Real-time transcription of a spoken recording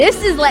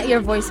This is Let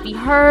Your Voice Be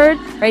Heard,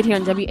 right here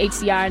on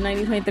WHCR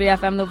 90.3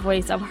 FM, the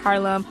voice of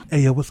Harlem. Hey,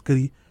 yo, what's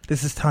goody?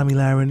 This is Tomi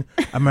Lahren,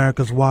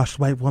 America's washed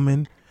white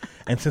woman.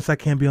 And since I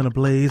can't be on the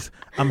blaze,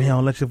 I'm here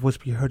on Let Your Voice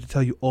Be Heard to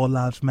tell you all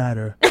lives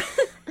matter.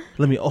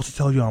 Let me also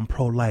tell you I'm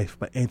pro-life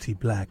but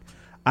anti-black.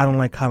 I don't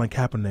like Colin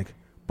Kaepernick,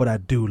 but I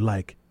do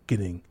like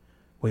getting...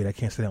 Wait, I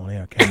can't say that on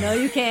air, can I? No,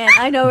 you can't.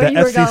 I know where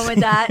you were going with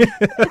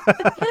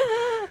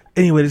that.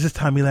 Anyway, this is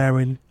Tomi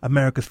Lahren,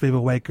 America's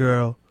favorite white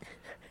girl.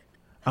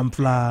 I'm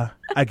fly.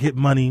 I get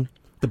money.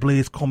 The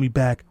Blaze call me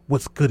back.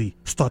 What's goody?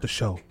 Start the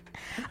show.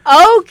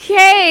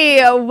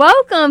 Okay,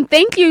 welcome.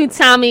 Thank you,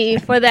 Tomi,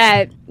 for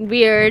that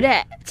weird,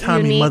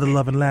 Tomi, unique...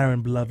 mother-loving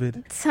Lahren,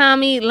 beloved.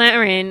 Tomi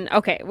Lahren.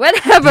 Okay,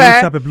 whatever. Do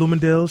you shop at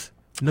Bloomingdale's?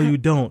 No, you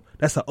don't.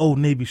 That's an Old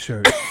Navy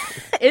shirt.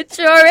 It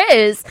sure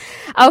is.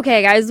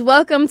 Okay, guys,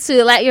 welcome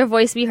to Let Your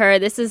Voice Be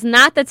Heard. This is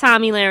not the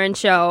Tomi Lahren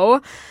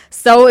Show.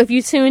 So if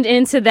you tuned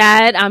into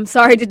that, I'm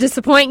sorry to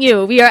disappoint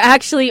you. We are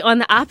actually on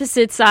the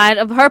opposite side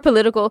of the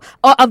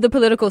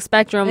political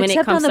spectrum when it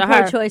comes to her. Except on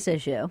the pro-choice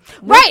issue.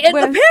 Right.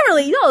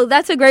 Apparently,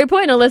 that's a great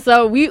point,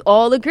 Alyssa. We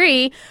all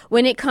agree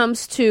when it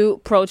comes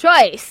to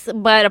pro-choice.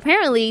 But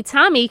apparently,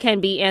 Tomi can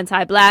be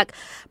anti-black,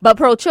 but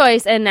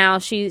pro-choice, and now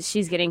she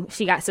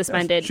got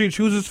suspended. She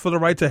chooses for the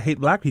right to hate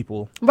black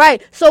people.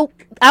 Right. So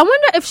I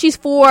wonder if she's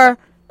for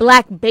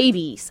black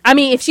babies. I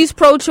mean, if she's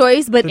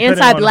pro-choice but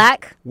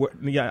anti-black.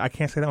 Yeah, I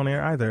can't say that on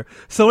air either.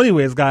 So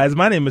anyways, guys,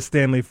 my name is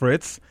Stanley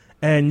Fritz,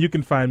 and you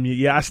can find me.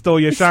 Yeah, I stole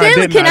your shine,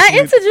 Stanley, didn't I? Can I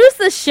introduce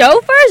the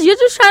show first? You're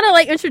just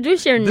trying to,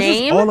 introduce your name?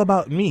 This is all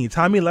about me.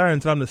 Tomi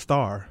Lahren, I'm the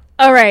star.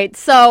 All right,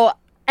 so...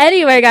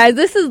 Anyway, guys,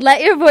 this is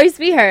Let Your Voice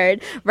Be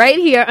Heard right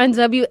here on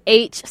WHCR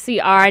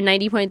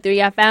 90.3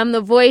 FM, the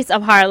voice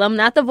of Harlem,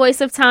 not the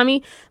voice of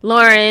Tomi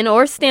Lahren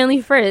or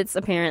Stanley Fritz,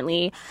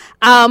 apparently.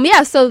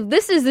 So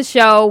this is the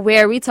show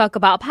where we talk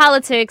about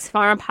politics,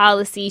 foreign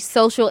policy,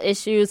 social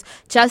issues,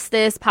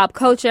 justice, pop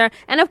culture,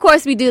 and of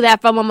course we do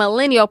that from a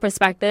millennial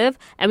perspective,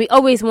 and we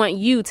always want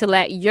you to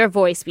let your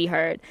voice be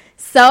heard.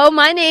 So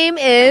my name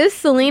is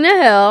Selena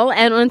Hill,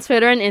 and on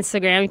Twitter and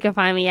Instagram you can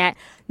find me at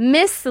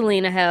Miss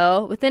Selena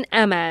Hill with an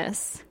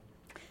MS.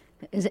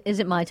 Is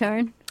it my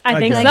turn? I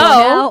think so.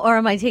 Now, or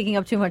am I taking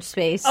up too much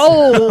space?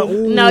 Oh,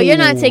 no, you're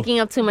not taking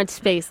up too much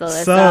space,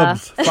 Alyssa.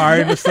 Subs.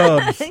 Fire the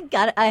subs.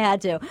 Got it. I had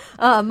to.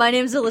 My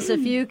name is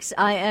Alyssa Fuchs.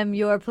 I am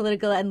your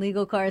political and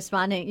legal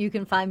correspondent. You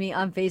can find me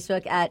on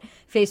Facebook at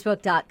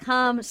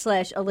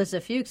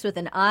facebook.com/Alyssa Fuchs with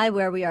an I,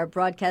 where we are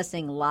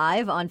broadcasting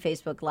live on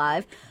Facebook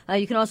Live.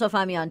 You can also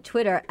find me on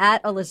Twitter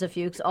at Alyssa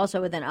Fuchs,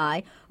 also with an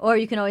I. Or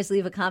you can always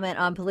leave a comment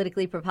on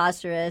Politically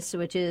Preposterous,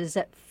 which is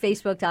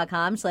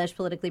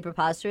facebook.com/Politically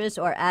Preposterous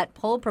or at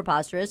Poll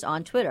Preposterous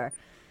on Twitter.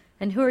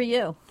 And who are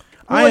you?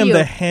 I am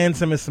the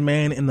handsomest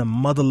man in the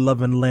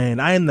mother-loving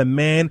land. I am the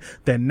man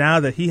that now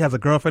that he has a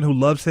girlfriend who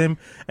loves him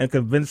and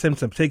convinced him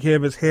to take care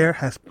of his hair,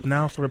 has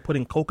now started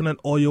putting coconut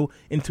oil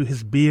into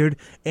his beard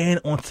and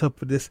on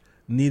top of this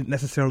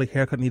necessarily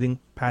haircut needing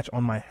patch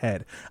on my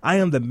head. I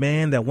am the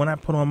man that when I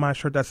put on my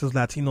shirt that says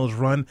Latinos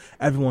Run,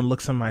 everyone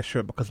looks at my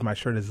shirt because my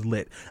shirt is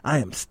lit. I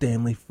am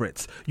Stanley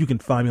Fritz. You can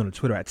find me on the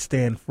Twitter at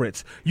Stan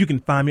Fritz. You can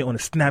find me on the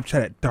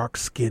Snapchat at Dark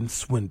Skin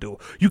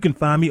Swindle. You can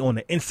find me on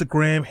the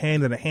Instagram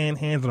hands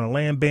on the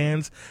land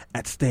bands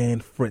at Stan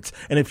Fritz.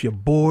 And if you're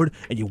bored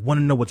and you want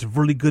to know what's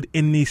really good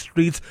in these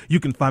streets, you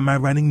can find my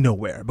writing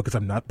nowhere because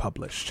I'm not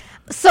published.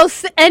 So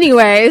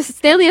anyways,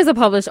 Stanley is a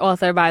published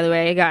author, by the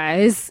way,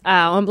 guys,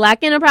 on Black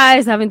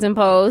Enterprise, Huffington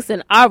Post,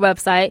 and our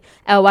website,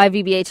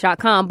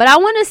 lyvbh.com. But I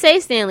want to say,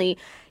 Stanley,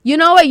 you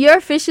know what? You're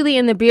officially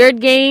in the beard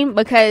game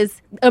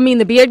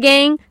the beard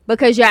gang,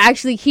 because you're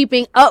actually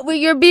keeping up with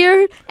your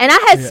beard. And I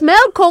had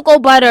smelled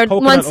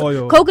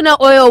coconut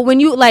oil when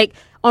you,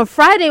 on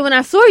Friday when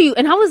I saw you,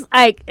 and I was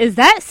like, is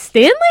that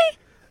Stanley?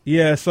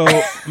 Yeah, so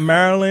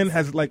Marilyn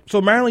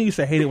Marilyn used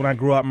to hate it when I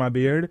grew out my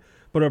beard.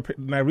 But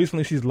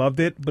recently she's loved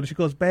it. But she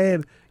goes,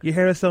 babe, your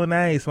hair is so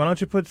nice. Why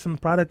don't you put some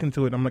product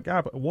into it? I'm like,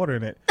 put water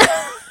in it.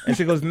 And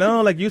she goes,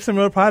 no, use some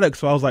real products.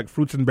 So I was like,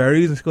 fruits and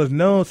berries. And she goes,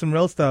 no, some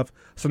real stuff.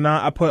 So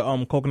now I put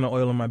coconut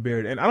oil in my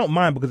beard. And I don't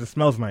mind because it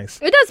smells nice.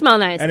 It does smell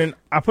nice. And then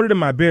I put it in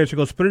my beard. She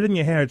goes, put it in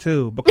your hair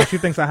too. Because she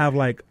thinks I have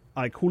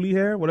coolie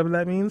hair, whatever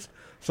that means.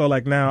 So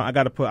now I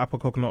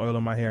put coconut oil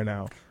in my hair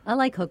now. I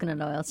like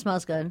coconut oil. It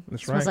smells good.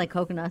 That's it smells like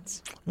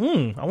coconuts.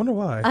 I wonder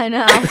why. I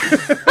know.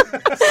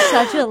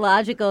 Such a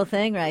logical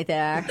thing right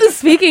there.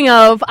 Speaking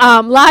of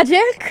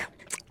logic,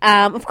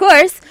 of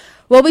course,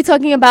 we'll be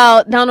talking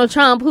about Donald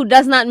Trump, who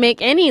does not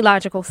make any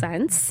logical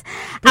sense.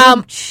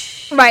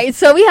 Right.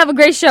 So we have a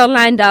great show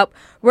lined up.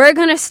 We're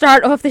going to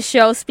start off the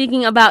show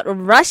speaking about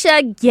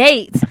Russia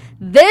Gate.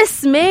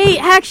 this may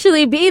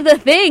actually be the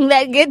thing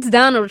that gets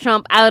Donald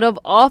Trump out of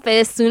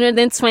office sooner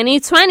than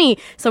 2020.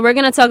 So we're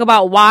going to talk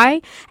about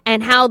why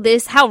and how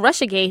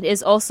Russiagate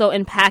is also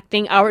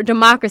impacting our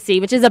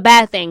democracy, which is a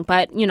bad thing.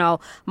 But,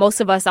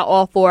 most of us are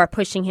all for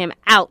pushing him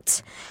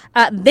out.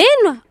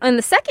 Then, in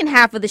the second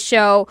half of the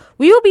show,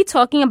 we will be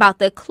talking about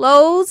the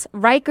Close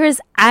Rikers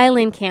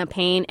Island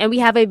campaign, and we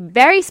have a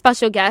very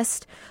special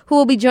guest who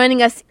will be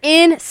joining us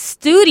in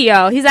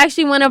studio. He's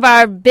actually one of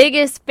our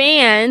biggest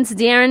fans,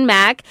 Darren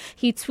Mack.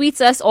 He tweets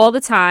us all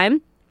the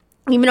time.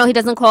 Even though he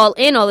doesn't call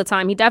in all the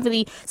time, he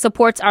definitely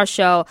supports our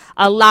show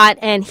a lot.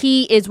 And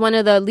he is one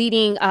of the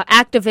leading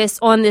activists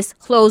on this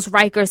Close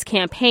Rikers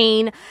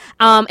campaign.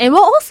 And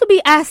we'll also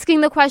be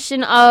asking the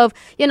question of,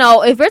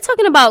 if we're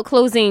talking about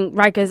closing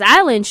Rikers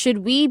Island, should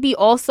we be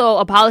also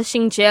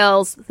abolishing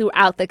jails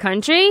throughout the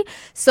country?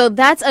 So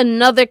that's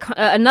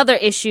another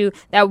issue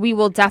that we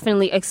will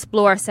definitely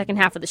explore second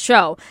half of the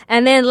show.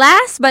 And then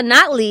last but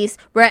not least,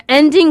 we're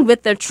ending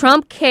with the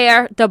Trump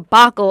Care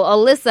debacle.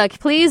 Alyssa,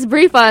 please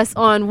brief us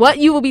on what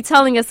you will be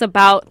telling us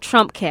about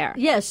Trump Care.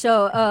 Yeah,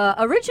 so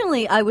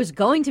originally I was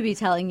going to be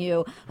telling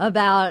you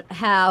about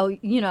how,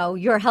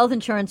 your health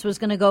insurance was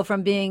going to go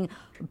from being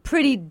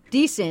pretty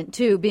decent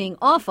to being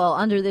awful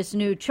under this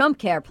new Trump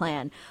Care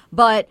plan.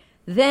 But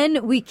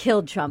then we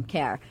killed Trump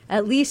Care.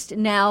 At least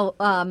now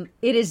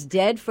it is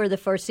dead for the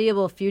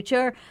foreseeable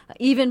future.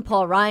 Even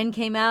Paul Ryan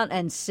came out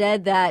and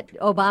said that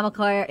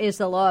Obamacare is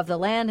the law of the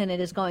land and it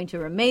is going to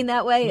remain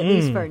that way, at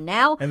least for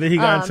now. And then he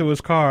got into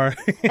his car.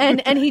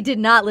 and he did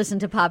not listen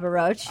to Papa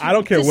Roach. I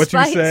don't care what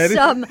you said. Despite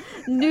some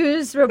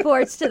news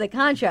reports to the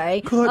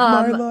contrary. Cut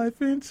my life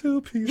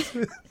into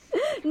pieces.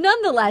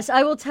 Nonetheless,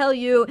 I will tell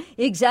you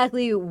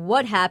exactly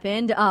what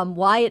happened,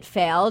 why it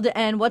failed,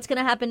 and what's going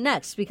to happen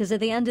next. Because at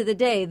the end of the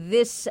day,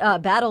 this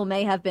battle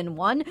may have been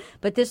won,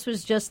 but this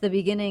was just the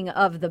beginning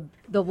of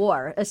the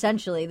war,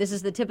 essentially. This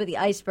is the tip of the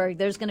iceberg.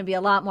 There's going to be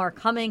a lot more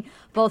coming,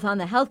 both on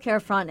the healthcare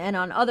front and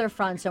on other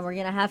fronts, and we're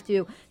going to have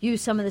to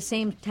use some of the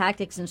same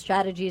tactics and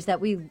strategies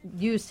that we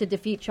used to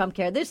defeat Trump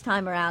Care this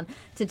time around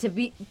to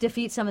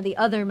defeat some of the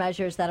other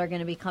measures that are going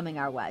to be coming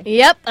our way.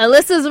 Yep,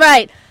 Alyssa's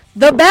right.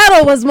 The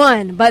battle was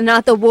won, but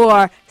not the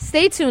war.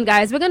 Stay tuned,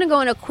 guys. We're going to go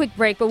on a quick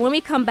break, but when we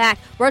come back,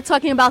 we're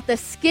talking about the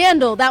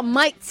scandal that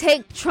might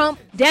take Trump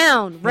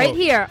down right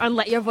here on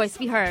Let Your Voice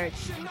Be Heard.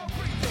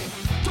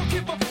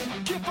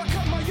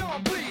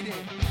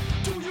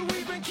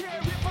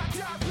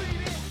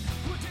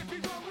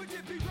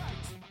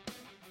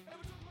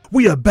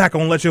 We are back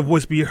on Let Your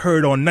Voice Be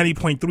Heard on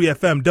 90.3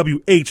 FM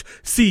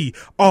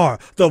WHCR,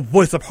 the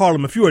voice of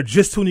Harlem. If you are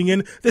just tuning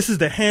in, this is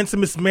the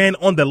handsomest man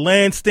on the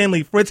land,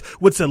 Stanley Fritz,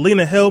 with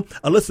Selena Hill,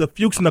 Alyssa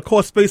Fuchs, and of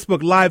course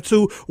Facebook Live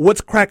too.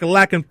 What's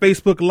Crack-a-Lackin'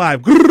 Facebook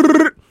Live?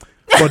 Grrr,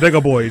 Bodega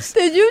Boys.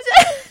 Did you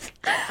just...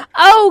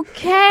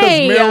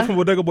 Okay. Because Meryl from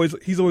Bodega Boys,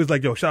 he's always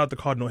like, yo, shout out to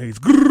Cardinal Hayes.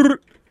 Grrr.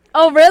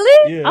 Oh,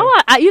 really? Yeah.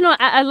 Oh,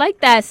 I like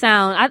that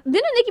sound.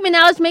 Didn't Nicki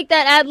Minaj make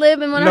that ad lib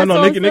in one of her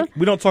songs? No,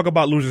 we don't talk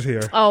about losers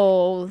here.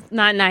 Oh,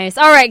 not nice.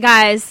 All right,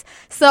 guys.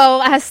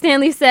 So, as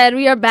Stanley said,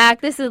 we are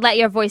back. This is Let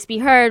Your Voice Be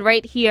Heard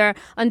right here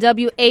on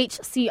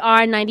WHCR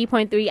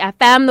 90.3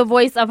 FM, the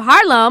voice of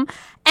Harlem.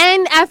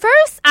 And at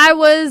first, I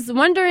was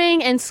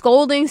wondering and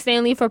scolding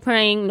Stanley for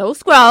playing No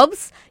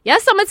Scrubs.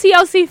 Yes, I'm a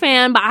TLC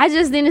fan, but I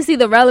just didn't see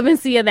the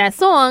relevancy of that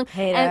song.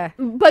 Hater.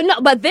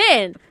 But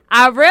then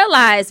I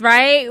realized,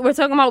 right, we're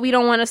talking about we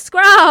don't want to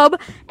scrub,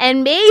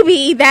 and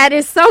maybe that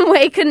is some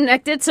way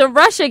connected to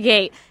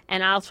Russiagate,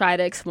 and I'll try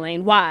to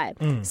explain why.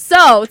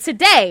 So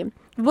today,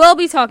 we'll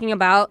be talking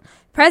about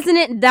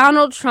President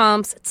Donald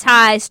Trump's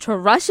ties to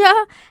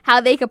Russia,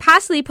 how they could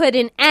possibly put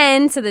an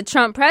end to the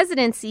Trump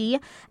presidency,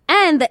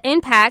 and the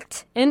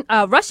impact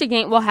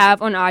Russiagate will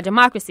have on our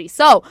democracy.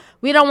 So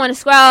we don't want to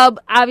scrub.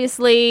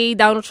 Obviously,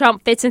 Donald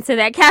Trump fits into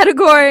that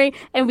category,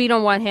 and we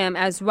don't want him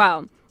as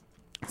well.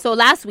 So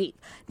last week,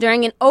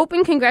 during an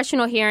open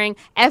congressional hearing,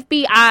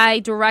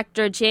 FBI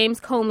Director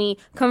James Comey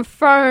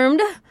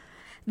confirmed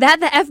that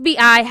the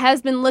FBI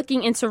has been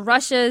looking into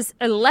Russia's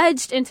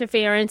alleged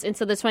interference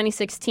into the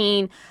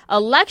 2016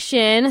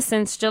 election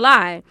since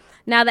July.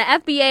 Now, the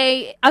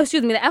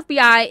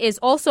FBI is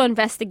also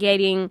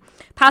investigating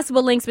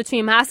possible links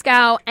between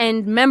Moscow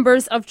and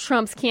members of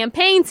Trump's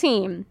campaign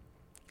team.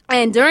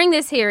 And during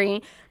this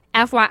hearing,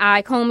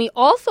 FYI, Comey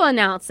also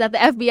announced that the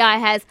FBI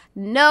has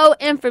no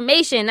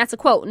information, that's a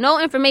quote, no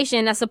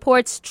information that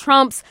supports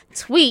Trump's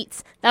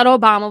tweets that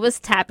Obama was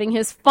tapping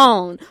his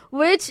phone,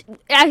 which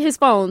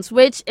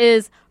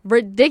is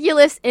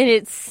ridiculous in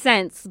its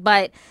sense,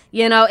 but,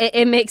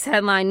 it makes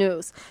headline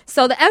news.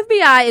 So the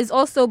FBI is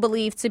also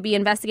believed to be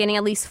investigating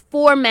at least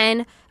 4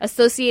 men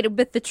associated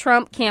with the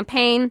Trump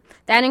campaign.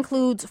 That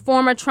includes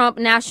former Trump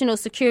National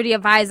Security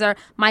Advisor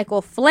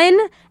Michael Flynn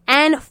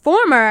and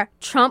former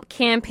Trump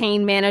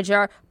campaign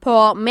manager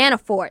Paul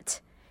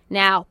Manafort.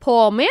 Now,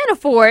 Paul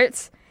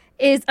Manafort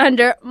is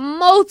under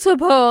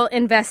multiple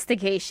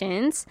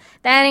investigations.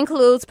 That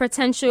includes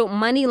potential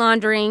money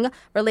laundering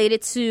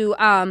related to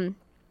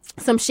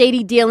some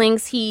shady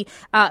dealings he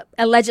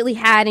allegedly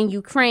had in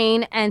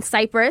Ukraine and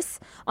Cyprus.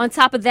 On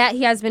top of that,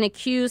 he has been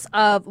accused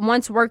of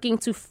once working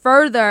to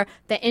further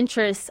the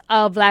interests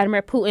of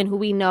Vladimir Putin, who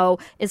we know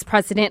is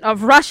president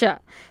of Russia.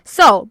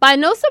 So, by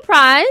no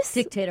surprise...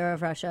 Dictator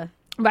of Russia.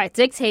 Right,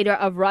 dictator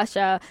of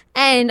Russia,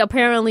 and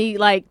apparently,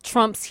 like,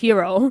 Trump's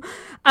hero.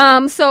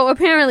 So,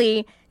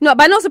 apparently... No,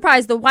 by no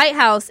surprise, the White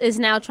House is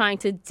now trying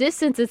to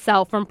distance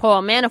itself from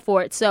Paul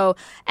Manafort. So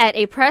at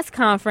a press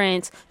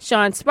conference,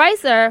 Sean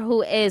Spicer,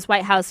 who is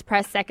White House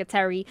press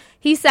secretary,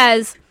 he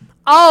says,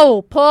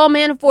 oh, Paul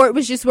Manafort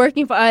was just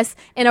working for us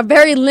in a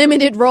very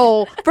limited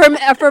role for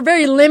a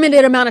very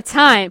limited amount of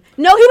time.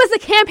 No, he was the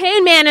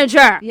campaign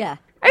manager. Yeah.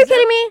 Are you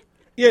kidding me?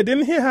 Yeah,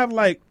 didn't he have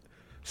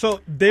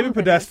so David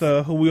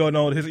Podesta, who we all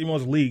know, his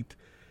emails leaked.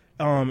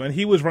 And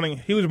he was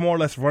more or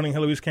less running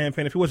Hillary's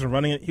campaign. If he wasn't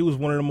running it, he was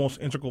one of the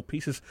most integral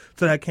pieces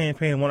to that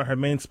campaign, one of her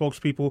main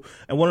spokespeople,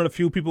 and one of the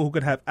few people who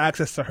could have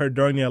access to her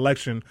during the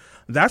election.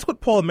 That's what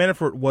Paul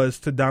Manafort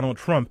was to Donald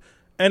Trump.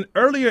 And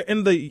earlier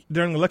during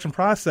the election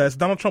process,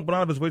 Donald Trump went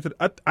out of his way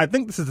I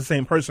think this is the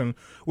same person,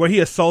 where he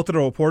assaulted a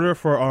reporter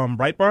for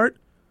Breitbart.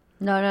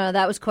 No,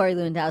 that was Corey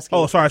Lewandowski.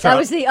 Oh, sorry. That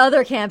was the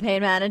other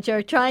campaign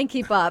manager. Try and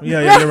keep up.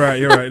 Yeah, you're right.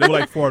 There were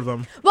like 4 of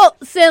them. Well,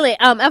 silly.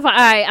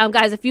 FYI,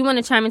 guys, if you want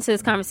to chime into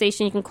this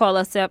conversation, you can call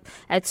us up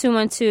at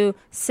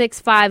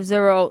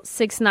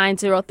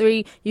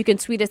 212-650-6903. You can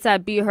tweet us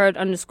at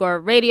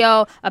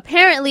BeHeard_radio.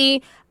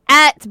 Apparently,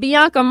 at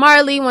Bianca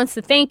Marley wants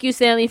to thank you,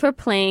 Stanley, for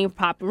playing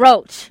Papa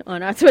Roach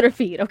on our Twitter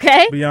feed,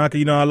 okay? Bianca,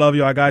 I love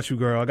you. I got you,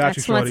 girl. I got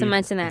you, shorty. I just want to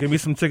mention that. Give me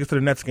some tickets to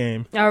the Nets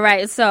game. All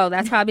right, so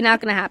that's probably not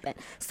going to happen.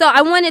 So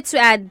I wanted to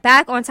add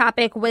back on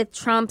topic with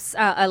Trump's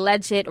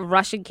alleged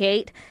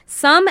Russiagate.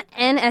 Some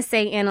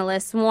NSA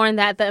analysts warn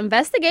that the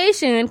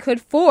investigation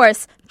could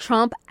force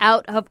Trump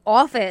out of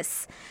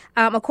office.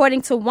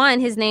 According to one,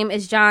 his name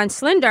is John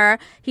Slinder.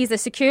 He's a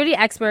security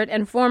expert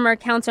and former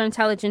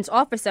counterintelligence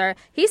officer.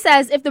 He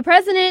says if the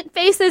president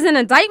faces an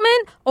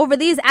indictment over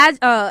these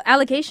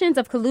allegations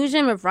of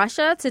collusion with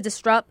Russia to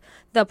disrupt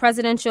the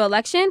presidential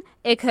election,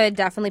 it could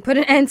definitely put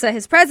an end to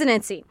his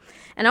presidency.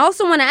 And I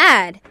also want to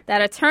add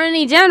that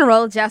Attorney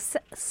General Jeff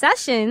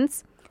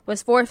Sessions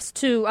was forced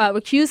to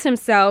recuse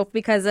himself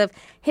because of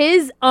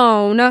his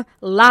own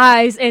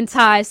lies and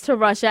ties to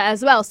Russia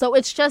as well. So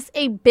it's just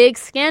a big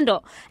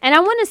scandal. And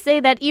I want to say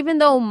that even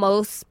though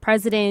most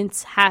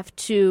presidents have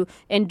to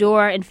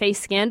endure and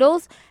face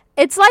scandals,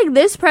 it's like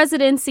this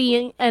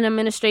presidency and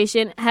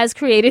administration has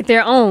created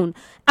their own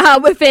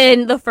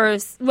within the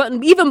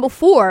even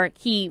before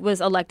he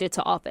was elected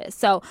to office.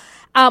 So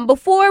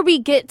before we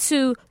get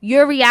to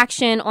your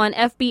reaction on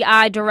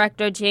FBI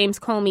Director James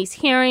Comey's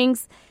hearing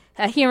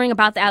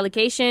about the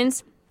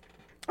allegations,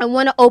 I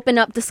want to open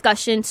up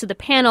discussion to the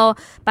panel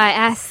by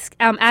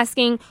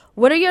asking,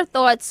 what are your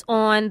thoughts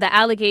on the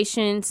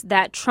allegations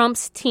that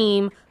Trump's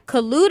team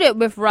colluded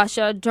with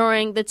Russia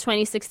during the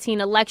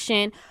 2016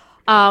 election?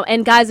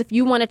 And guys, if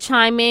you want to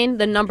chime in,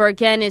 the number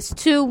again is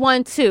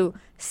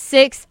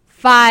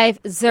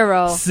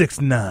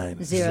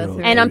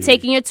 212-650-6903. And I'm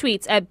taking your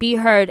tweets at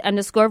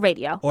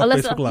BeHeard_radio. Or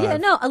Facebook Live. Yeah,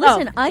 no,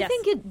 listen, I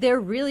think they're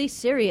really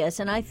serious,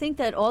 and I think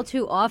that all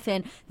too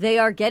often they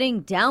are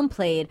getting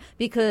downplayed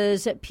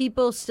because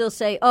people still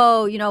say,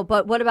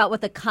 but what about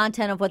what the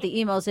content of what the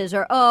emails is,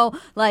 or,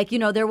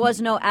 there was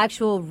no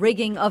actual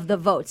rigging of the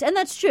votes. And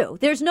that's true.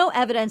 There's no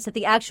evidence that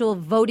the actual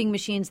voting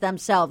machines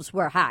themselves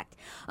were hacked.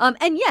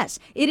 And yes,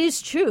 it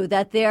is true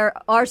that there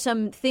are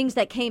some things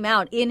that came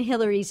out in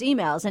Hillary's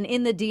emails and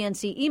in the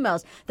DNC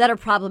emails that are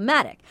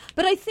problematic.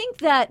 But I think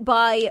that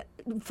by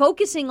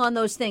focusing on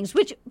those things,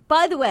 which,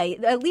 by the way,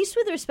 at least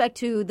with respect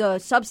to the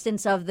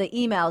substance of the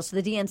emails,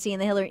 the DNC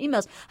and the Hillary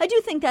emails, I do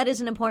think that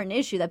is an important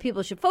issue that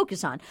people should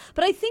focus on.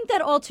 But I think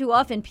that all too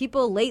often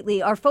people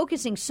lately are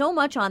focusing so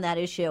much on that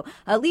issue,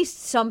 at least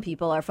some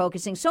people are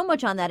focusing so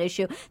much on that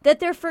issue, that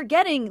they're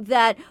forgetting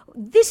that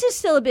this is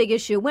still a big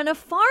issue when a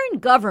foreign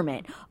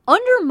government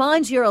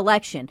undermines your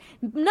election,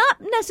 not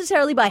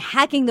necessarily by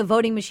hacking the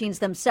voting machines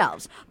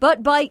themselves,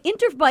 but by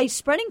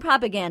spreading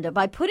propaganda,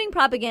 by putting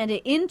propaganda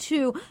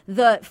into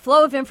the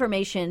flow of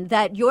information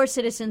that your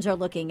citizens are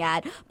looking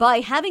at, by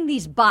having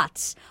these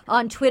bots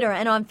on Twitter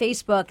and on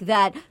Facebook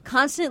that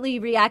constantly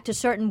react to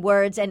certain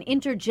words and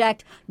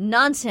interject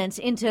nonsense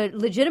into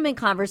legitimate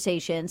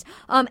conversations.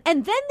 And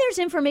then there's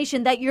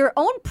information that your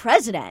own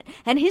president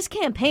and his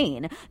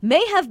campaign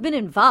may have been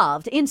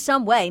involved in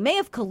some way, may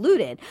have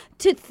colluded.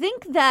 To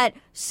think that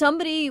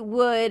somebody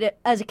would,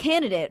 as a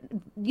candidate,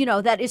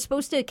 that is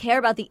supposed to care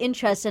about the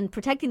interests and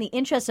protecting the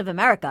interests of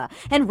America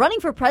and running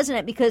for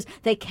president because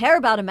they care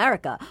about America,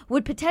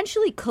 would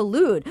potentially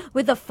collude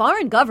with a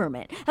foreign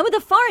government and with a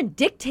foreign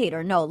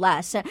dictator, no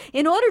less,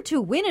 in order to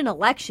win an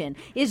election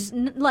is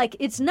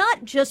it's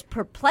not just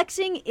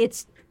perplexing,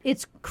 it's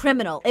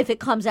criminal if it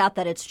comes out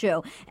that it's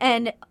true.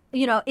 And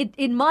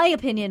in my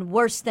opinion,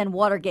 worse than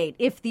Watergate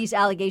if these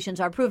allegations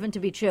are proven to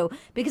be true,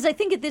 because I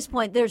think at this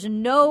point there's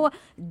no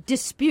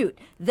dispute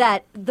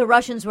that the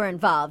Russians were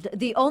involved.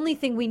 The only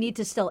thing we need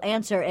to still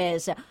answer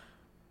is,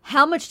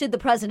 how much did the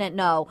president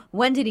know?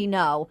 When did he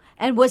know?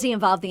 And was he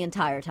involved the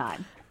entire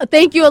time?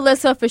 Thank you,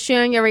 Alyssa, for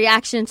sharing your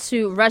reaction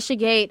to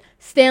Russiagate.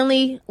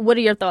 Stanley, what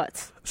are your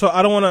thoughts? So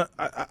I don't want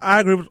to. I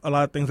agree with a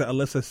lot of things that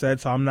Alyssa said.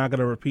 So I'm not going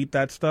to repeat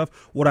that stuff.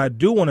 What I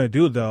do want to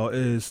do though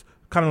is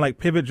kind of like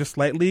pivot just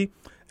slightly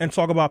and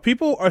talk about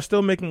people are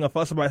still making a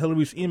fuss about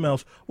Hillary's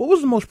emails. What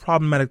was the most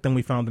problematic thing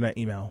we found in that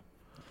email?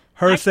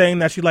 Her saying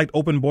that she liked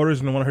open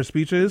borders in one of her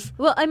speeches?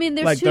 Well, I mean,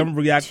 there's like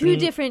two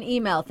different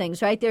email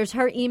things, right? There's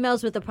her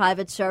emails with the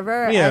private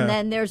server, and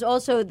then there's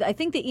also, I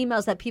think the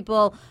emails that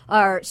people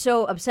are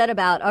so upset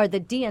about are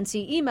the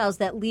DNC emails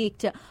that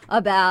leaked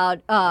about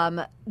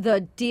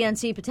the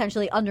DNC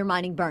potentially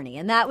undermining Bernie.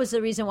 And that was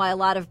the reason why a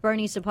lot of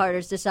Bernie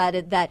supporters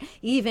decided that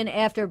even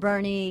after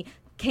Bernie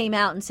came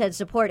out and said,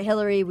 support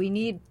Hillary, we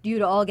need you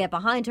to all get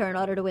behind her in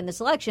order to win this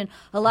election,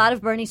 a lot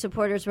of Bernie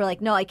supporters were like,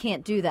 no, I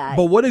can't do that.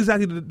 But what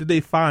exactly did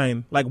they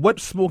find? Like, what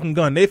smoking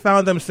gun? They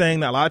found them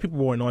saying that a lot of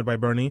people were annoyed by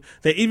Bernie.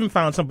 They even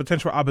found some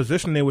potential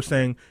opposition they were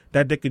saying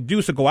that they could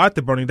use to go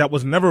after Bernie that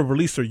was never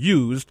released or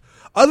used.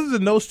 Other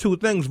than those two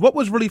things, what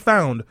was really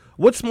found?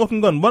 What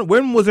smoking gun?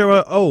 When was there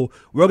we're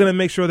going to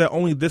make sure that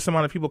only this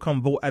amount of people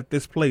come vote at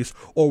this place,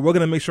 or we're going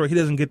to make sure he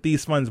doesn't get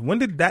these funds? When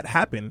did that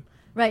happen?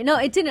 Right. No,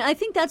 it didn't. I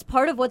think that's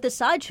part of what the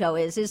sideshow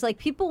is like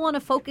people want to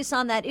focus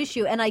on that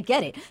issue. And I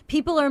get it.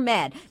 People are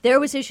mad. There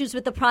was issues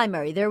with the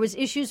primary. There was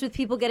issues with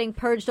people getting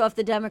purged off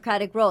the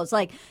Democratic rolls.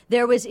 Like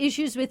there was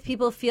issues with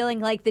people feeling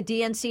like the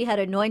DNC had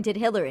anointed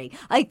Hillary.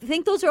 I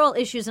think those are all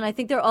issues. And I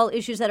think they're all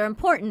issues that are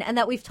important and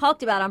that we've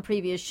talked about on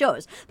previous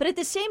shows. But at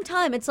the same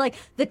time, it's like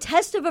the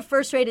test of a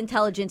first-rate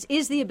intelligence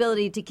is the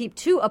ability to keep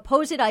two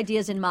opposite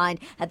ideas in mind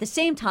at the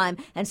same time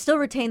and still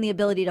retain the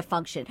ability to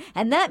function.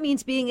 And that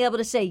means being able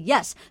to say,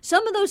 yes,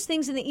 some of those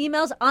things in the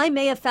emails, I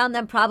may have found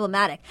them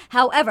problematic.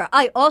 However,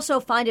 I also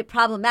find it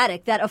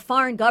problematic that a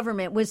foreign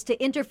government was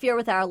to interfere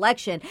with our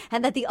election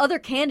and that the other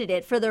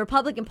candidate for the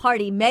Republican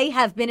Party may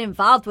have been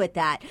involved with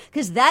that,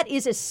 because that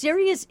is a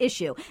serious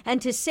issue.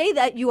 And to say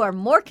that you are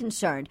more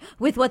concerned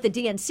with what the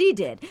DNC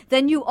did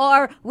than you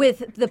are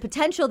with the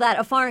potential that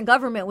a foreign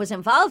government was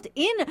involved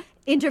in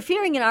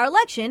interfering in our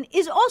election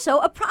is also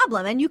a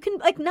problem. And you can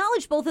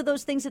acknowledge both of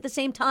those things at the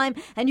same time,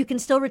 and you can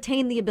still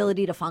retain the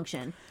ability to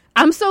function.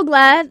 I'm so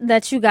glad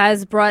that you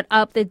guys brought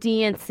up the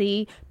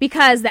DNC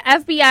because the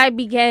FBI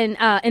began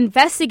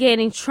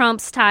investigating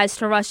Trump's ties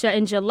to Russia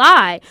in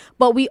July.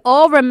 But we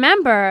all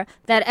remember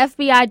that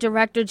FBI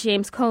Director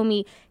James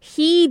Comey,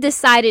 he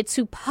decided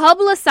to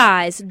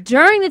publicize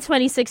during the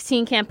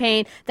 2016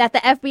 campaign that the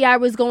FBI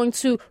was going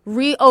to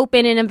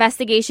reopen an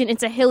investigation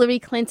into Hillary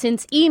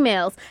Clinton's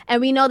emails. And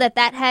we know that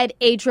that had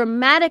a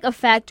dramatic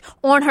effect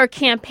on her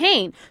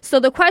campaign. So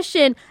the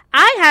question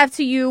I have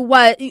to you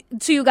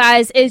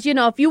guys is,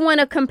 if you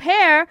want to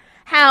compare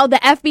how the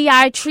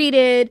FBI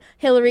treated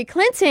Hillary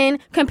Clinton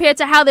compared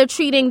to how they're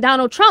treating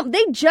Donald Trump,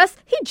 he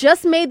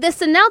just made this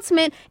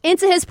announcement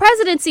into his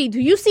presidency. Do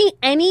you see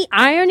any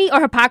irony or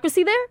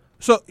hypocrisy there?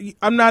 So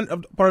I'm not a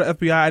part of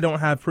the FBI. I don't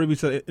have privy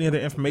to any of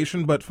the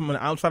information, but from an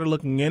outsider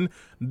looking in,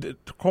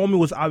 Comey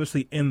was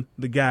obviously in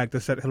the gag to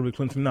set Hillary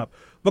Clinton up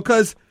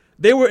because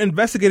they were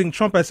investigating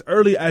Trump as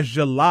early as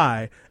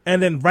July,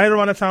 and then right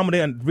around the time when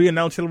they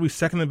re-announced Hillary's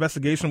second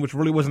investigation, which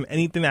really wasn't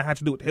anything that had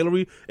to do with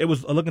Hillary, it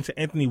was looking to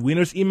Anthony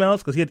Weiner's emails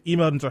because he had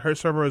emailed into her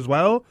server as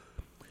well.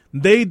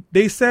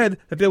 They said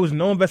that there was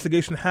no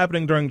investigation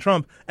happening during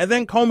Trump, and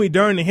then Comey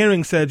during the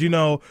hearing said,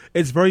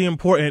 it's very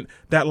important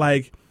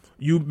that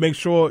you make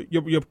sure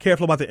you're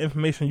careful about the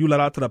information you let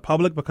out to the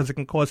public because it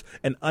can cause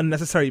an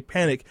unnecessary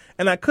panic.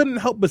 And I couldn't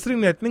help but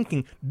sitting there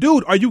thinking,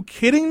 dude, are you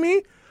kidding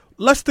me?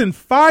 Less than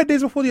 5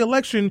 days before the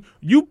election,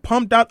 you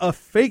pumped out a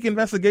fake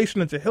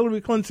investigation into Hillary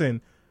Clinton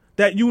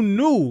that you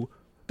knew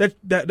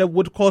that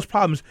would cause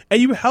problems,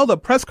 and you held a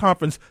press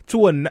conference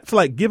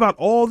to give out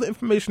all the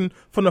information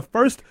from the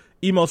first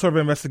email server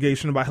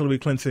investigation about Hillary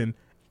Clinton,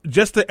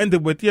 just to end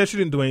it with, yeah, she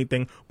didn't do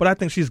anything, but I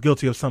think she's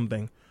guilty of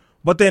something.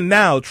 But then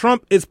now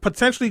Trump is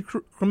potentially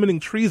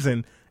committing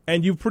treason,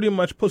 and you pretty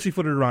much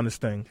pussyfooted around this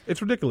thing.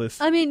 It's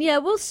ridiculous. I mean, yeah,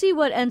 we'll see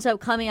what ends up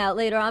coming out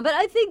later on. But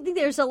I think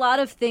there's a lot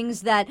of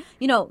things that,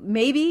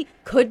 maybe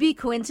could be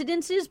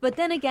coincidences. But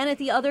then again, at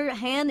the other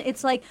hand,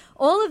 it's like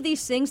all of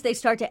these things, they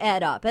start to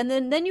add up. And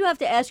then you have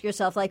to ask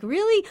yourself,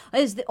 really,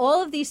 is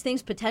all of these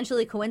things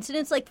potentially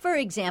coincidence? Like, for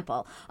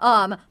example,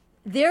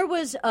 there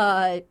was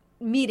a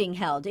meeting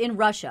held in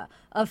Russia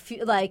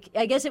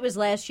I guess it was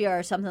last year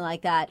or something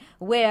like that,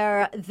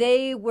 where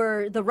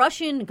the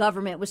Russian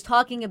government was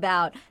talking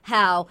about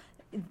how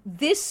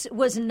this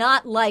was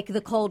not like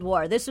the Cold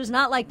War. This was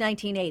not like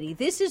 1980.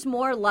 This is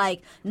more like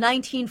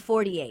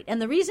 1948.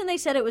 And the reason they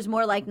said it was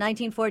more like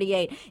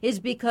 1948 is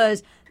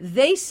because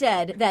they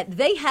said that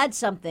they had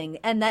something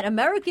and that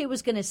America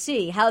was going to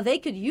see how they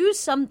could use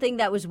something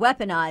that was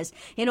weaponized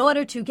in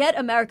order to get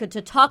America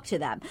to talk to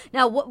them.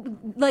 Now,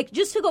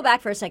 just to go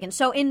back for a second.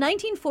 So in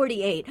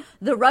 1948,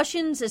 the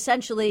Russians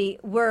essentially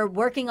were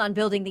working on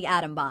building the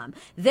atom bomb.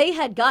 They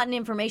had gotten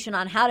information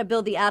on how to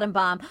build the atom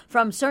bomb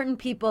from certain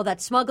people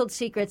that smuggled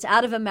secrets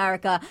out of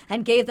America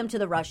and gave them to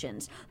the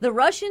Russians. The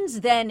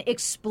Russians then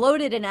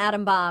exploded an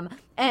atom bomb.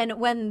 And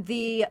when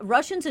the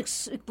Russians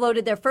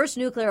exploded their first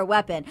nuclear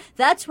weapon,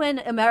 that's when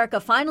America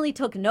finally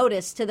took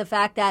notice to the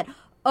fact that,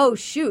 oh,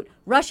 shoot,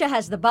 Russia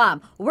has the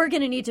bomb. We're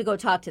going to need to go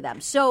talk to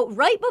them. So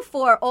right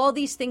before all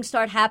these things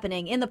start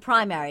happening in the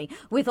primary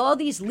with all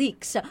these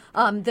leaks,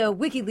 the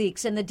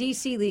WikiLeaks and the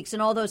DC leaks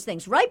and all those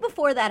things, right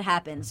before that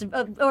happens,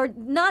 or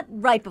not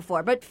right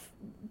before, but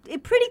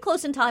pretty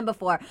close in time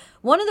before,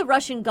 one of the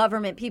Russian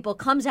government people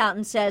comes out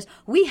and says,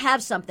 we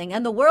have something,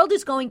 and the world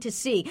is going to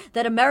see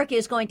that America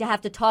is going to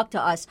have to talk to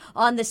us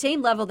on the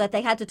same level that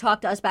they had to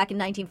talk to us back in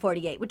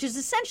 1948, which is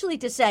essentially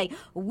to say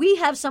we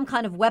have some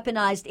kind of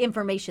weaponized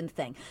information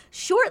thing.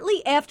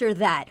 Shortly after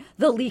that,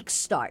 the leaks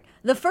start.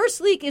 The first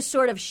leak is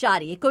sort of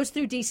shoddy. It goes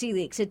through DC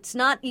Leaks. It's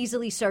not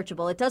easily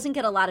searchable. It doesn't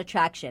get a lot of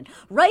traction.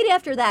 Right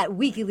after that,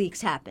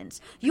 WikiLeaks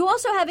happens. You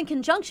also have in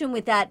conjunction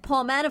with that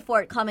Paul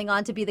Manafort coming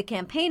on to be the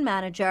campaign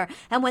manager.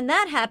 And when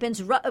that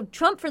happens,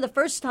 Trump for the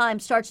first time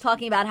starts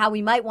talking about how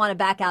we might want to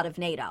back out of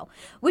NATO,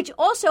 which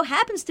also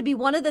happens to be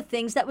one of the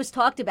things that was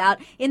talked about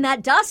in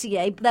that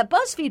dossier that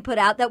BuzzFeed put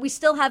out that we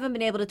still haven't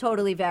been able to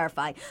totally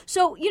verify.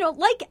 So,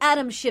 like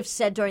Adam Schiff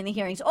said during the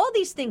hearings, all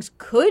these things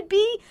could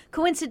be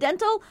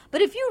coincidental,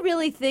 but if you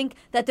really think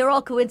that they're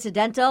all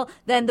coincidental,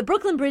 then the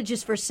Brooklyn Bridge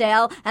is for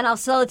sale, and I'll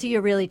sell it to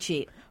you really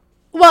cheap.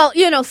 Well,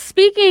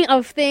 speaking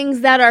of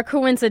things that are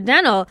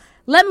coincidental,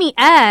 let me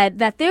add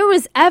that there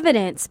was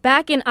evidence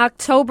back in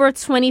October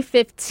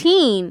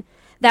 2015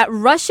 that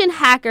Russian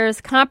hackers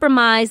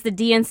compromised the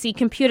DNC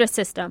computer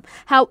system.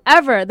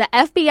 However, the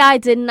FBI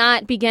did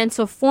not begin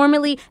to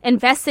formally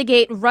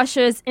investigate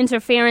Russia's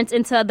interference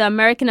into the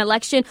American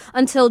election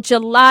until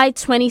July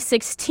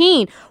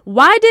 2016.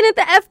 Why didn't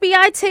the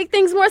FBI take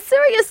things more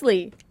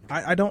seriously?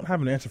 I don't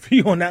have an answer for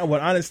you on that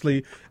one,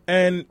 honestly.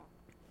 And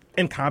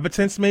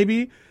incompetence,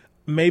 maybe.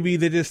 Maybe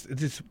they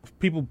just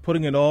people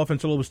putting it off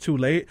until it was too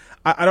late.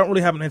 I don't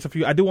really have an answer for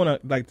you. I do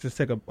want to just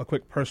take a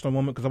quick personal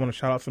moment because I want to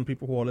shout out some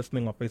people who are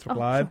listening on Facebook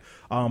Live.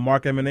 Sure.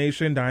 Mark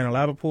Emanation, Diana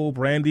Lavapool,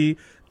 Brandy.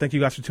 Thank you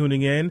guys for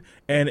tuning in.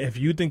 And if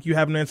you think you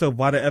have an answer of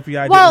why the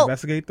FBI didn't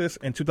investigate this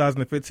in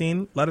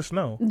 2015, let us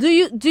know. Do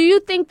you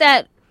think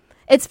that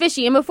it's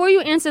fishy? And before you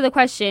answer the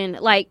question,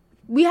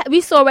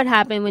 we saw what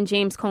happened when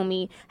James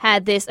Comey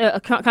had this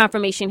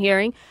confirmation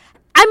hearing.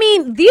 I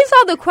mean, these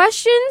are the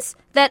questions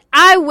that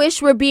I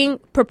wish were being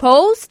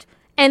proposed,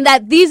 and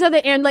that these are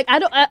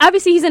the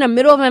obviously he's in the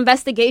middle of an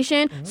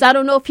investigation, so I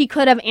don't know if he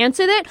could have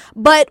answered it.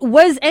 But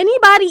was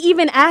anybody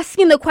even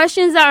asking the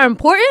questions that are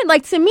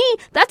important? To me,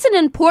 that's an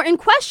important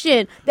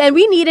question that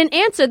we need an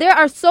answer. There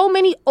are so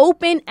many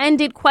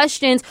open-ended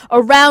questions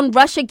around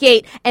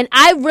Russiagate, and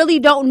I really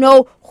don't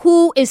know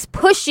who is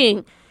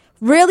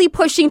really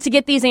pushing to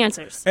get these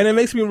answers. And it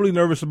makes me really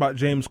nervous about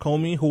James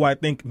Comey, who I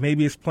think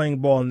maybe is playing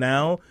ball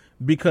now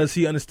because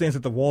he understands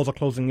that the walls are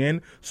closing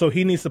in, so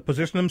he needs to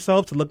position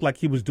himself to look like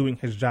he was doing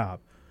his job.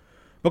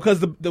 Because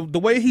the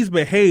way he's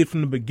behaved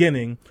from the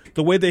beginning,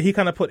 the way that he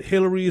kind of put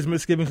Hillary's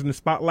misgivings in the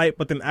spotlight,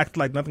 but then acted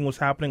like nothing was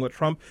happening with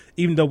Trump,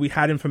 even though we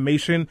had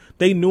information.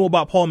 They knew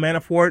about Paul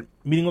Manafort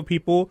meeting with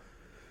people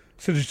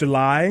since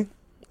July.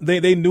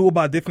 They knew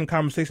about different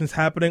conversations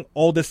happening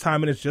all this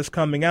time, and it's just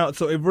coming out.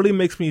 So it really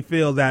makes me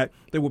feel that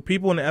there were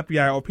people in the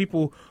FBI or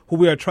people who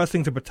we are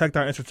trusting to protect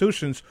our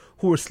institutions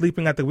who were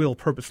sleeping at the wheel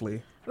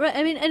purposely. Right.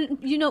 I mean,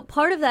 and,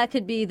 part of that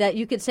could be that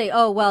you could say,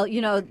 oh, well,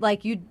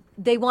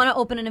 they want to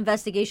open an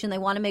investigation. They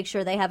want to make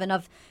sure they have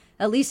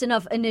at least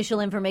enough initial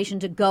information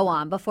to go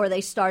on before they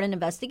start an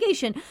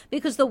investigation,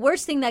 because the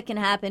worst thing that can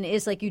happen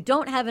is you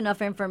don't have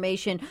enough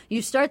information.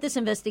 You start this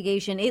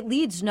investigation. It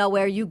leads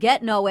nowhere. You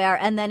get nowhere,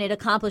 and then it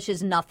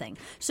accomplishes nothing.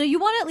 So you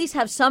want to at least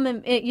have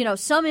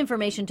some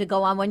information to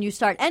go on when you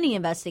start any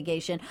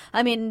investigation.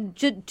 I mean,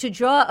 to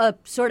draw a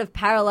sort of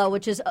parallel,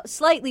 which is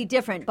slightly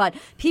different, but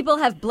people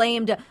have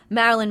blamed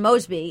Marilyn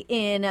Mosby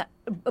in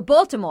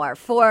Baltimore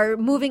for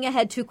moving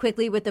ahead too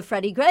quickly with the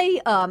Freddie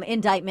Gray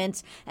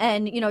indictments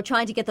and,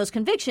 trying to get those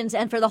convictions,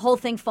 and for the whole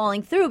thing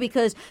falling through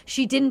because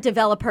she didn't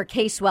develop her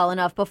case well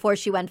enough before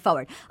she went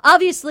forward.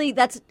 Obviously,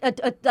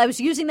 I was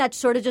using that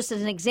sort of just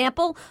as an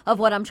example of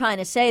what I'm trying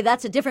to say.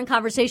 That's a different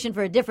conversation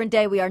for a different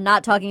day. We are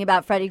not talking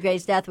about Freddie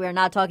Gray's death. We are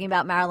not talking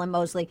about Marilyn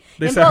Mosley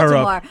in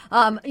Baltimore.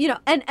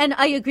 And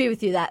I agree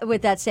with you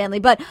with that, Stanley.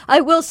 But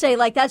I will say,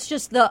 that's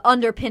just the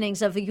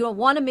underpinnings of you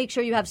want to make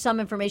sure you have some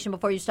information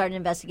before you start an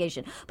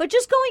investigation. But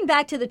just going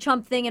back to the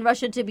Trump thing in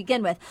Russia to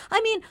begin with,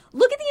 I mean,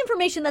 look at the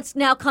information that's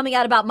now coming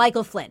out about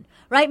Michael Flynn,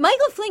 right?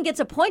 Michael Flynn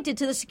gets appointed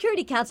to the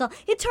Security Council.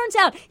 It turns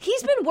out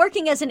he's been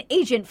working as an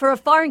agent for a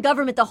foreign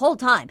government the whole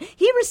time.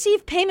 He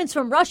received payments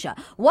from Russia.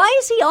 Why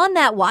is he on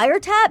that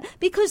wiretap?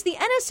 Because the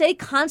NSA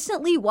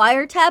constantly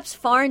wiretaps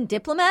foreign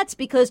diplomats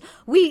because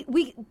we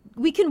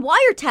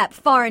wiretap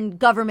foreign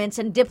governments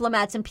and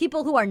diplomats and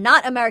people who are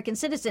not American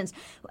citizens,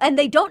 and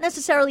they don't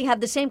necessarily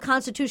have the same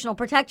constitutional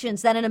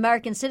protections that an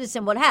American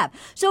citizen would have.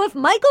 So if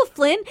Michael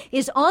Flynn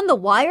is on the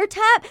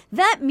wiretap,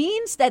 that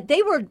means that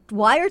they were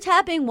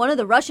wiretapping one of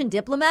the Russian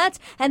diplomats,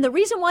 and the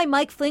reason why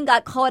Mike Flynn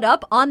got caught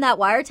up on that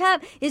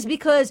wiretap is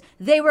because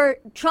they were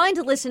trying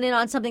to listen in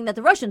on something that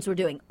the Russians were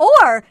doing.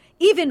 Or,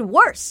 even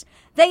worse,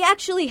 they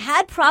actually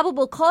had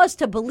probable cause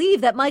to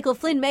believe that Michael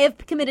Flynn may have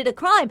committed a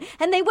crime,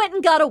 and they went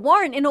and got a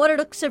warrant in order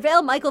to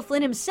surveil Michael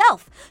Flynn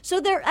himself.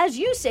 So there, as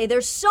you say,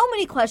 there's so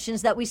many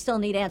questions that we still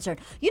need answered.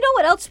 You know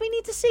what else we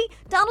need to see?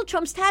 Donald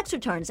Trump's tax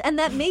returns. And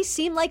that may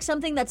seem like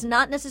something that's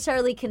not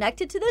necessarily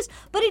connected to this,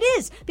 but it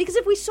is. Because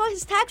if we saw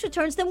his tax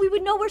returns, then we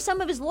would know where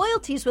some of his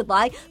loyalties would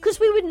lie, because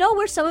we would know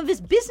where some of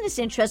his business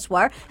interests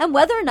were and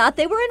whether or not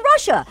they were in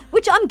Russia,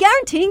 which I'm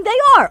guaranteeing they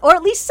are, or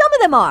at least some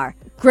of them are.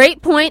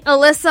 Great point,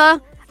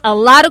 Alyssa. A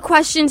lot of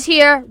questions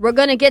here. We're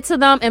going to get to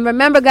them. And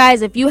remember,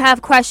 guys, if you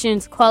have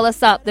questions, call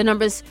us up. The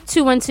number's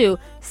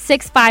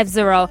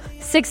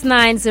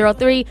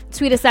 212-650-6903.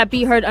 Tweet us at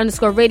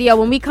BeHeard_radio.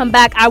 When we come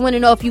back, I want to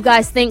know if you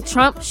guys think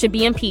Trump should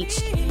be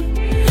impeached.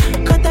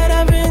 Cut that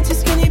ever into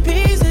skinny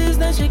pieces.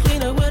 Then she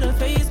clean up with her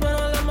face when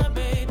I love my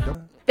baby.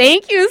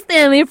 Thank you,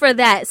 Stanley, for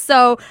that.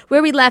 So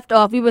where we left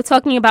off, we were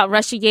talking about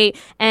Russiagate.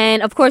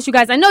 And of course, you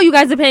guys, I know you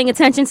guys are paying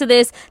attention to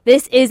this.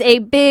 This is a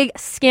big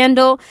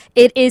scandal.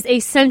 It is a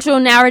central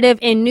narrative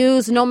in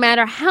news, no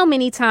matter how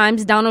many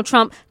times Donald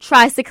Trump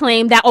tries to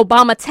claim that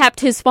Obama tapped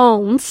his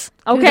phones.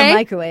 Okay? Through the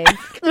microwave.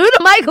 Through the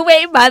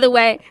microwave, by the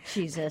way.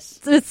 Jesus.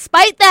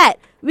 Despite that,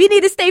 we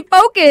need to stay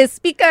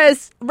focused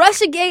because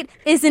Russiagate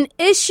is an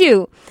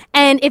issue.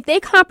 And if they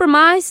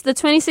compromised the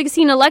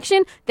 2016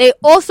 election, they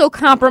also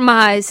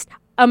compromised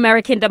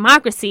American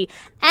democracy.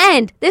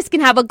 And this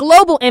can have a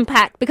global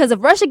impact because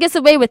if Russia gets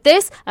away with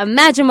this,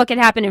 imagine what could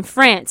happen in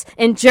France,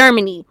 in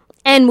Germany,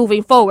 and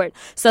moving forward.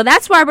 So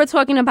that's why we're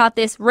talking about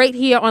this right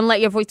here on Let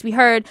Your Voice Be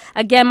Heard.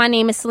 Again, my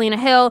name is Selena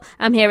Hill.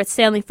 I'm here with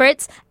Stanley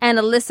Fritz and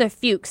Alyssa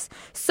Fuchs.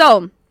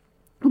 So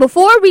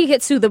before we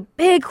get to the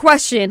big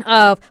question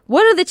of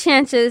what are the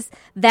chances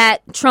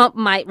that Trump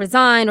might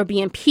resign or be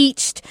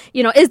impeached,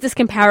 is this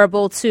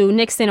comparable to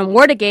Nixon and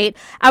Watergate?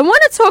 I want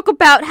to talk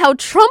about how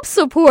Trump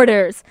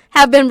supporters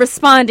have been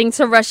responding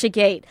to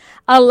Russiagate.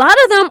 A lot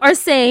of them are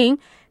saying,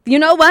 you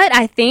know what?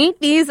 I think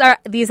these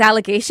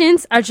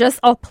allegations are just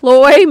a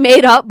ploy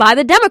made up by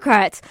the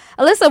Democrats.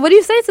 Alyssa, what do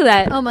you say to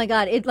that? Oh my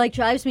God, it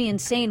drives me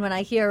insane when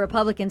I hear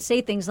Republicans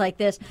say things like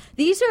this.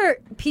 These are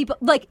people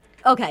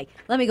okay,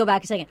 let me go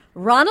back a second.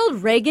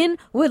 Ronald Reagan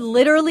would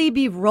literally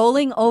be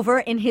rolling over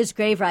in his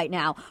grave right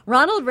now.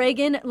 Ronald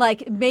Reagan,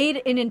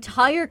 made an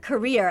entire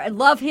career. I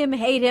love him,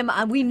 hate him.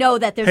 We know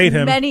that there's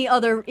many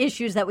other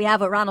issues that we have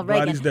with Ronald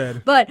Reagan. He's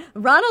dead. But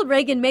Ronald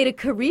Reagan made a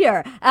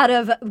career out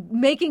of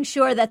making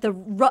sure that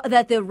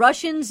the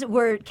Russians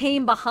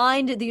came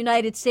behind the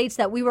United States,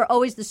 that we were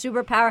always the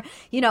superpower.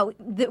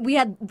 We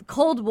had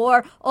Cold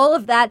War, all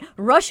of that.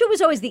 Russia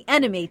was always the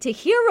enemy. To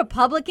hear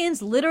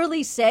Republicans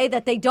literally say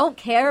that they don't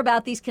care about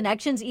these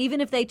connections,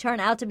 even if they turn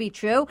out to be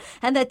true,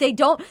 and that they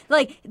don't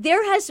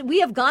we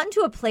have gotten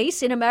to a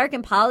place in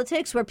American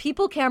politics where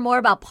people care more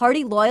about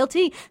party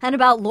loyalty and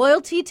about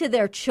loyalty to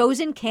their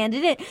chosen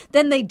candidate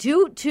than they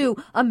do to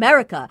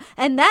America.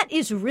 And that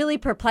is really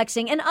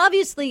perplexing. And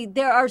obviously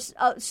there are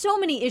so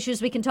many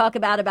issues we can talk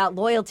about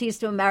loyalties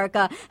to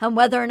America and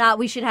whether or not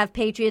we should have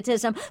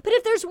patriotism. But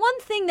if there's one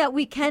thing that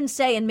we can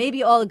say and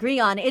maybe all agree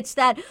on, it's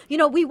that,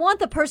 we want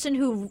the person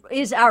who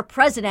is our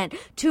president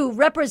to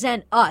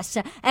represent us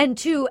and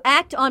to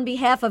act on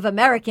behalf of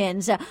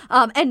Americans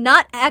and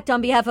not act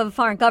on behalf of a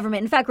foreign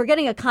government. In fact, we're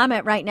getting a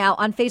comment right now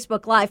on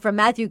Facebook Live from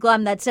Matthew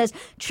Glum that says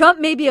Trump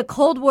may be a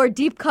Cold War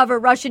deep cover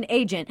Russian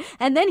agent.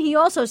 And then he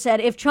also said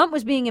if Trump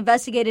was being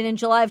investigated in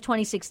July of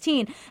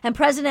 2016 and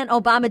President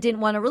Obama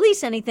didn't want to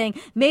release anything,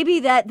 maybe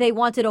that they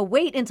wanted to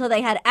wait until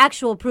they had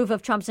actual proof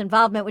of Trump's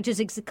involvement, which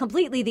is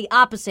completely the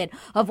opposite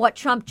of what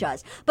Trump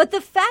does. But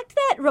the fact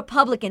that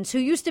Republicans who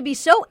used to be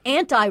so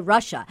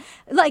anti-Russia,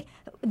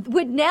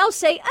 would now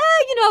say,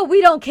 we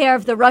don't care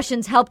if the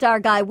Russians helped our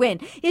guy win,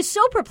 is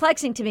so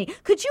perplexing to me.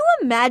 Could you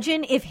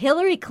imagine if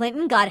Hillary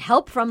Clinton got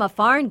help from a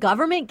foreign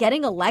government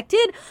getting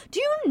elected?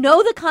 Do you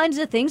know the kinds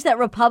of things that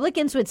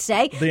Republicans would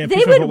say? They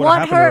would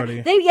want her.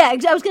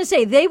 I was going to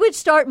say, they would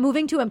start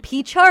moving to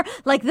impeach her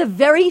like the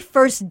very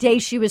first day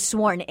she was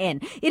sworn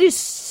in. It is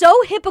so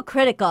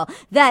hypocritical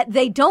that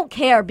they don't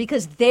care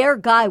because their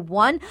guy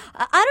won.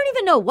 I don't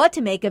even know what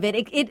to make of it.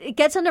 It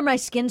gets under my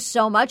skin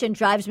so much and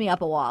drives me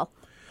up a wall.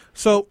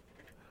 So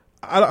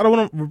I don't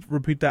want to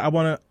repeat that. I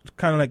want to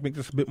kind of make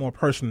this a bit more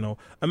personal.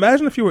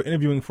 Imagine if you were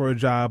interviewing for a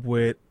job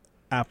with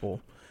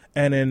Apple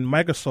and then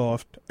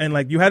Microsoft,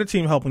 and you had a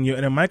team helping you,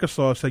 and then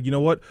Microsoft said, you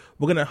know what,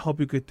 we're going to help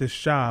you get this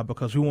job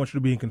because we want you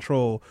to be in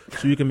control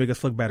so you can make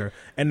us look better.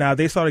 And now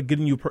they started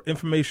getting you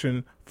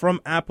information from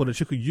Apple that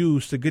you could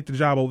use to get the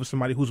job over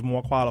somebody who's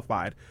more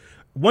qualified.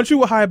 Once you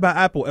were hired by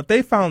Apple, if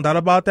they found out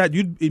about that,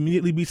 you'd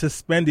immediately be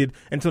suspended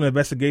until an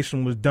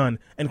investigation was done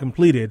and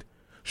completed.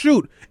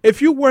 Shoot,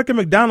 if you work at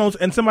McDonald's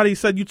and somebody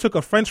said you took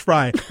a French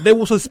fry, they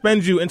will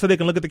suspend you until they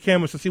can look at the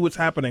cameras to see what's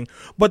happening.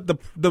 But the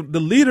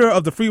leader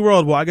of the free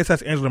world, well, I guess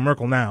that's Angela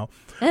Merkel now,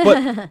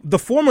 but the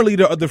former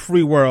leader of the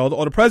free world,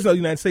 or the president of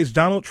the United States,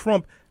 Donald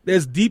Trump,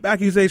 there's deep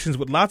accusations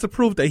with lots of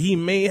proof that he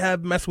may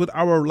have messed with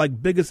our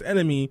biggest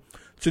enemy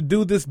to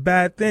do this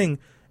bad thing.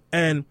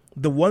 And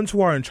the ones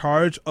who are in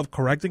charge of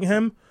correcting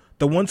him,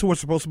 the ones who are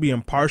supposed to be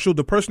impartial,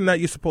 the person that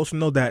you're supposed to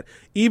know that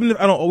even if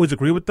I don't always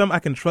agree with them, I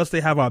can trust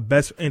they have our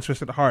best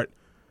interest at heart.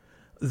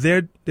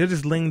 They're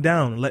just laying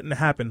down and letting it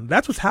happen.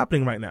 That's what's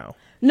happening right now.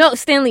 No,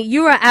 Stanley,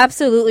 you are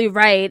absolutely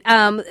right.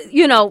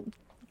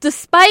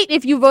 Despite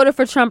if you voted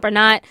for Trump or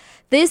not,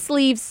 this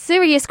leaves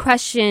serious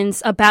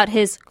questions about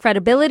his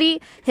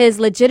credibility, his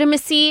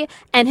legitimacy,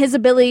 and his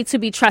ability to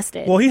be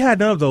trusted. Well, he had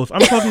none of those. I'm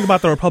talking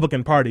about the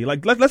Republican Party.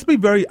 Let's be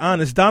very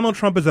honest. Donald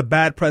Trump is a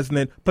bad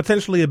president,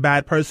 potentially a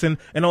bad person,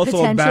 and also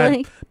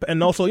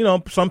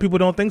some people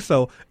don't think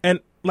so.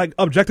 And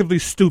objectively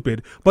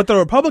stupid. But the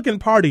Republican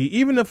Party,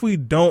 even if we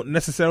don't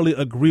necessarily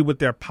agree with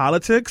their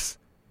politics,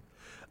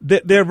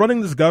 they're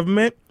running this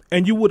government.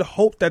 And you would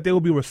hope that they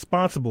will be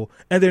responsible.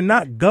 And they're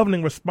not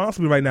governing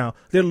responsibly right now.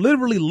 They're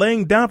literally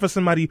laying down for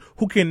somebody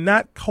who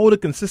cannot hold a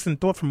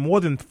consistent thought for more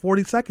than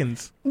 40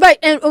 seconds. Right.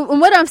 And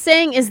what I'm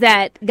saying is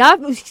that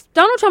Donald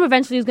Trump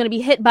eventually is going to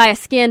be hit by a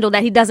scandal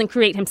that he doesn't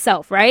create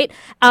himself, right?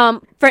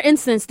 For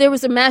instance, there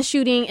was a mass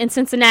shooting in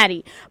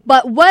Cincinnati.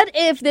 But what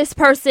if this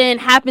person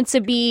happened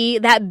to be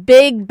that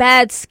big,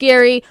 bad,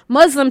 scary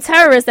Muslim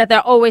terrorist that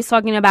they're always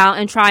talking about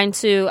and trying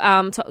to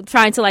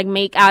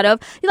make out of?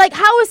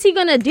 How is he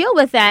going to deal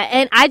with that?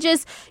 And I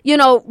just,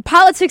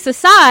 politics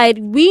aside,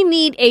 we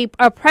need a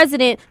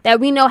president that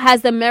we know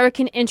has the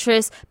American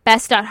interest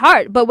best at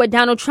heart. But what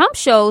Donald Trump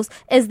shows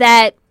is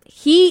that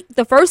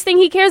the first thing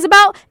he cares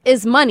about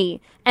is money.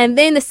 And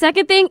then the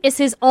second thing is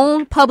his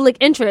own public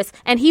interest.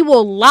 And he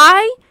will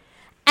lie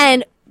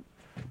and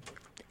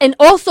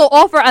also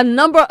offer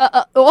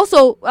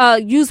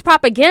use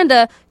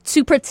propaganda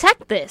to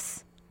protect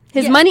this.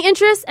 His money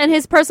interests and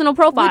his personal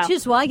profile. Which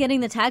is why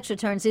getting the tax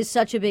returns is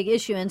such a big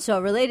issue and so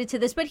related to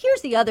this. But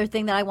here's the other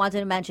thing that I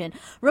wanted to mention.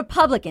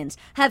 Republicans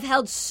have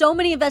held so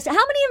many How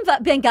many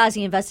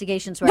Benghazi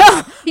investigations were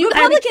there?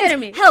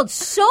 Republicans held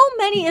so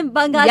many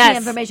Benghazi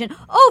information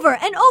over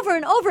and over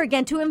and over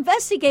again to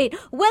investigate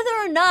whether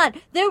or not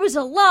there was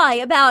a lie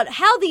about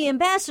how the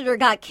ambassador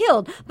got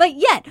killed. But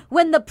yet,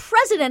 when the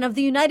president of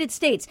the United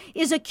States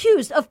is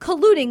accused of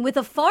colluding with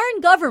a foreign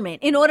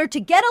government in order to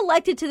get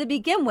elected to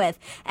begin with,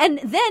 and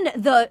then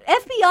the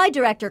FBI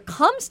director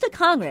comes to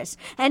Congress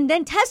and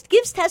then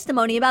gives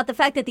testimony about the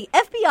fact that the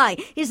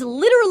FBI is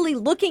literally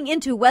looking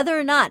into whether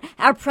or not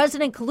our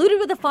president colluded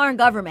with a foreign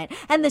government.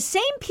 And the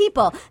same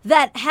people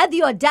that had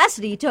the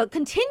audacity to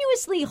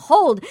continuously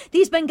hold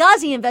these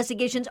Benghazi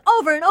investigations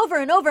over and over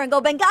and over and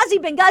go Benghazi,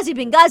 Benghazi,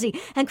 Benghazi,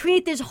 and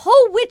create this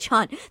whole witch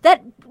hunt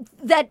that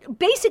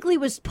basically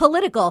was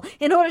political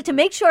in order to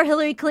make sure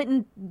Hillary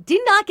Clinton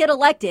did not get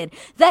elected,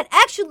 that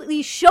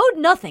actually showed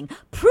nothing,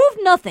 proved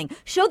nothing,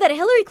 showed that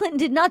Hillary Clinton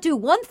did not do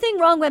one thing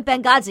wrong with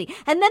Benghazi,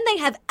 and then they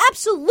have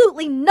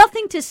absolutely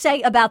nothing to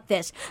say about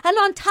this. And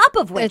on top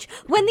of which,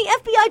 when the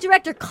FBI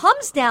director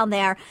comes down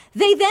there,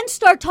 they then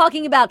start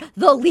talking about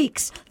the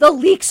leaks. The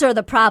leaks are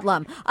the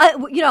problem.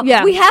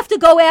 We have to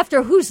go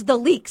after who's the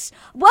leaks.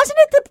 Wasn't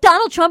it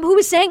Donald Trump who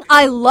was saying,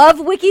 I love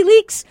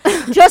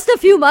WikiLeaks just a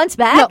few months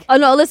back?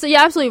 No, listen, you're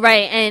absolutely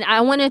right. And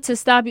I wanted to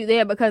stop you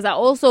there because I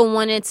also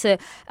wanted to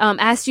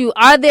ask you,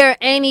 are there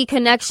any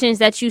connections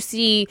that you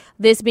see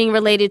this being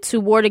related to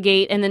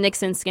Watergate and the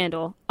Nixon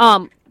scandal?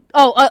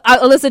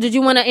 Alyssa, did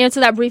you want to answer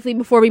that briefly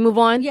before we move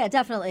on? Yeah,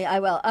 definitely, I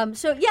will.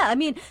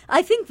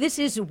 I think this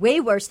is way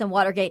worse than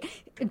Watergate.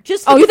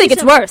 You think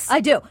it's worse? I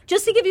do.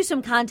 Just to give you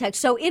some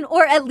context,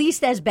 or at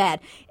least as bad.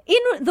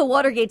 In the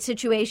Watergate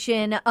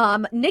situation,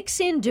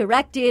 Nixon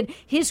directed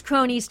his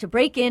cronies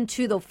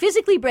to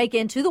physically break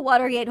into the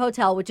Watergate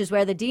Hotel, which is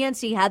where the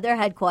DNC had their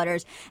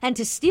headquarters, and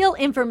to steal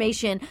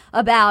information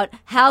about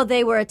how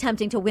they were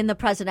attempting to win the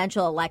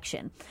presidential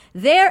election.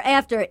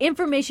 Thereafter,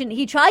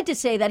 he tried to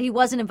say that he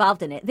wasn't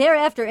involved in it.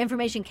 Thereafter,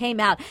 information came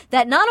out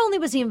that not only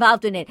was he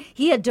involved in it,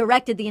 he had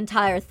directed the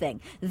entire thing.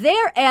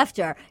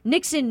 Thereafter,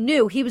 Nixon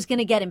knew he was going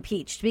to get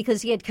impeached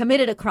because he had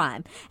committed a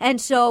crime.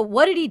 And so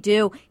what did he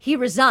do? He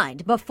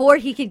resigned before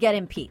he could get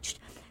impeached.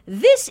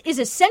 This is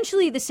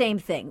essentially the same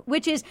thing,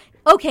 which is,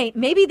 okay,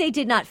 maybe they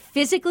did not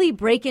physically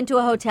break into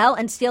a hotel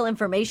and steal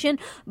information,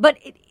 but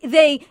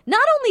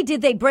not only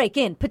did they break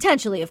in,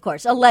 potentially, of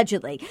course,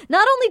 allegedly,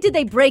 not only did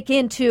they break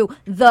into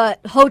the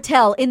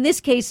hotel, in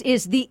this case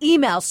is the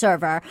email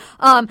server,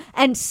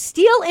 and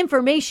steal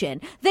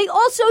information, they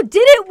also did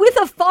it with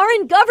a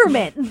foreign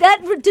government.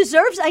 That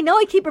deserves, I know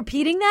I keep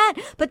repeating that,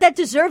 but that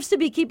deserves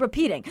to keep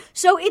repeating.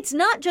 So it's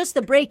not just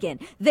the break-in.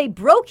 They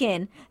broke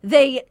in,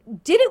 they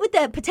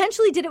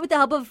potentially did it with the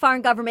help of a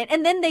foreign government,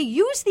 and then they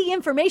used the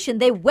information information.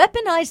 They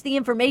weaponized the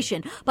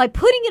information by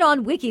putting it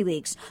on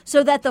WikiLeaks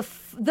so that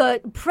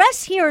the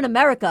press here in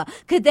America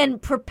could then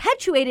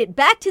perpetuate it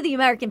back to the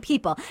American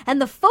people.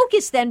 And the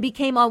focus then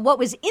became on what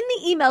was in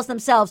the emails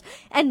themselves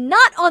and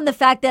not on the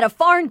fact that a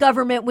foreign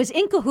government was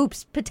in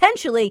cahoots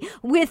potentially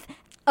with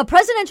a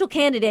presidential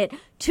candidate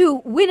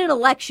to win an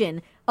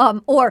election.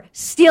 Or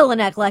steal an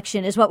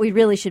election is what we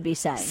really should be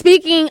saying.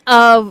 Speaking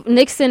of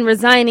Nixon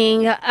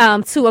resigning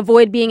to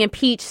avoid being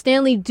impeached,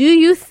 Stanley, do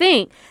you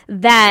think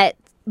that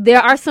there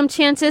are some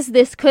chances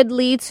this could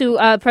lead to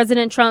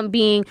President Trump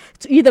being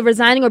either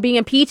resigning or being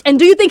impeached? And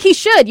do you think he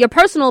should? Your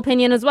personal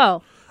opinion as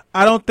well.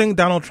 I don't think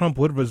Donald Trump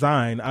would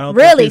resign. I don't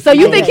really? So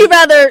you think he'd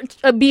rather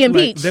be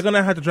impeached? Like, they're going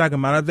to have to drag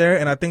him out of there,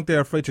 and I think they're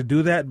afraid to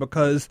do that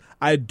because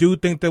I do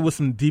think there was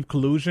some deep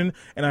collusion,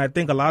 and I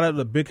think a lot of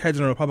the big heads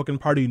in the Republican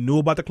Party knew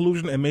about the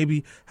collusion and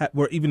maybe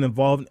were even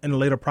involved in the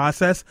later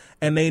process,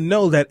 and they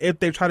know that if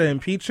they try to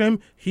impeach him,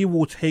 he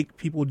will take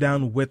people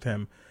down with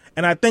him.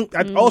 And I think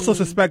I also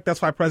suspect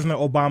that's why President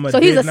Obama So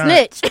he's a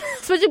snitch.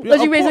 That's what you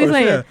basically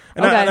saying. Yeah.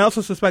 And, okay. I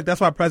also suspect that's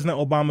why President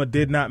Obama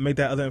did not make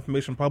that other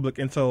information public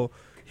until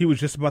he was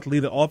just about to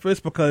leave the office,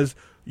 because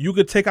you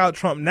could take out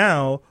Trump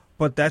now,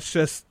 but that's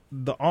just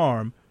the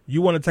arm.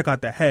 You want to take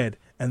out the head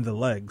and the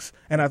legs.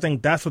 And I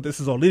think that's what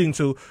this is all leading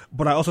to.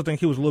 But I also think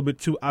he was a little bit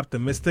too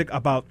optimistic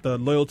about the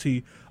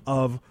loyalty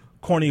of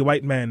corny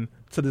white men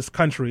to this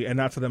country and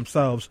not to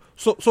themselves.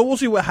 So we'll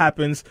see what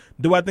happens.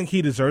 Do I think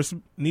he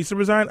needs to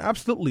resign?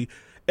 Absolutely.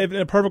 If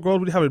in a perfect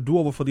world, we'd have a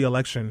do-over for the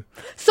election.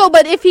 So,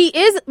 but if he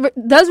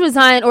does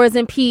resign or is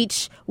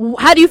impeached,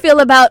 how do you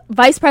feel about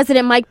Vice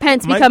President Mike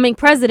Pence becoming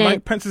president?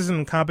 Mike Pence is an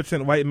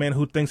incompetent white man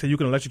who thinks that you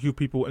can electrocute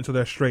people until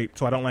they're straight,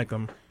 so I don't like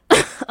him.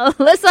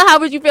 Alyssa, how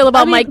would you feel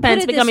about Mike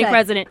Pence becoming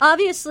president?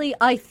 Obviously,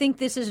 I think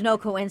this is no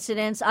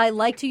coincidence. I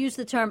like to use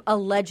the term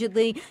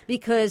allegedly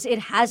because it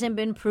hasn't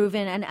been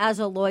proven. And as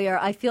a lawyer,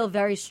 I feel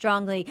very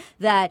strongly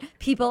that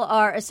people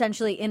are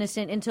essentially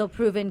innocent until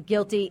proven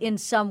guilty in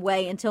some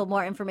way, until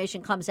more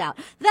information comes out.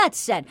 That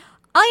said,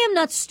 I am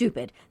not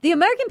stupid. The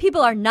American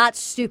people are not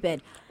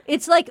stupid.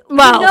 It's like,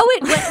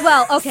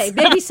 okay,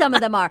 maybe some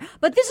of them are.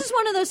 But this is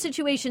one of those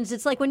situations.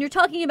 It's like when you're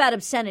talking about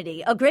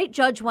obscenity. A great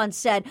judge once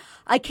said,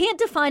 I can't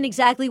define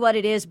exactly what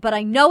it is, but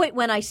I know it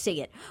when I see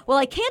it. Well,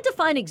 I can't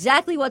define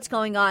exactly what's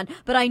going on,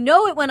 but I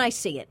know it when I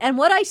see it. And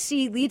what I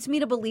see leads me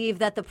to believe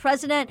that the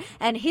president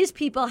and his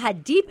people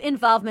had deep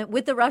involvement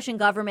with the Russian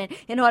government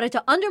in order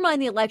to undermine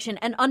the election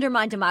and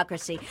undermine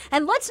democracy.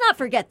 And let's not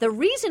forget, the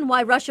reason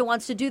why Russia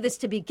wants to do this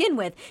to begin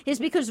with is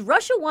because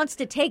Russia wants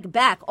to take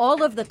back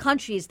all of the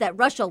countries that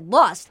Russia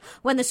lost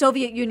when the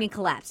Soviet Union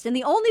collapsed. And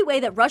the only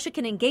way that Russia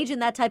can engage in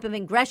that type of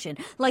aggression,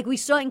 like we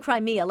saw in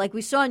Crimea, like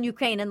we saw in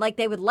Ukraine, and like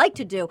they would like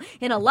to do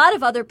in a lot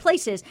of other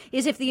places,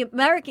 is if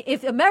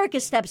America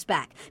steps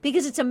back.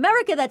 Because it's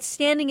America that's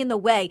standing in the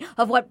way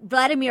of what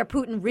Vladimir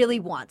Putin really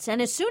wants. And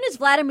as soon as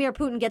Vladimir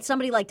Putin gets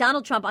somebody like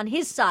Donald Trump on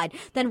his side,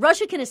 then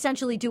Russia can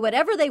essentially do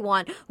whatever they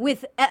want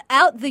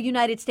without the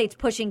United States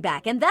pushing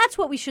back. And that's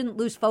what we shouldn't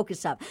lose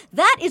focus of.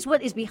 That is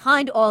what is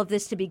behind all of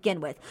this to begin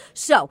with.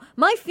 So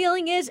my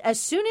feeling is, as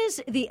soon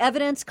as the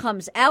evidence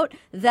comes out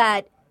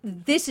that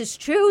this is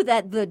true,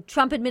 that the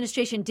Trump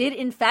administration did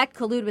in fact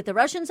collude with the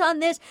Russians on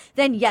this,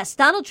 then yes,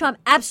 Donald Trump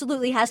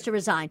absolutely has to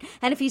resign.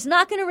 And if he's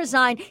not going to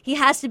resign, he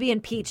has to be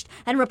impeached.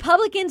 And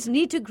Republicans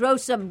need to grow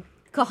some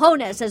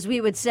cojones, as we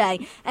would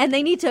say, and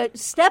they need to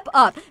step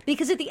up,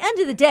 because at the end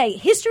of the day,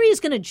 history is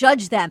going to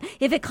judge them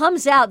if it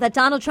comes out that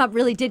Donald Trump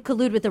really did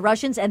collude with the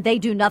Russians and they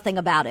do nothing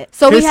about it.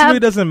 So history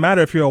doesn't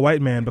matter if you're a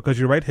white man, because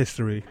you write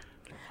history.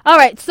 All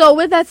right. So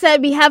with that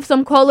said, we have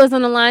some callers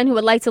on the line who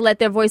would like to let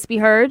their voice be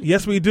heard.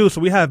 Yes, we do.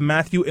 So we have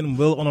Matthew and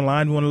Will on the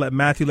line. We want to let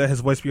Matthew let his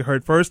voice be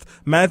heard first.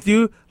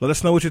 Matthew, let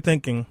us know what you're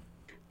thinking.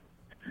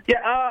 Yeah,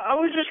 I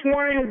was just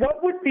wondering,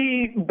 what would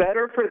be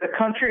better for the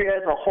country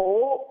as a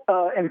whole,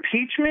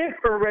 impeachment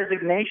or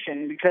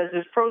resignation? Because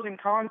there's pros and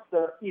cons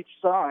to each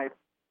side.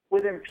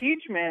 With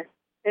impeachment,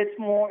 it's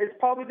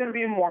probably going to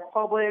be more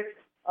public.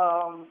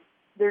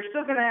 They're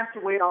still going to have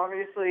to wait,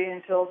 obviously,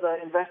 until the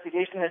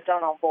investigation is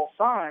done on both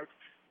sides.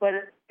 But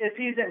if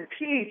he's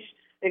impeached,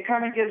 it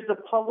kind of gives the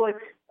public,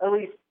 at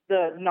least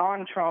the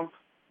non-Trump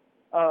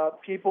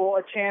people,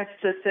 a chance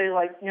to say,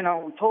 like, we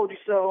told you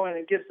so, and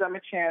it gives them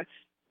a chance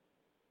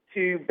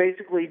to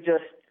basically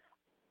just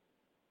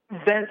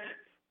vent,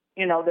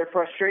 their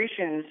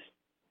frustrations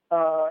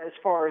as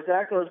far as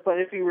that goes. But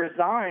if he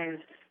resigns,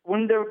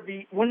 wouldn't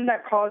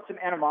that cause some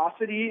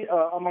animosity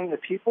among the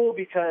people?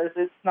 Because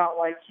it's not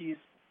like he's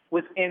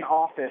within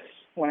office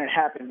when it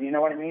happened. You know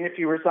what I mean? If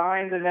he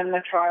resigns and then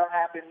the trial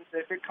happens,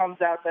 if it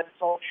comes out that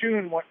it's all true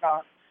and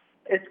whatnot,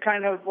 it's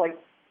kind of like,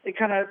 it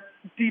kind of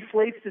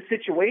deflates the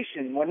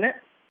situation, wouldn't it?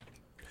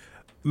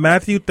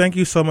 Matthew, thank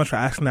you so much for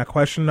asking that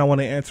question. I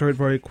want to answer it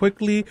very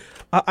quickly.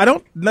 I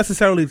don't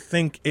necessarily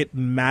think it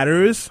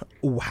matters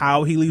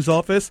how he leaves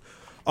office.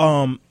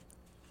 I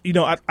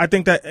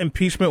think that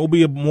impeachment will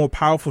be a more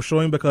powerful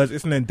showing because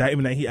it's an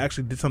indictment that he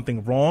actually did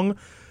something wrong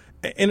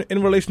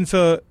in relation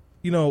to,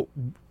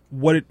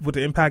 what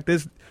the impact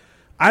is.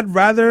 I'd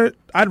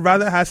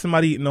rather have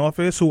somebody in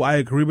office who I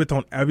agree with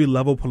on every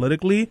level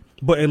politically,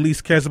 but at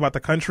least cares about the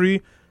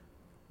country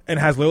and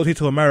has loyalty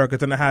to America,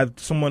 than to have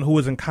someone who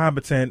is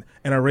incompetent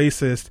and a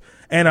racist,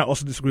 and I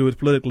also disagree with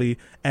politically,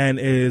 and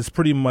is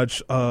pretty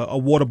much a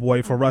water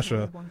boy for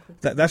Russia.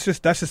 That's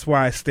just where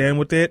I stand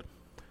with it.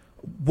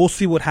 We'll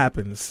see what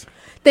happens.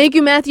 Thank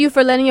you, Matthew,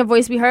 for letting your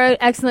voice be heard.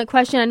 Excellent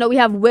question. I know we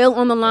have Will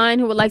on the line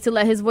who would like to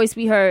let his voice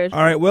be heard.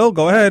 All right, Will,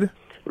 go ahead.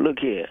 Look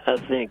here, I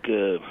think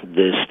the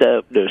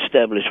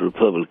established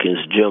Republicans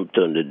jumped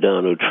on the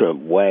Donald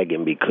Trump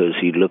wagon because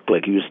he looked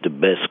like he was the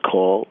best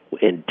call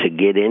and to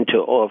get into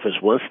office.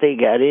 Once they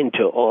got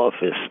into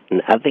office,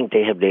 I think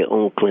they have their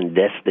own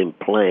clandestine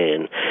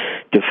plan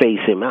to phase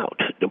him out,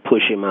 to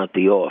push him out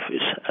the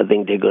office. I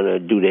think they're going to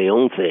do their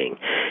own thing,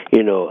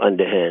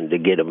 underhand to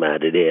get him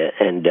out of there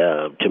and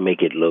to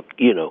make it look,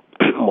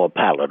 more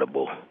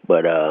palatable.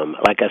 But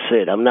like I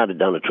said, I'm not a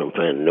Donald Trump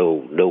fan,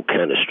 no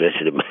kind of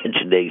stretch of the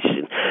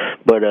imagination.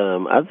 But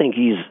I think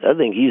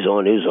he's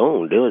on his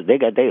own. They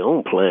got their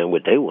own plan,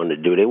 what they want to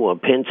do. They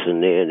want Pence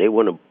in there, and they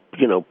want to,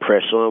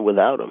 press on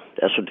without him.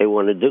 That's what they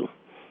want to do.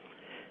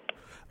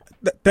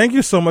 Thank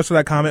you so much for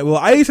that comment, Will.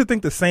 I used to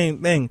think the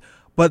same thing,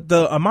 but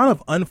the amount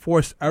of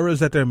unforced errors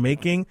that they're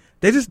making,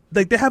 they just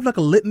they have like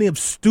a litany of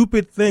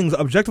stupid things,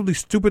 objectively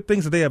stupid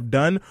things that they have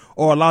done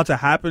or allowed to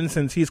happen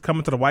since he's come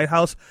into the White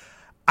House.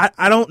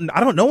 I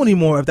don't know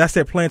anymore if that's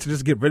their plan to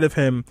just get rid of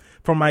him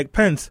from Mike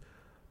Pence.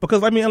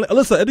 Because,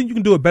 Alyssa, I think you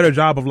can do a better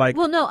job of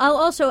Well, no, I'll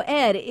also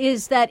add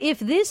is that if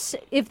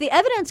the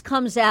evidence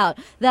comes out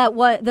that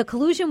the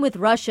collusion with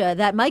Russia,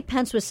 that Mike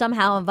Pence was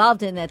somehow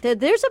involved in it,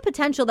 there's a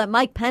potential that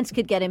Mike Pence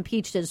could get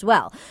impeached as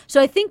well.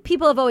 So I think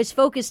people have always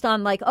focused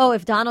on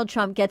if Donald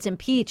Trump gets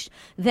impeached,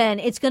 then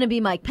it's going to be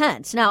Mike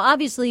Pence. Now,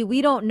 obviously,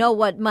 we don't know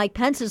what Mike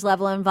Pence's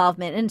level of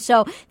involvement. And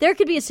so there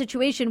could be a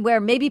situation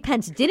where maybe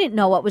Pence didn't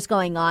know what was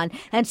going on.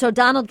 And so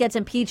Donald gets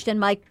impeached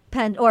and Mike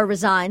Pence or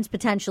resigns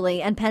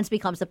potentially, and Pence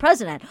becomes the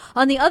president.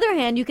 On the other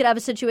hand, you could have a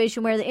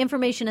situation where the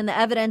information and the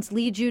evidence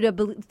leads you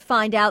to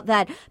find out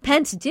that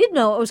Pence did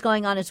know what was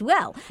going on as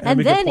well. And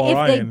then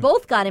if they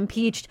both got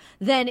impeached,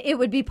 then it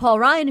would be Paul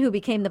Ryan who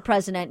became the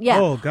president. Yeah.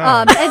 Oh,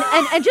 God.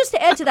 And just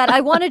to add to that,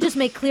 I want to just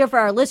make clear for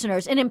our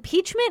listeners, an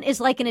impeachment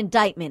is like an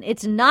indictment.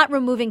 It's not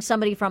removing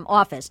somebody from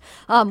office.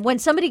 When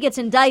somebody gets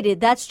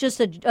indicted, that's just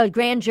a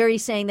grand jury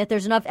saying that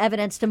there's enough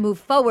evidence to move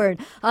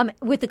forward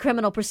with the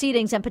criminal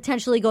proceedings and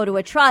potentially go to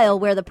a trial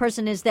where the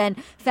person is then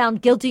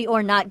found guilty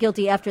or not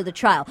guilty after the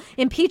trial.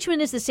 Impeachment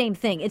is the same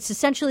thing. It's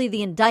essentially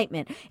the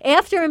indictment.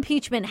 After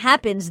impeachment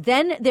happens,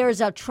 then there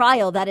is a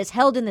trial that is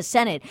held in the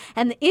Senate.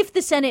 And if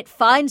the Senate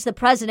finds the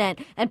president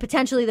and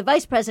potentially the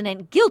vice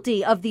president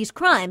guilty of these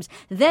crimes,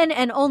 then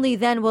and only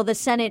then will the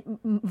Senate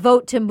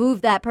vote to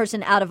move that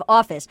person out of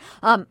office.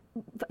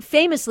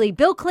 Famously,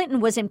 Bill Clinton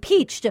was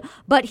impeached,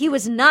 but he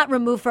was not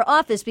removed for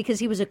office because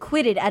he was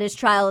acquitted at his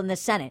trial in the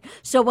Senate.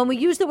 So when we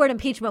use the word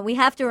impeachment, we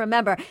have to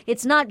remember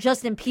it's not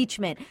just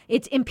impeachment.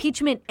 It's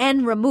impeachment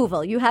and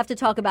removal. You have to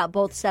talk about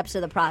both steps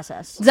of the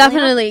process.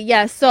 Definitely,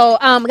 yes. So,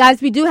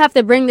 guys, we do have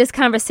to bring this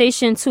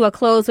conversation to a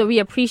close, but we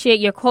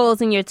appreciate your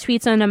calls and your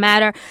tweets on the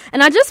matter.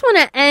 And I just want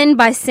to end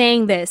by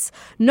saying this.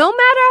 No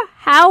matter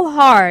how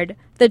hard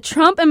the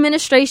Trump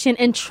administration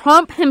and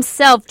Trump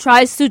himself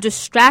tries to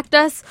distract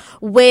us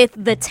with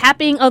the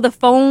tapping of the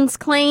phones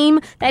claim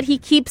that he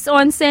keeps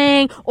on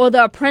saying, or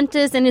The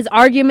Apprentice and his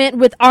argument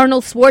with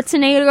Arnold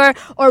Schwarzenegger,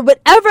 or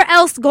whatever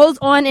else goes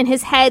on in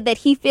his head that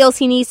he feels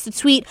he needs to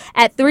tweet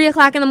at 3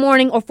 o'clock in the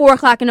morning or 4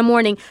 o'clock in the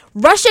morning.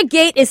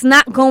 Russiagate is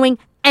not going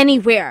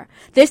anywhere.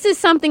 This is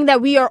something that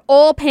we are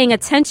all paying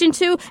attention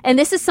to, and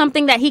this is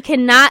something that he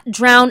cannot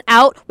drown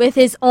out with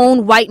his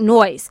own white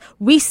noise.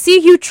 We see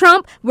you,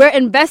 Trump. We're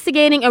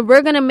investigating, and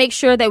we're going to make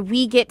sure that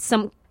we get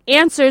some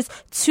answers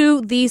to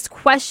these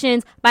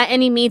questions by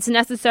any means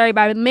necessary,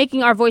 by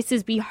making our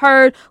voices be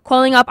heard,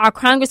 calling up our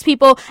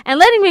congresspeople, and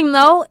letting them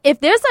know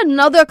if there's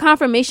another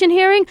confirmation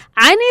hearing,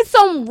 I need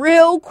some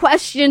real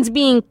questions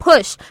being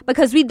pushed,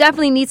 because we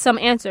definitely need some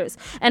answers.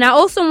 And I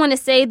also want to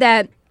say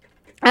that,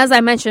 as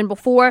I mentioned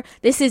before,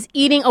 this is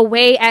eating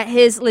away at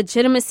his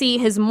legitimacy,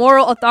 his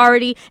moral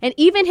authority, and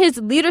even his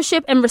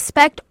leadership and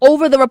respect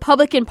over the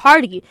Republican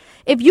Party.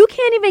 If you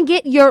can't even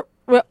get your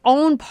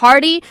own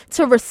party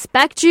to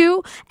respect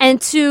you and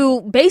to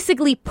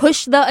basically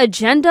push the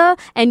agenda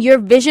and your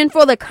vision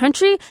for the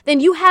country, then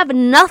you have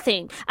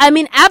nothing.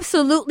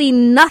 Absolutely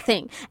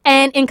nothing.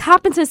 And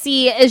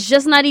incompetency is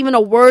just not even a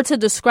word to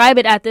describe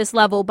it at this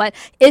level, but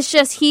it's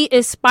just he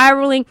is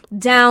spiraling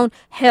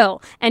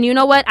downhill. And you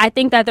know what? I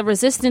think that the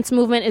resistance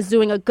movement is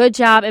doing a good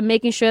job in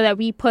making sure that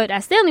we put,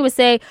 as Stanley would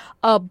say,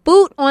 a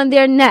boot on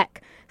their neck,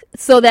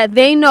 so that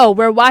they know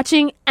we're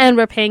watching and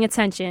we're paying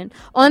attention.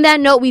 On that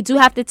note, we do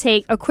have to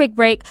take a quick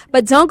break,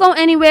 but don't go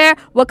anywhere.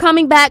 We're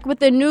coming back with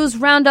the news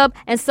roundup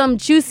and some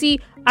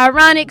juicy,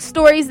 ironic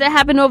stories that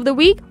happened over the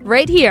week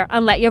right here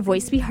on Let Your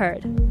Voice Be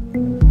Heard.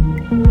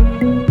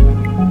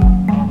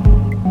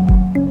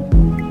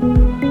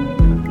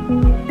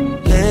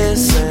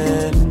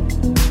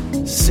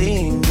 Listen,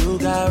 seeing you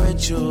got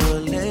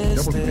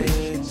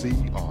ritualistic.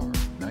 WHCR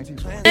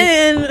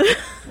And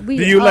We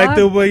Do you like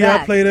the way y'all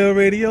back. play the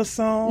radio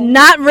song?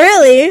 not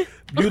really.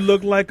 You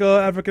look like a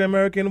African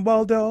American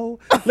Waldo.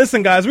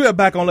 Listen, guys, we are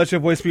back on Let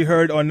Your Voice Be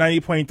Heard on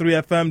 90.3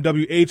 FM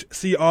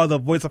WHCR, the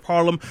voice of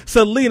Harlem.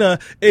 Selena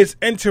is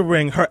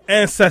entering her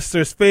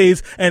ancestors'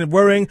 phase and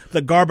wearing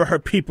the garb of her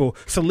people.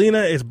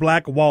 Selena is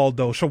Black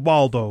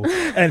Shawaldo,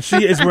 and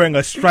she is wearing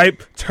a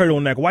striped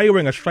turtleneck. Why are you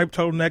wearing a striped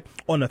turtleneck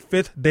on the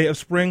 5th day of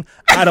spring?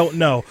 I don't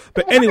know.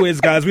 But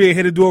anyways, guys, we are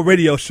here to do a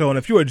radio show, and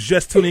if you are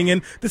just tuning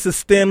in, this is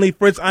Stanley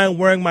Fritz. I am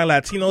wearing my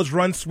Latinos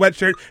Run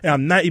sweatshirt, and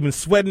I'm not even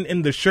sweating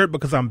in the shirt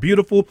because I'm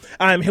beautiful.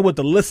 I am here with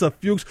Alyssa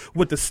Fuchs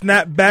with the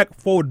snapback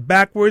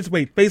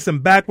facing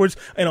backwards,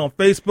 and on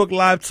Facebook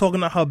Live talking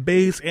to her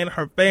babes and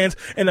her fans.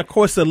 And of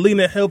course,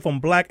 Selena Hill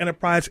from Black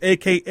Enterprise,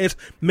 aka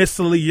Miss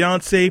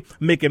Leonce,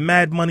 making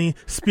mad money,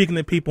 speaking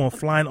to people and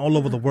flying all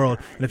over the world.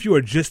 And if you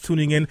are just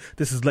tuning in,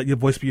 this is Let Your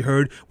Voice Be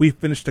Heard. We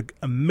finished an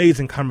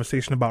amazing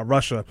conversation about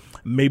Russia.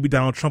 Maybe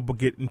Donald Trump will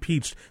get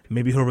impeached.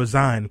 Maybe he'll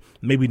resign.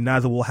 Maybe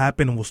neither will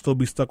happen, and we'll still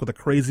be stuck with a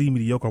crazy,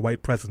 mediocre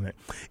white president.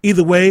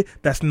 Either way,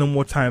 that's no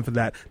more time for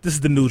that. This is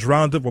the News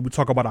Roundup, where we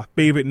talk about our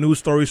favorite news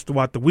stories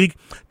throughout the week.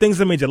 Things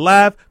that made you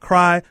laugh,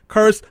 cry,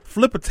 curse,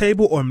 flip a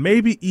table, or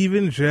maybe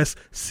even just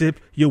sip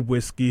your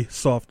whiskey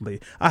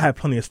softly. I have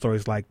plenty of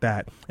stories like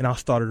that, and I'll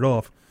start it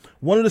off.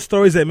 One of the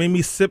stories that made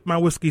me sip my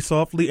whiskey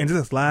softly and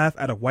just laugh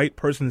at a white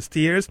person's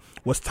tears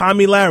was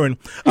Tomi Lahren,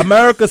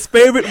 America's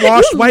favorite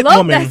washed white Love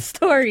woman. that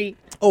story.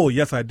 Oh,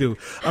 yes, I do.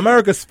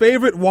 America's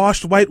favorite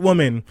washed white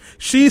woman.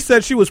 She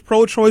said she was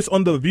pro-choice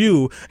on The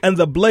View, and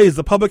The Blaze,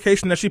 the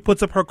publication that she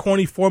puts up her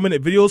corny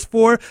 4-minute videos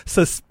for,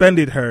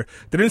 suspended her.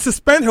 They didn't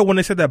suspend her when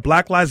they said that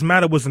Black Lives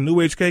Matter was the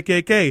new age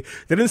KKK.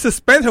 They didn't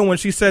suspend her when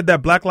she said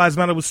that Black Lives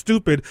Matter was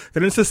stupid. They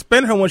didn't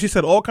suspend her when she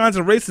said all kinds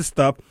of racist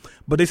stuff,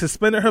 but they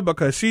suspended her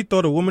because she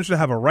thought a woman should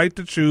have a right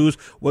to choose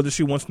whether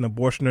she wants an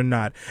abortion or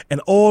not.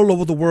 And all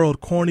over the world,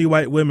 corny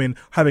white women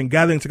have been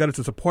gathering together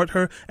to support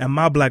her, and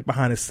my black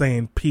behind is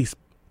saying, peace,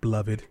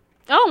 beloved.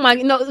 Oh my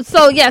no!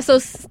 So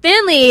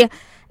Stanley,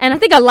 and I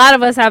think a lot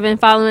of us have been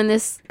following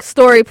this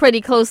story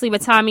pretty closely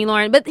with Tomi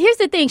Lahren. But here's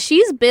the thing: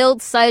 she's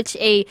built such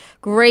a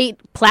great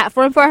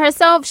platform for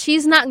herself.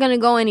 She's not going to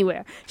go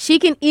anywhere. She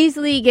can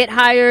easily get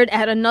hired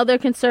at another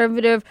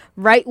conservative,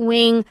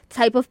 right-wing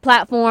type of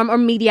platform or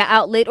media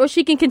outlet, or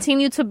she can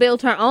continue to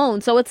build her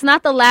own. So it's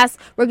not the last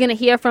we're going to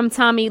hear from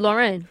Tomi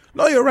Lahren.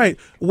 No, you're right.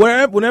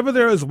 Whenever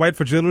there is white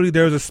fragility,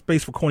 there is a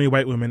space for corny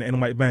white women and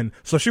white men.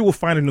 So she will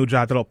find a new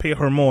job that'll pay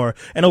her more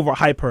and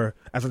overhype her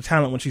as a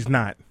talent when she's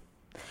not.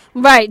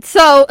 Right.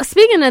 So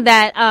speaking of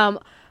that,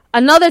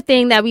 another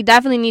thing that we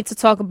definitely need to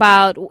talk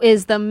about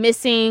is the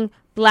missing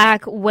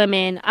Black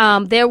women.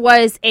 There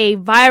was a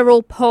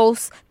viral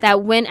post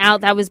that went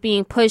out that was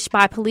being pushed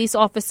by police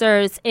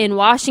officers in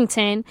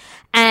Washington,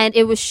 and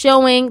it was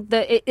showing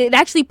it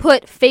actually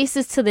put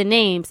faces to the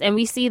names, and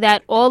we see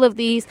that all of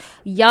these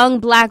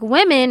young Black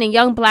women and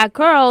young Black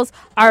girls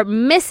are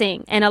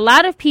missing, and a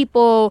lot of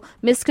people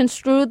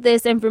misconstrued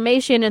this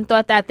information and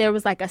thought that there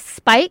was like a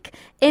spike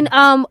in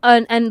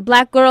and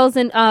Black girls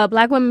and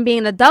Black women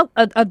being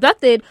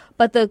abducted,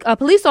 but the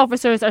police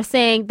officers are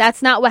saying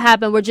that's not what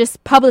happened. We're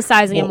just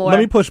publicizing it more. Let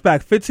me push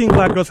back. 15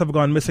 Black girls have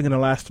gone missing in the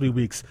last 3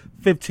 weeks.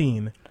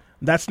 15.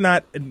 That's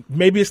not,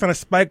 maybe it's not a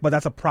spike, but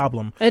that's a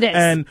problem. It is.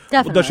 And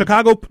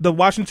Definitely. the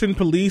Washington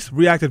police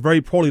reacted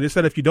very poorly. They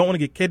said, if you don't want to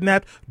get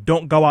kidnapped,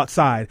 don't go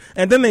outside.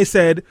 And then they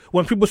said,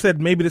 when people said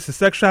maybe this is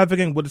sex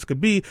trafficking, what this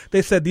could be,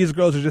 they said these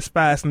girls are just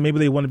fast and maybe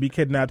they want to be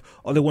kidnapped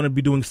or they want to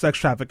be doing sex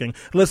trafficking.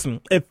 Listen,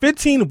 if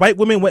 15 white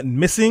women went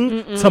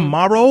missing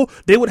tomorrow,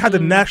 they would have the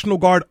National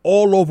Guard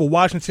all over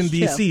Washington,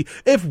 D.C.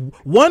 If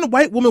one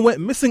white woman went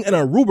missing in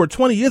Aruba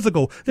 20 years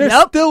ago, they're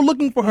still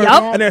looking for her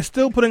and they're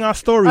still putting out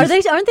stories.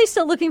 Aren't they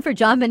still looking for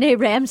John Benet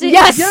Ramsey?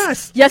 Yes,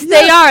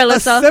 they are,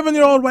 Alyssa. A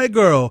 7-year-old white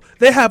girl.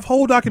 They have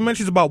whole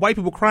documentaries about white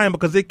people crying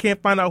because they can't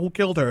find out who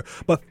killed her.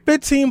 But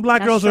 15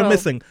 Black girls are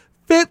missing.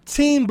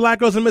 15 Black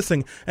girls are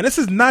missing. And this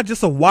is not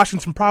just a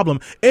Washington problem.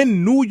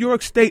 In New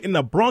York State, in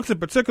the Bronx in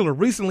particular,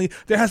 recently,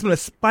 there has been a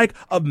spike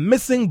of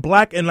missing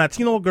Black and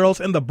Latino girls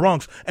in the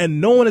Bronx,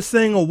 and no one is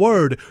saying a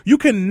word. You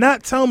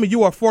cannot tell me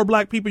you are for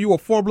Black people, you are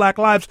for Black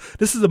lives.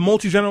 This is a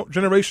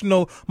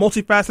multi-generational,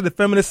 multifaceted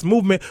feminist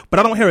movement, but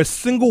I don't hear a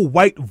single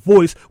white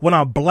voice when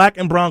our Black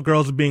and brown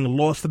girls are being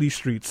lost to these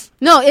streets.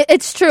 No,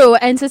 it's true.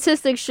 And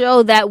statistics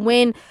show that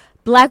when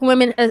Black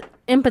women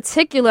in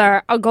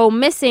particular go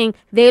missing,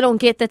 they don't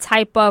get the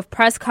type of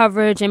press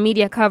coverage and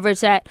media coverage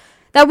that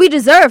we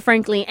deserve,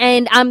 frankly.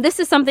 And this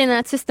is something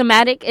that's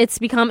systematic. It's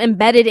become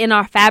embedded in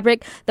our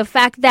fabric. The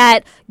fact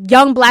that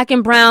young Black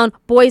and brown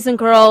boys and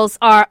girls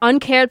are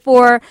uncared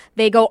for,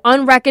 they go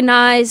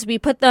unrecognized, we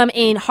put them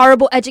in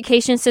horrible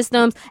education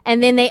systems,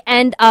 and then they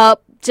end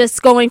up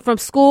just going from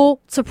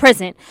school to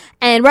prison.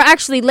 And we're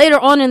actually later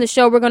on in the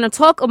show, we're going to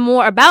talk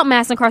more about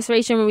mass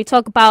incarceration when we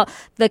talk about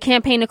the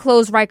campaign to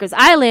close Rikers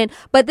Island.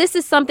 But this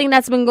is something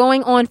that's been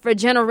going on for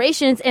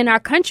generations in our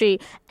country.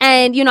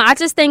 And, I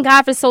just thank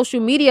God for social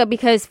media,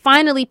 because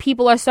finally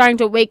people are starting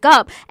to wake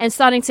up and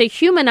starting to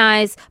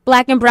humanize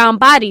black and brown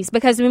bodies.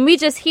 Because when we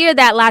just hear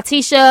that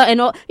Latisha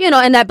and,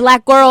 and that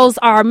black girls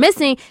are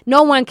missing,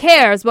 no one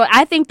cares. But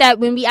I think that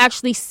when we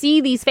actually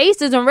see these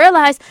faces and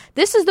realize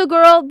this is the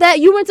girl that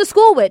you went to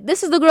school with,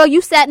 this is the girl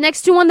you sat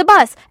next to on the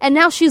bus, and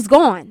now she's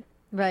gone.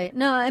 Right.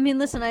 No, I mean,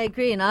 listen, I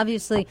agree. And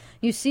obviously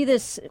you see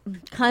this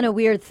kind of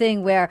weird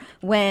thing where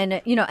when,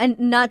 and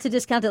not to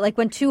discount it, like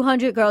when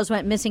 200 girls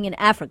went missing in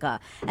Africa,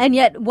 and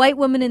yet white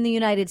women in the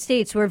United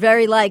States were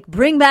very like,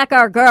 bring back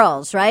our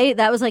girls, right?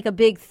 That was like a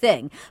big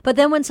thing. But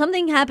then when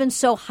something happens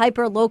so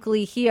hyper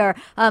locally here,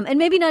 and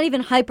maybe not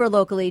even hyper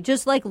locally,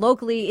 just like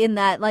locally in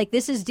that, like,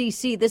 this is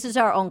DC, this is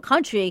our own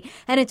country,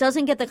 and it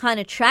doesn't get the kind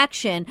of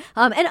traction.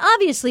 And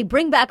obviously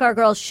bring back our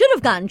girls should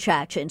have gotten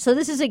traction. So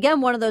this is,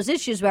 again, one of those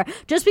issues where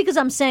just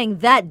because I'm saying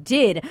that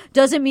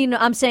doesn't mean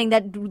I'm saying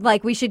that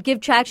like we should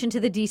give traction to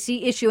the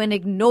DC issue and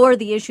ignore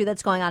the issue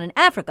that's going on in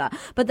Africa.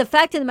 But the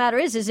fact of the matter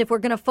is if we're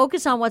going to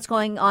focus on what's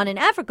going on in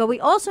Africa, we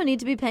also need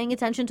to be paying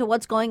attention to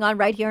what's going on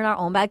right here in our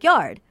own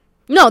backyard.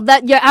 No,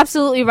 that you're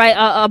absolutely right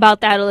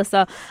about that,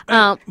 Alyssa.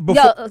 Go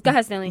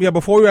ahead, Stanley. Yeah,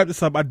 before we wrap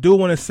this up, I do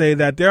want to say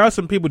that there are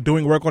some people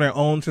doing work on their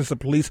own since the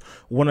police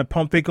want to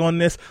pump fake on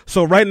this.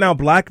 So right now,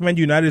 Black Men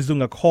United is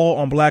doing a call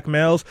on black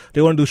males.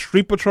 They want to do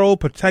street patrol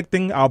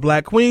protecting our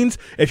black queens.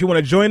 If you want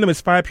to join them,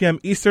 it's 5 p.m.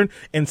 Eastern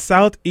in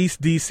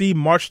Southeast DC,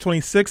 March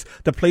 26th.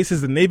 The place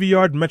is the Navy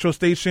Yard, Metro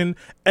Station,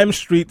 M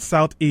Street,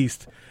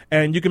 Southeast.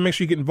 And you can make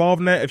sure you get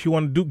involved in that if you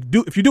want to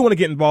if you do want to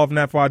get involved in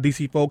that for our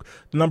DC folk.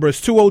 The number is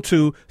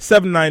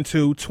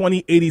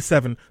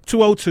 202-792-2087.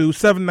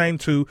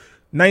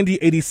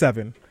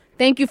 202-792-9087.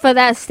 Thank you for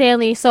that,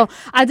 Stanley. So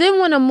I did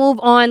want to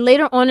move on.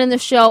 Later on in the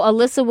show,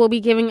 Alyssa will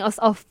be giving us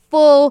a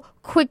full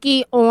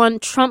quickie on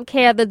Trump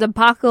Care, the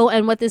debacle,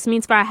 and what this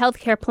means for our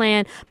healthcare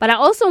plan. But I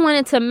also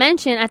wanted to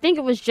mention, I think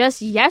it was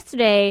just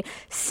yesterday,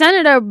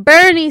 Senator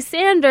Bernie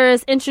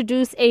Sanders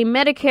introduced a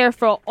Medicare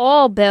for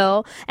All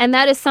bill, and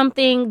that is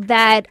something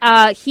that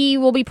he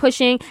will be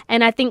pushing.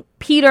 And I think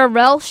Peter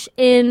Welch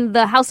in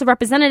the House of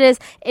Representatives,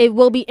 it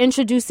will be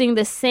introducing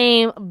the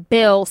same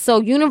bill.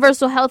 So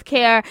universal health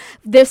care,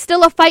 there's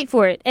still a fight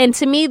for it. And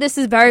to me, this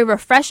is very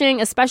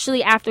refreshing,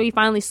 especially after we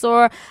finally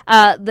saw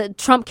the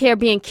Trump Care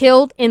being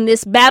killed in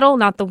this battle,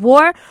 not the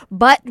war.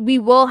 But we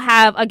will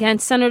have, again,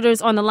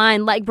 senators on the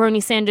line like Bernie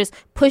Sanders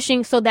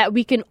pushing so that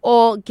we can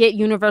all get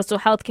universal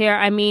health care.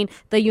 I mean,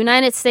 the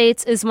United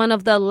States is one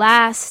of the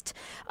last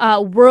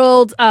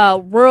world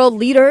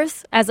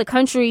leaders as a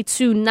country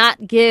to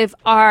not give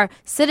our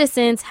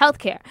citizens health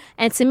care.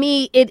 And to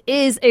me, it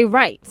is a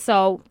right.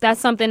 So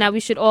that's something that we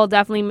should all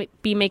definitely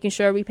be making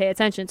sure we pay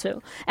attention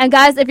to. And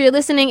guys, if you're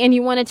listening and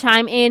you want to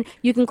chime in,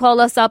 you can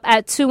call us up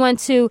at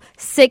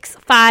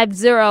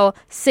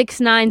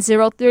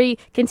 212-650-6903.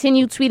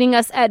 Continue tweeting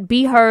us at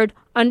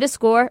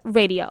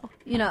BeHeard_radio.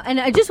 And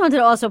I just wanted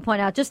to also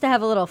point out, just to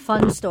have a little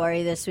fun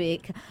story this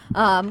week,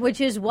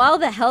 which is while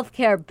the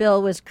healthcare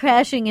bill was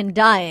crashing and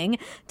dying,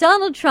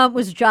 Donald Trump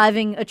was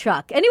driving a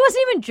truck. And he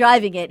wasn't even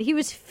driving it. He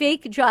was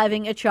fake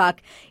driving a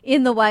truck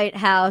in the White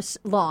House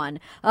lawn.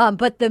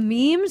 But the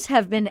memes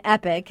have been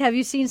epic. Have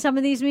you seen some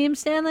of these memes,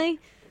 Stanley?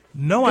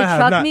 No, the I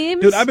have not.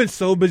 Memes? Dude, I've been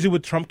so busy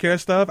with Trump Care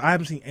stuff. I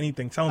haven't seen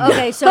anything. Tell me.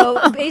 Okay,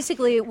 so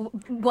basically,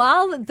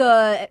 while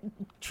the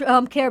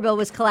Trump Care bill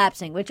was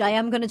collapsing, which I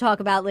am going to talk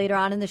about later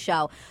on in the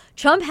show,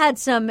 Trump had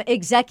some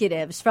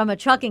executives from a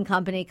trucking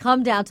company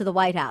come down to the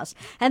White House,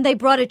 and they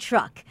brought a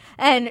truck.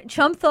 And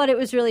Trump thought it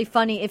was really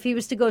funny if he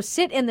was to go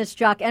sit in this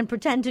truck and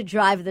pretend to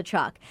drive the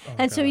truck.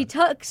 So he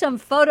took some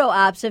photo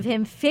ops of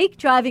him fake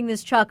driving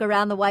this truck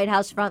around the White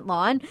House front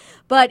lawn,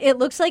 but it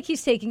looks like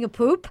he's taking a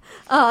poop.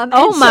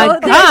 Oh my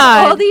God.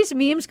 There's all these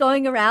memes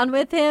going around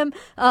with him,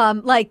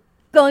 like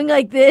going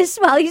like this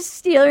while he's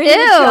steering the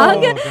truck.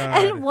 Oh,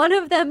 and one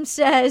of them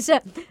says,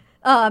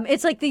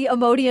 it's like the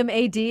Imodium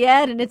AD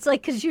ad, and it's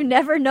like, because you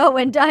never know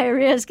when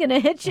diarrhea is going to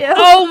hit you.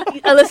 Oh,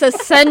 Alyssa,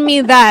 send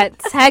me that.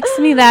 Text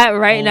me that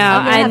right now.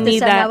 I'm gonna have I to need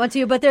send that one to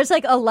you. But there's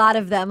like a lot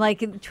of them.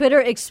 Like Twitter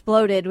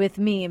exploded with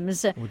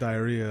memes. With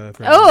diarrhea.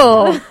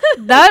 Oh,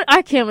 that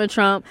I can't with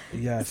Trump.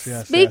 Yes.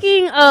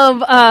 Speaking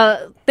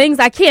of things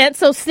I can't,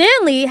 so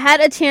Stanley had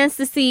a chance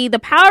to see the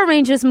Power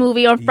Rangers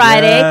movie on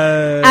Friday.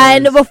 Yes.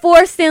 And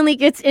before Stanley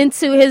gets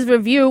into his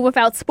review,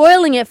 without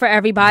spoiling it for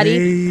everybody,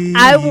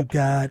 you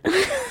got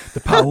the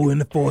power in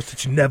the force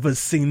that you never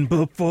seen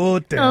before.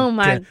 Oh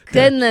my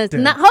goodness.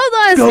 Hold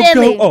on, go,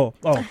 Stanley.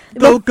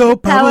 Go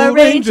Power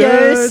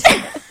Rangers.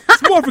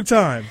 It's morphin'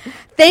 time.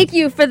 Thank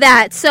you for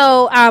that.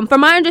 So,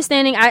 from my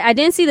understanding, I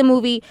didn't see the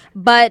movie,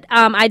 but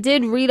I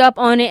did read up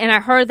on it, and I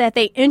heard that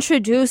they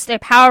introduced a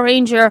Power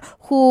Ranger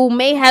who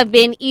may have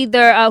been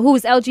either who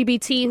was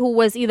LGBT, who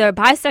was either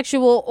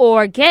bisexual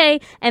or gay,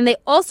 and they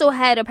also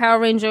had a Power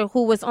Ranger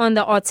who was on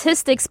the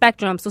autistic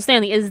spectrum. So,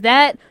 Stanley, is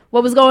that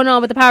what was going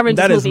on with the Power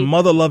Rangers movie? That movie? is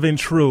mother-loving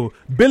true.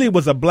 Billy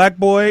was a black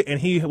boy, and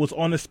he was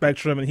on the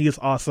spectrum, and he is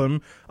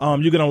awesome.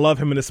 You're going to love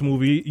him in this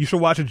movie. You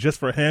should watch it just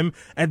for him.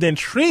 And then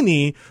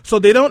Trini, so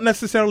they don't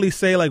necessarily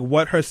say like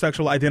what her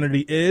sexual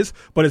identity is,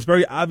 but it's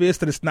very obvious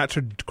that it's not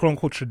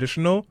quote-unquote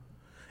traditional,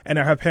 and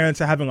her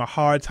parents are having a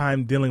hard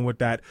time dealing with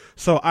that.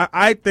 So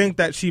I think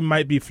that she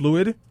might be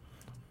fluid.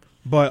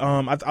 But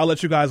I'll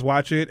let you guys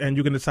watch it, and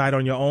you can decide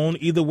on your own.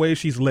 Either way,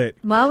 she's lit.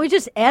 Why don't we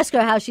just ask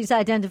her how she's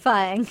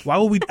identifying? Why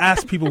would we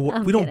ask people?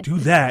 We don't do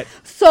that.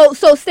 So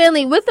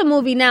Stanley, with the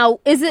movie now,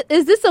 is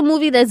this a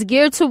movie that's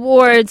geared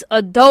towards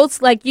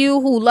adults like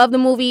you who love the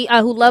movie,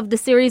 who loved the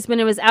series when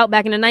it was out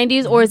back in the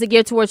 90s, or is it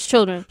geared towards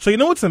children? So you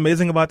know what's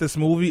amazing about this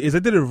movie is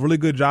it did a really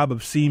good job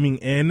of seaming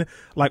in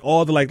like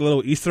all the like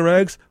little Easter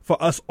eggs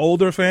for us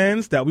older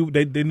fans that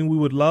they knew we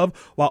would love,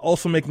 while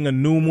also making a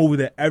new movie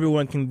that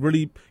everyone can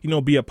really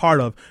be a part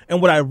of.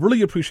 And what I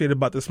really appreciate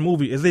about this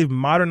movie is they've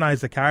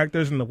modernized the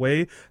characters in a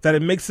way that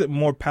it makes it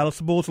more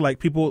palatable to like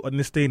people in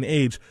this day and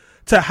age.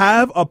 To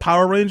have a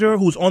Power Ranger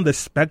who's on the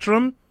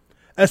spectrum,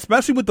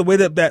 especially with the way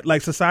that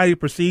like society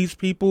perceives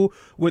people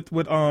with who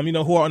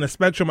are on the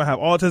spectrum or have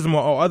autism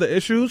or other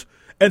issues,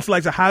 and to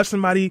like to have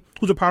somebody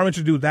who's a Power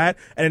Ranger do that,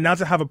 and now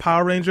to have a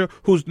Power Ranger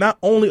who's not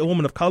only a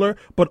woman of color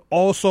but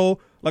also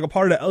like a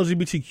part of the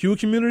LGBTQ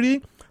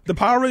community. The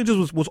Power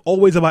Rangers was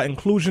always about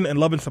inclusion and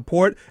love and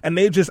support, and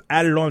they just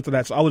added on to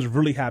that. So I was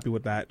really happy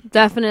with that.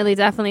 Definitely.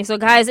 So,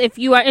 guys, if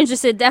you are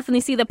interested,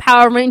 definitely see the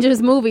Power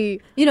Rangers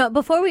movie.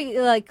 Before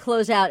we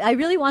close out, I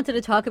really wanted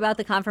to talk about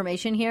the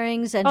confirmation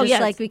hearings and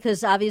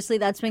because obviously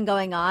that's been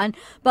going on.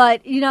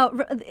 But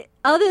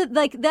other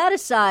like that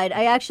aside,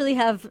 I actually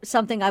have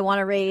something I want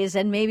to raise,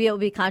 and maybe it will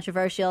be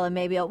controversial, and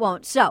maybe it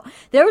won't. So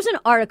there was an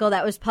article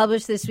that was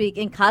published this week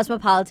in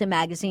Cosmopolitan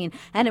magazine,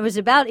 and it was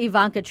about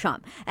Ivanka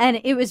Trump,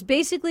 and it was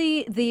basically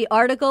the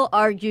article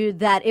argued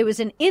that it was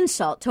an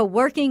insult to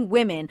working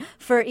women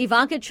for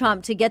Ivanka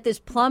Trump to get this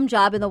plum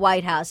job in the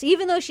White House,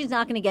 even though she's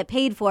not going to get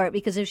paid for it,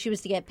 because if she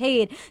was to get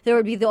paid, there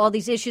would be all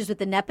these issues with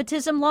the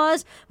nepotism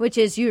laws, which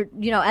is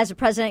as a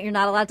president, you're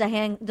not allowed to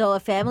handle a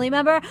family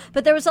member.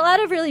 But there was a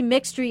lot of really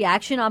mixed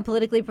reaction on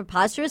Politically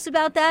Preposterous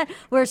about that,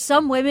 where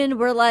some women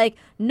were like,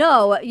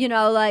 no,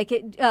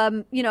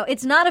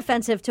 it's not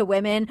offensive to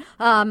women.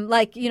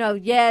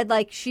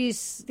 She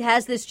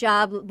has this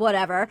job,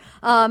 whatever.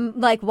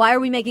 Why are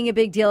we making a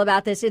big deal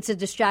about this? It's a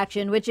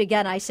distraction, which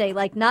again, I say,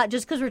 not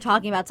just because we're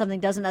talking about something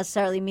doesn't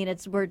necessarily mean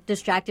we're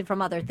distracted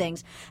from other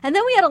things. And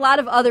then we had a lot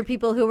of other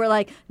people who were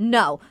like,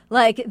 no,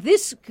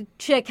 this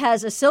chick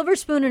has a silver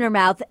spoon in her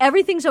mouth.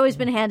 Everything's always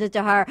been handed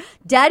to her.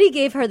 Daddy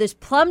gave her this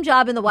plum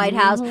job in the White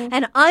House,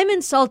 and I'm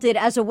insulted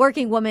as a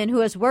working woman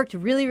who has worked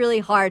really, really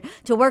hard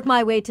to work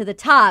my way to the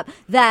top,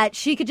 that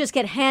she could just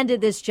get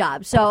handed this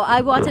job. So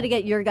I wanted to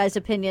get your guys'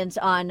 opinions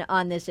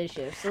on this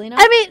issue. Selena?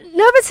 I mean,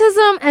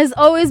 nepotism has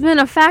always been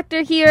a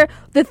factor here.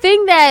 The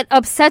thing that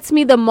upsets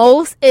me the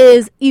most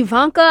is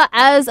Ivanka,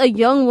 as a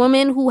young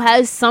woman who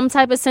has some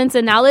type of sense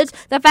of knowledge,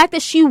 the fact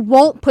that she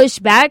won't push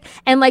back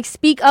and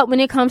speak up when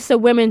it comes to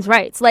women's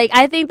rights.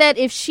 I think that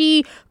if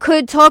she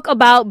could talk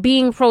about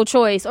being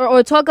pro-choice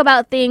or talk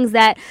about things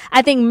that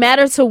I think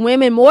matter to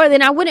women more,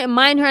 then I wouldn't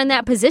mind her in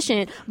that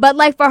position. But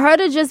for her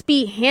to just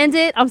be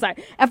handed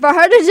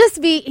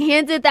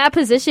that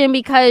position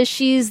because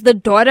she's the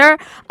daughter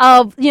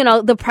of,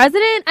 the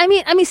president, I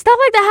mean stuff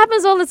like that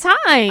happens all the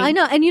time. I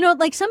know.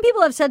 And some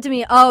people have said to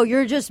me, oh,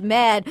 you're just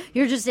mad,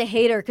 you're just a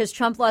hater because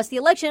Trump lost the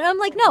election. And I'm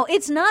like, no,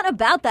 it's not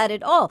about that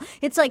at all.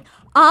 It's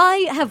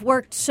I have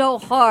worked so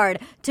hard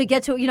to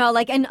get to,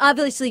 and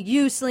obviously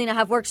you, Selena,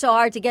 have worked so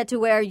hard to get to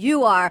where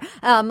you are.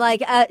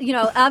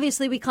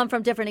 Obviously we come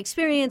from different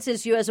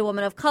experiences, you as a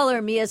woman of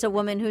color, me as a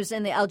woman who's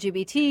in the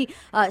LGBT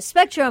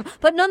spectrum.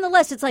 But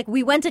nonetheless, it's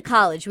we went to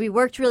college, we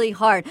worked really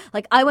hard.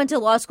 I went to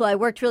law school, I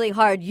worked really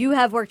hard. You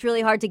have worked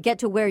really hard to get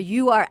to where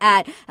you are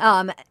at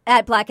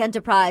Black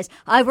Enterprise.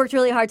 I've worked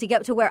really hard to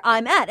get to where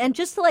I'm at. And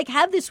just to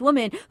have this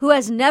woman who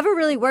has never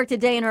really worked a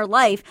day in her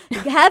life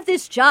have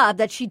this job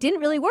that she didn't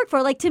really work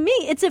for, to me,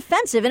 it's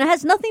offensive, and it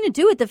has nothing to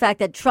do with the fact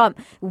that Trump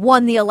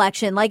won the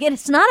election.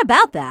 It's not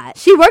about that.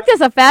 She worked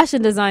as a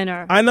fashion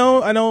designer. I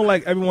know,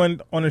 everyone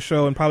on the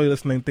show and probably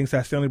listening thinks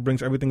that Stanley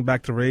brings everything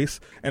back to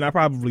race, and I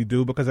probably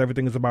do, because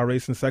everything is about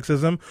race and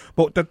sexism.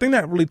 But the thing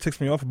that really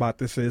ticks me off about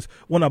this is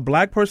when a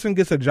black person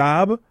gets a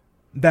job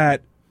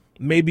that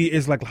maybe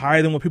is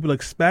higher than what people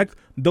expect,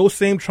 those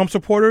same Trump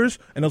supporters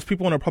and those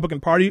people in the Republican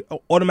Party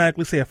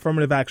automatically say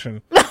affirmative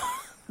action.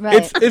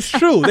 Right. It's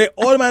true. They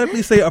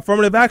automatically say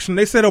affirmative action.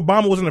 They said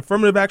Obama was an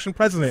affirmative action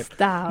president.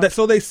 Stop.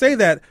 So they say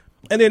that.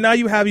 And then now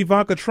you have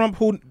Ivanka Trump,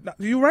 who,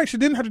 you're right, she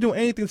didn't have to do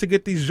anything to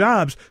get these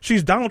jobs.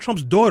 She's Donald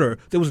Trump's daughter.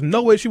 There was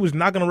no way she was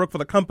not going to work for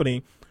the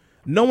company.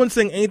 No one's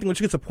saying anything when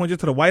she gets appointed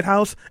to the White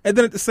House. And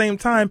then at the same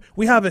time,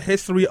 we have a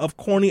history of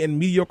corny and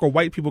mediocre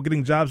white people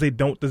getting jobs they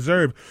don't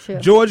deserve. Sure.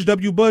 George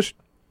W. Bush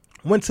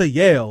went to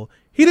Yale.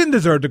 He didn't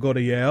deserve to go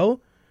to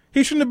Yale.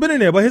 He shouldn't have been in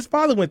there, but his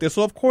father went there,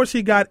 so of course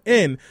he got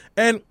in.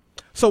 And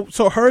so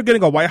her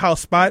getting a White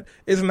House spot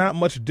is not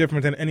much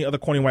different than any other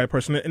corny white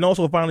person. And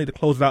also, finally, to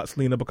close it out,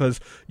 Selena, because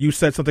you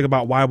said something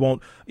about why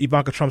won't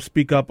Ivanka Trump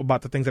speak up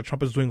about the things that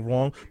Trump is doing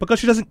wrong, because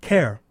she doesn't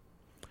care.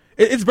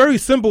 It's very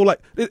simple. Like,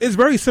 it's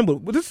very simple.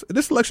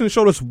 This election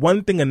showed us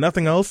one thing and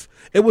nothing else.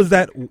 It was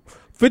that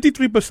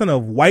 53%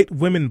 of white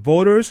women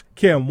voters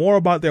care more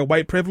about their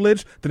white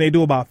privilege than they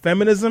do about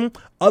feminism,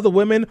 other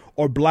women,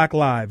 or black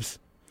lives.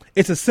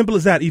 It's as simple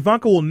as that.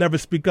 Ivanka will never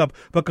speak up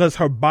because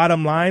her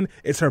bottom line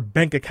is her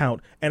bank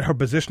account and her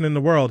position in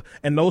the world.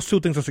 And those two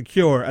things are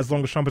secure as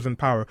long as Trump is in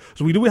power.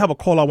 So we do have a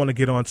call I want to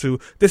get on to.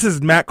 This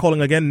is Matt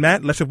calling again.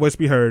 Matt, let your voice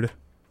be heard.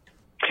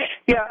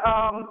 Yeah,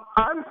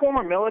 I'm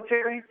former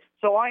military,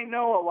 so I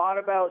know a lot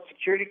about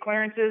security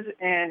clearances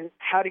and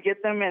how to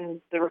get them and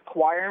the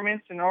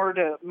requirements in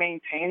order to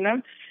maintain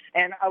them.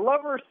 And I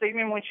love her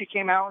statement when she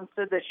came out and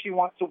said that she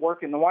wants to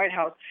work in the White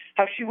House,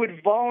 how she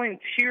would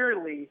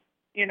voluntarily,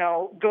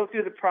 go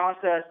through the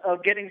process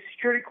of getting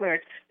security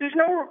clearance. This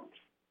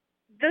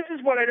is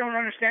what I don't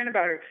understand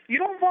about her. You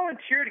don't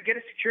volunteer to get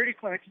a security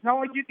clearance. It's not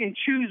like you can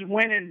choose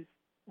when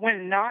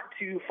not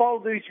to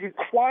follow these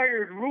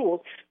required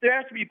rules. There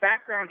has to be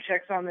background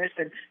checks on this,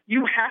 and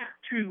you have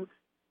to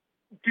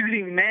do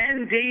the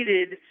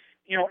mandated,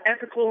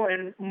 ethical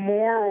and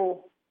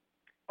moral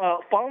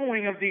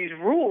following of these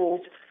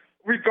rules,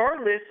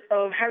 regardless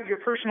of how your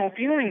personal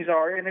feelings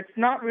are. And it's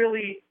not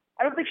really,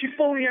 I don't think she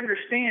fully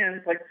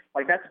understands,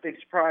 like that's a big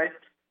surprise,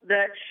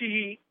 that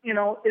she,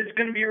 is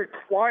going to be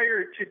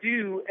required to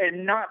do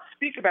and not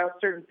speak about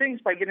certain things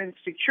by getting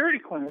security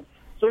clearance.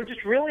 So it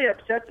just really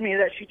upsets me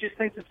that she just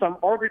thinks it's some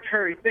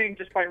arbitrary thing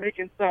just by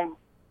making some,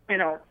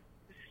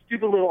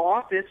 stupid little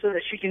office so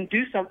that she can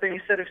do something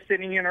instead of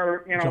sitting in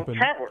her,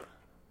 tower.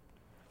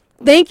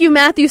 Thank you,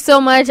 Matthew, so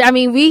much. I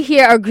mean, we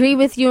here agree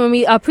with you, and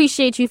we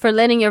appreciate you for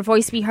letting your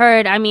voice be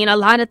heard. I mean, a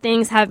lot of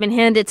things have been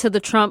handed to the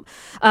Trump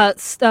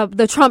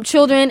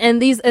children,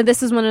 and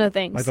this is one of the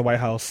things. Like the White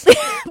House.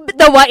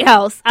 The White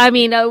House. I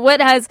mean,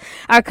 what has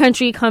our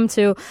country come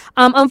to?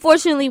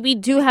 Unfortunately, we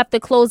do have to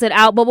close it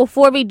out. But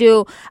before we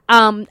do,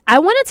 I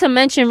wanted to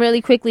mention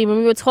really quickly when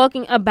we were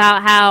talking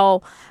about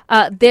how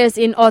there's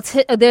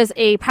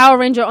a Power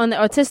Ranger on the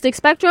autistic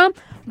spectrum.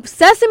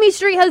 Sesame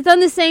Street has done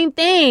the same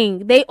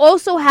thing. They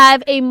also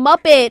have a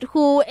Muppet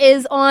who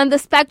is on the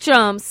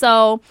spectrum.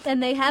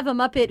 And they have a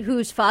Muppet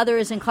whose father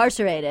is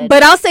incarcerated.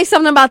 But I'll say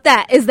something about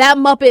that. Is that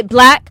Muppet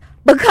black?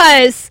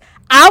 Because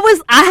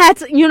I had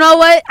to, you know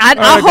what?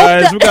 I hope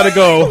guys, we gotta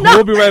go. No,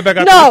 we'll be right back.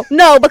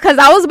 No, because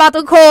I was about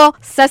to call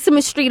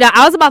Sesame Street out.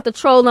 I was about to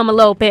troll them a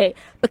little bit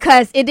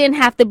because it didn't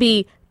have to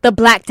be the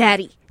black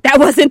daddy. That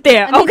wasn't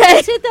there, I mean, okay?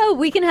 That's it, though.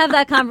 We can have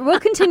that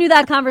we'll continue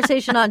that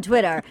conversation on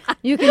Twitter.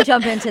 You can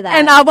jump into that.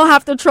 And I will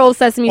have to troll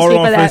Sesame Street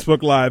for that. Or on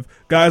Facebook Live.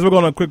 Guys, we're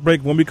going on a quick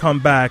break. When we come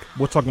back,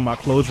 we're talking about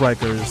clothes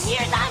Rikers.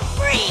 Years I'm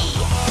free.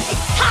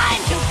 It's time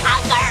to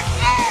conquer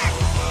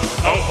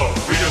Earth. Alpha,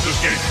 Readers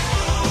Escape.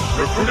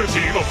 Recruit a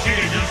team of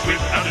teenagers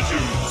with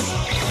attitudes.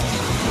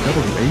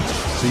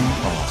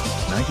 WHCR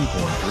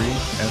 90.3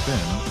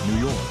 FM, New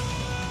York.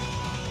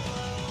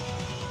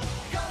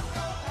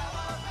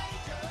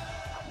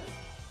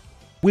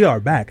 We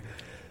are back.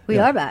 We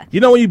are back. You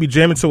know when you be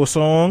jamming to a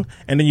song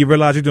and then you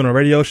realize you're doing a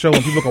radio show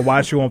and people can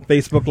watch you on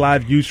Facebook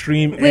Live,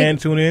 Ustream, and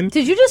tune in?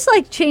 Did you just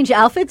change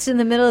outfits in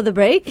the middle of the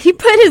break? He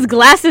put his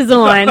glasses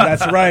on.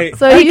 That's right.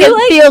 So he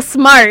can feel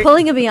smart.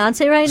 Pulling a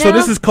Beyonce right now? So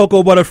this is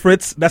Cocoa Butter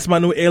Fritz. That's my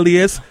new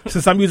alias.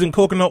 Since I'm using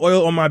coconut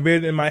oil on my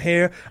beard and my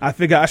hair, I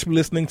figure I should be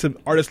listening to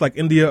artists like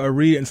India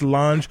Arie and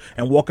Solange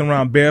and walking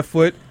around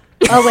barefoot.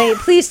 Oh, wait,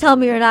 please tell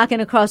me you're not going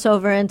to cross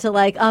over into,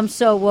 I'm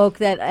so woke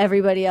that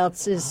everybody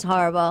else is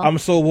horrible. I'm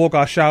so woke,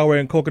 I'll shower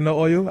in coconut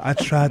oil. I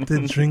tried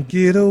to drink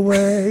it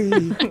away.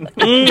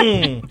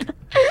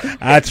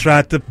 I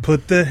tried to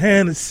put the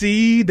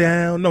Hennessy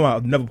down. No,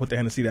 I'll never put the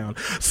Hennessy down.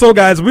 So,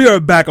 guys, we are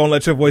back on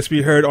Let Your Voice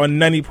Be Heard on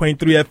 90.3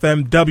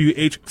 FM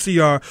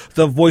WHCR,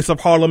 the voice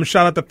of Harlem.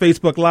 Shout out to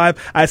Facebook Live.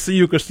 I see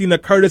you, Christina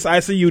Curtis. I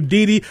see you,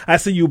 Dee Dee. I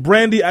see you,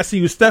 Brandy. I see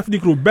you, Stephanie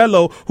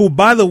Crubello, who,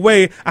 by the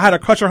way, I had a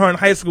crush on her in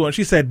high school, and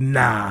she said,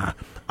 nah.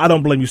 I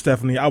don't blame you,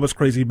 Stephanie. I was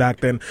crazy back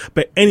then.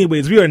 But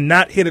anyways, we are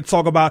not here to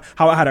talk about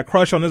how I had a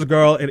crush on this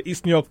girl at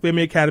East New York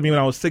Family Academy when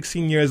I was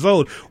 16 years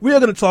old. We are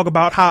going to talk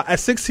about how at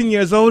 16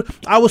 years old,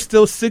 I was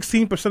still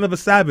 16% of a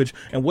savage.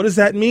 And what does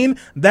that mean?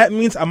 That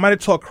means I might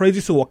have talked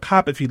crazy to a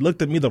cop if he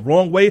looked at me the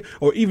wrong way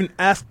or even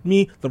asked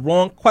me the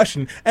wrong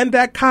question. And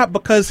that cop,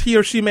 because he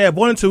or she may have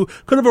wanted to,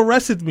 could have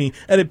arrested me.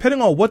 And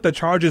depending on what the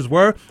charges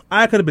were,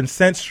 I could have been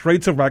sent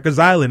straight to Rikers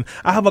Island.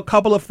 I have a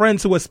couple of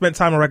friends who have spent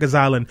time on Rikers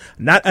Island,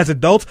 not as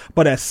adults,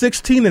 but as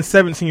 16 and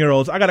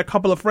 17-year-olds. I got a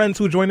couple of friends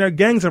who joined their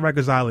gangs at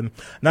Rikers Island.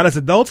 Not as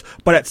adults,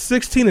 but at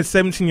 16 and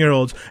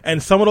 17-year-olds.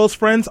 And some of those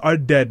friends are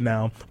dead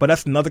now. But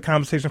that's another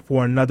conversation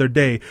for another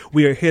day.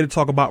 We are here to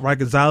talk about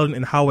Rikers Island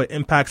and how it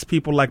impacts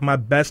people like my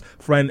best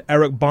friend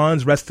Eric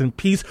Bonds, rest in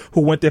peace,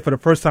 who went there for the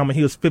first time when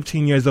he was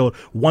 15 years old.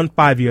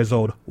 5 years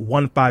old.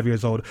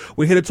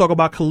 We're here to talk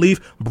about Kalief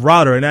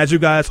Browder. And as you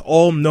guys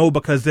all know,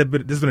 because there's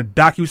been a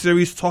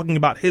docuseries talking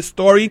about his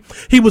story,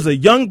 he was a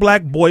young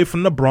black boy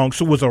from the Bronx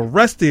who was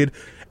arrested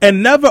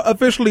and never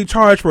officially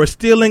charged for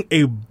stealing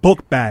a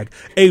book bag.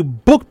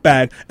 And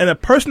the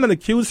person that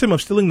accused him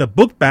of stealing the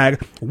book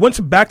bag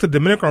went back to the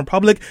Dominican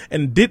Republic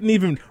and didn't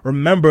even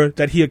remember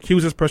that he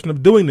accused this person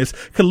of doing this.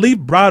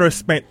 Kalief Browder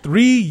spent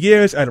 3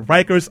 years at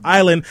Rikers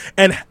Island,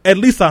 and at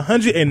least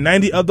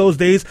 190 of those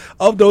days,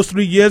 of those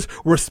 3 years,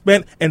 were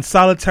spent in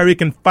solitary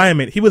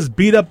confinement. He was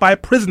beat up by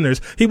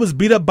prisoners. He was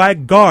beat up by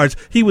guards.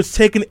 He was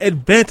taken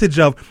advantage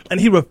of, and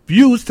he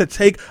refused to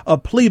take a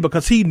plea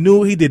because he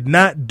knew he did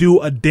not do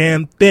a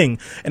damn thing.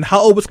 And how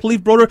old was Kalief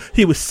Browder?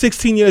 He was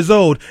 16 years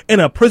old in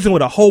a prison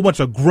with a whole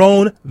bunch of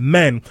grown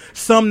men.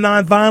 Some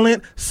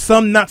nonviolent,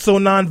 some not so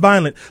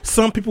nonviolent.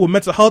 Some people with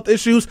mental health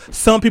issues,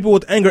 some people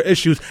with anger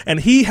issues. And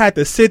he had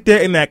to sit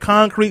there in that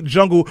concrete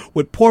jungle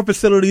with poor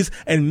facilities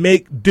and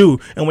make do.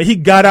 And when he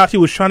got out, he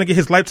was trying to get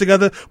his life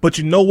together. But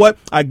you know what?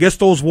 I guess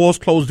those walls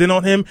closed in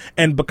on him.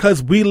 And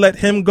because we let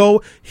him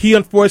go, he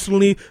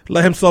unfortunately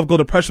let himself go.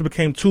 The pressure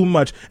became too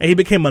much. And he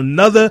became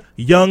another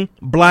young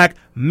black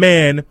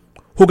man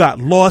who got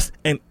lost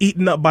and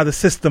eaten up by the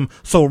system.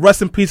 So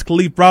rest in peace,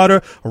 Kalief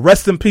Browder.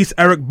 Rest in peace,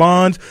 Eric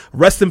Bonds.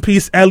 Rest in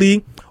peace,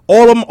 Ellie.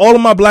 All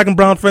of my black and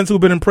brown friends who've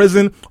been in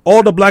prison,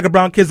 all the black and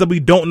brown kids that we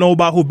don't know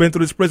about who've been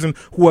through this prison,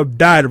 who have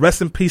died,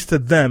 rest in peace to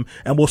them.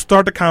 And we'll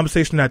start the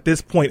conversation at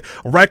this point.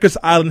 Rikers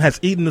Island has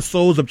eaten the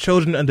souls of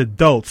children and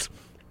adults.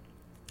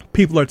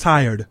 People are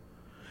tired.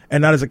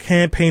 And that is a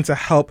campaign to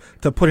help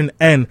to put an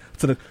end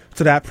to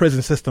that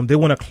prison system. They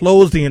want to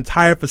close the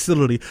entire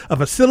facility, a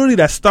facility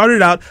that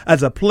started out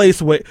as a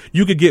place where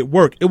you could get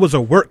work. It was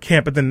a work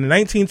camp, but then in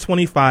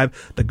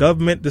 1925,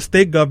 the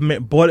state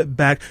government bought it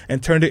back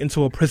and turned it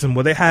into a prison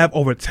where they have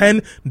over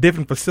 10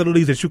 different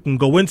facilities that you can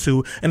go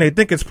into, and they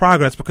think it's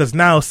progress because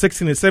now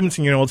 16 and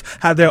 17-year-olds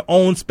have their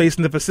own space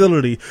in the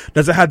facility.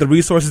 Does it have the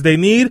resources they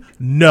need?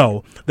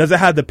 No. Does it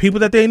have the people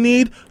that they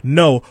need?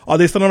 No. Are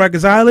they still on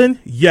Rikers Island?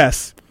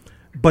 Yes.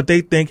 But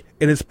they think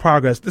it is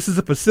progress. This is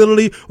a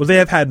facility where they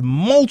have had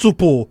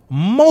multiple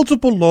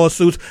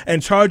lawsuits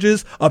and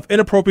charges of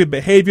inappropriate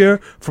behavior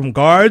from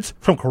guards,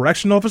 from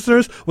correction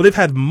officers, where they've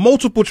had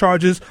multiple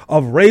charges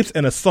of rapes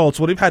and assaults,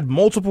 where they've had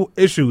multiple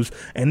issues.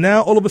 And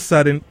now all of a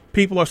sudden,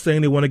 people are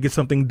saying they want to get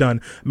something done.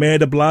 Mayor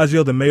de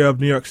Blasio, the mayor of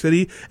New York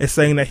City, is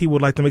saying that he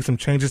would like to make some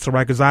changes to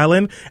Rikers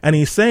Island. And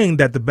he's saying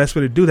that the best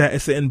way to do that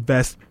is to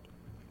invest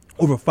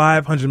over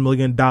 $500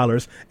 million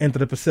into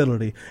the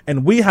facility.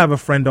 And we have a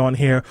friend on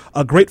here,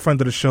 a great friend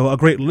of the show, a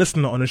great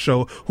listener on the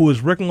show, who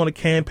is working on a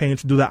campaign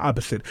to do the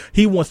opposite.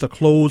 He wants to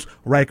close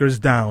Rikers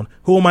down.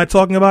 Who am I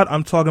talking about?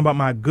 I'm talking about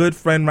my good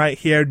friend right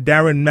here,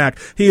 Darren Mack.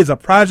 He is a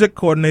project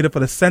coordinator for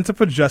the Center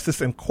for Justice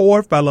and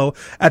core fellow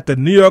at the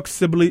New York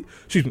Civil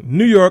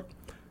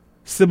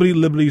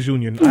Liberties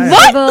Union.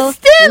 What?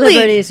 Stanley!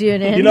 Liberties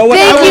Union. You know what?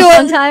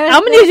 Thank you.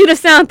 I'm going to need you to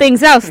sound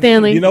things out,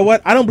 Stanley. You know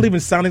what? I don't believe in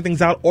sounding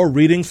things out or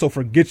reading, so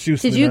forget you,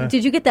 Did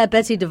you get that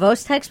Betsy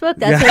DeVos textbook?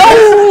 That's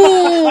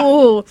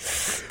Oh!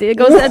 There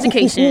goes the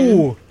education.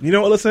 Ooh. You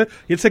know what, Alyssa?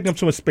 You're taking up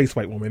too much space,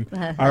 white woman.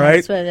 All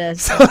right? That's what it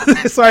is. So,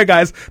 sorry,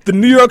 guys. The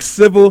New York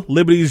Civil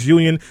Liberties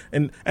Union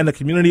and the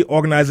Community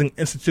Organizing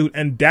Institute,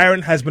 and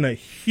Darren has been a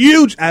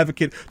huge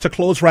advocate to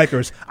close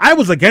Rikers. I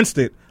was against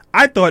it.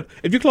 I thought,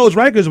 if you close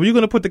Rikers, where are you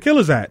going to put the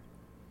killers at?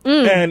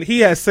 And he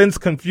has since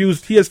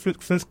convinced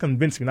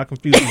me, not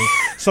confused me.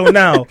 So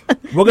now,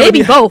 we're going to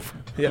Maybe both.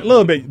 Yeah, a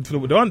little bit.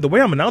 The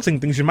way I'm announcing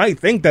things, you might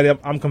think that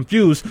I'm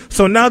confused.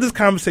 So now this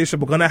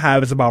conversation we're going to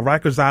have is about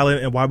Rikers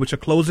Island and why we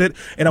should close it.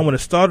 And I want to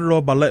start it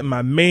off by letting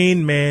my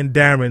main man,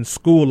 Darren,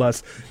 school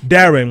us.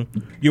 Darren,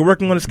 you're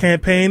working on this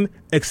campaign.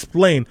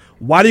 Explain.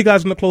 Why do you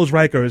guys want to close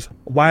Rikers?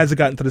 Why has it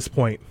gotten to this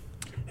point?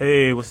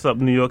 Hey, what's up,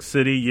 New York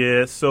City?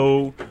 Yeah,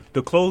 so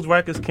the Close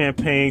Rikers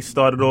campaign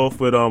started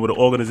off with an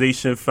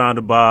organization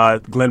founded by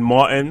Glenn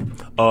Martin,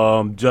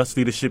 Just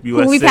Leadership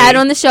USA. Who we've had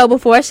on the show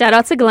before. Shout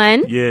out to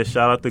Glenn. Yeah,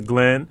 shout out to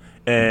Glenn.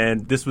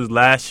 And this was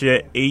last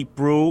year,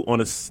 April, on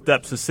the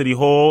steps of City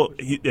Hall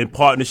in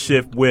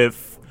partnership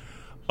with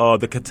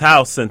the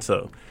Cattell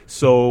Center.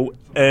 So,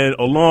 and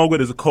along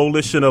with is a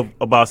coalition of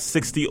about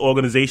 60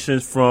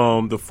 organizations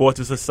from the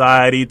Fortune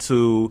Society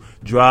to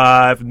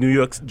Drive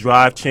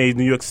Change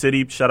New York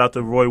City. Shout out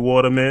to Roy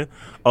Waterman.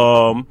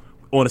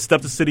 On the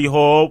steps of City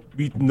Hall,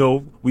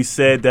 we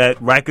said that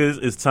Rikers,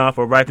 it's time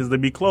for Rikers to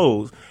be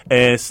closed.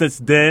 And since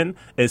then,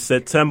 in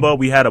September,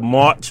 we had a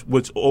march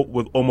with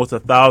almost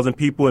 1,000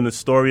 people in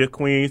Astoria,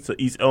 Queens, to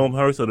East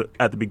Elmhurst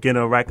at the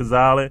beginning of Rikers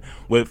Island,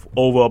 with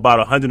over about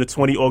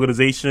 120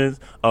 organizations.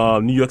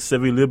 New York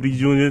Civil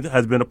Liberties Union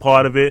has been a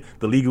part of it,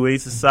 the Legal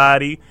Aid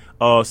Society,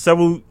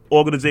 several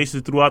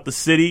organizations throughout the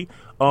city.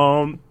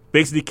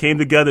 basically came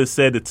together and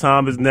said the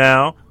time is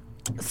now.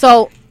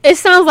 So it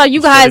sounds like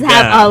you guys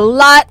have a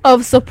lot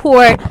of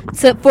support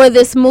for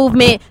this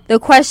movement. The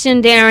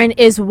question, Darren,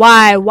 is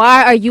why?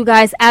 Why are you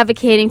guys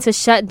advocating to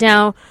shut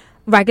down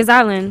Rikers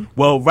Island?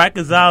 Well,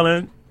 Rikers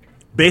Island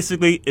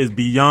basically is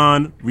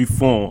beyond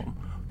reform.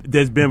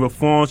 There's been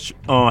reforms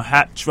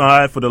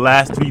tried for the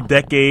last 3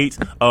 decades.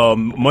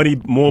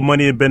 More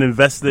money has been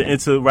invested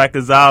into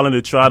Rikers Island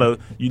to try to,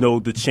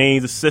 to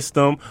change the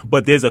system.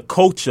 But there's a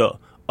culture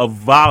of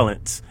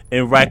violence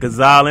in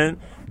Rikers Island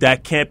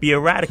that can't be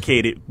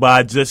eradicated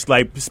by just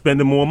like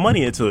spending more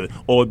money into it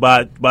or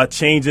by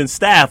changing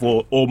staff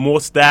or more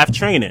staff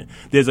training.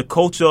 There's a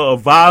culture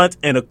of violence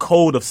and a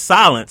code of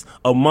silence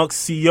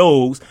amongst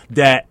CEOs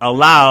that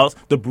allows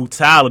the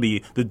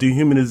brutality, the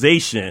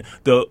dehumanization,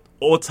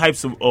 all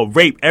types of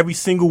rape every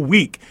single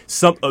week.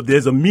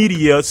 There's a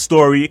media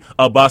story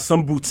about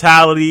some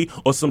brutality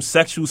or some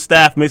sexual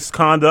staff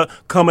misconduct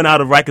coming out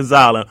of Rikers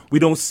Island. We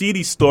don't see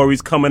these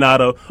stories coming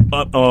out of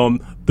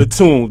the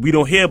Tombs. We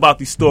don't hear about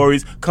these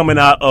stories coming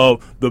out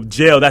of the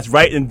jail that's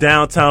right in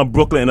downtown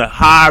Brooklyn in a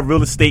high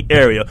real estate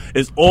area.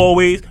 It's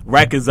always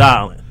Rikers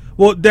Island.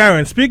 Well,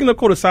 Darren, speaking of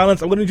code of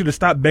silence, I'm going to need you to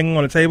stop banging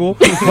on the table.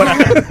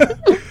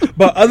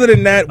 But other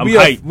than that, I'm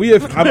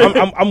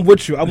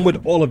with you. I'm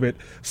with all of it.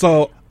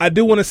 So I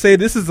do want to say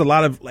this is a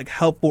lot of like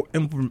helpful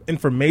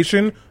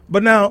information.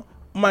 But now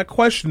my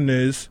question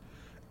is,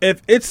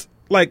 if it's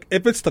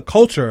the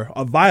culture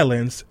of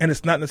violence and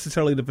it's not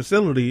necessarily the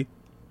facility,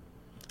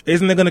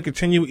 isn't it going to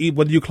continue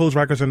whether you close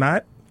Rikers or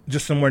not,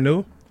 just somewhere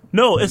new?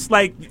 No, it's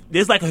like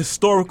there's like a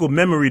historical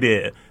memory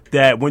there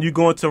that when you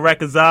go into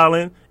Rikers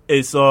Island,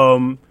 it's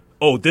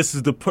this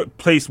is the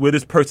place where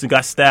this person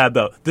got stabbed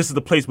up. This is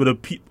the place where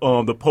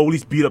the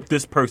police beat up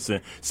this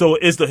person. So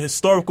it's the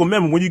historical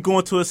memory when you go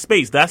into a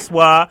space. That's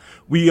why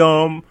we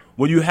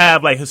when you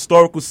have like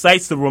historical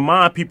sites to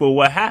remind people of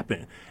what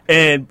happened.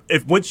 And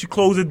if once you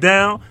close it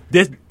down,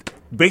 there's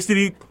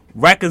basically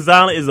Rikers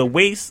Island is a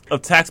waste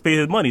of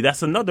taxpayers' money.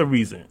 That's another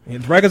reason.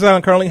 Rikers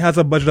Island currently has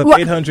a budget of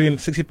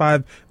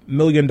 $865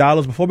 million.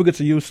 Before we get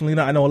to you,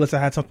 Selena, I know Alyssa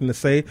had something to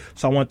say,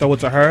 so I want to throw it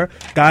to her.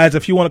 Guys,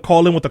 if you want to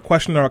call in with a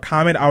question or a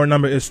comment, our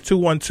number is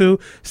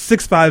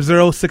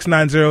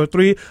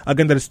 212-650-6903.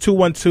 Again, that is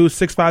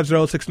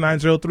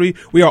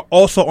 212-650-6903. We are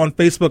also on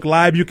Facebook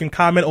Live. You can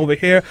comment over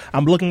here.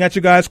 I'm looking at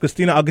you guys.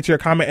 Christina, I'll get your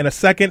comment in a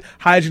second.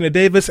 Hi, Gina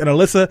Davis and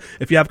Alyssa.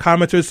 If you have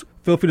commenters,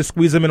 feel free to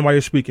squeeze them in while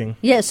you're speaking.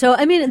 Yeah, so,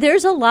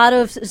 there's a lot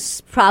of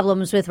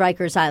problems with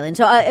Rikers Island.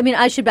 So,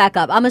 I should back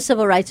up. I'm a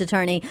civil rights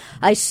attorney.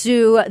 I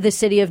sue the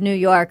city of New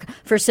York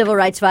for civil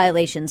rights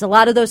violations. A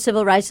lot of those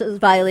civil rights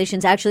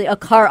violations actually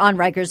occur on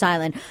Rikers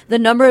Island. The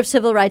number of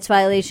civil rights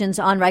violations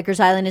on Rikers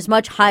Island is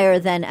much higher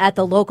than at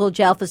the local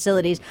jail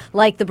facilities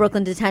like the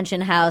Brooklyn Detention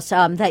House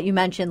that you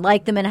mentioned,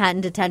 like the Manhattan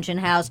Detention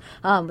House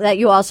that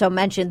you also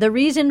mentioned. The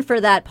reason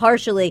for that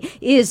partially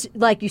is,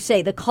 like you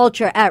say, the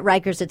culture at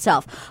Rikers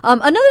itself.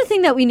 Another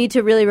thing that we need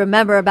to really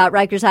remember about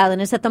Rikers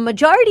Island is that the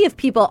majority of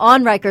people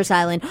on Rikers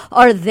Island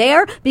are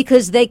there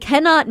because they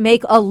cannot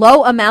make a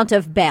low amount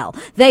of bail.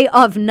 They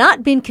have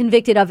not been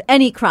convicted of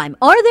any crime.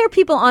 Are there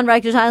people on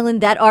Rikers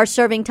Island that are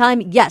serving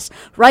time? Yes.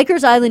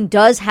 Rikers Island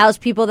does house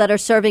people that are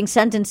serving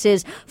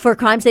sentences for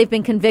crimes they've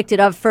been convicted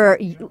of for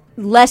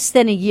less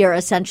than a year,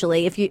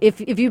 essentially. If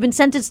you've been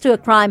sentenced to a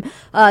crime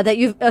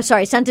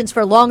sentenced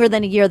for longer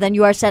than a year, then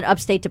you are sent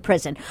upstate to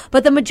prison.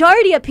 But the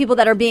majority of people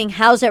that are being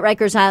housed at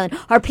Rikers Island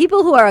are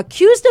people who are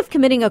accused of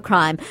committing a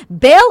crime.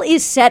 Bail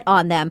is set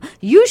on them.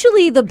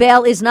 Usually the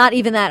bail is not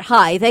even that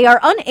high. They are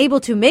unable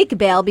to make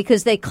bail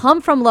because they come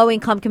from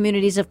low-income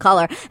communities of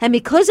color. And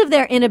because of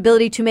their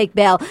inability to make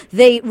bail,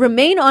 they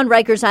remain on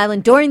Rikers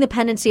Island during the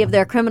pendency of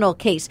their criminal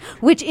case,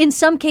 which in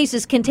some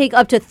cases can take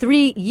up to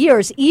 3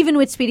 years, even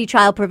with speedy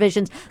trial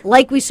provisions,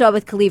 like we saw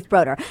with Khalif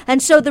Broder.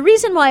 And so the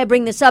reason why I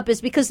bring this up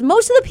is because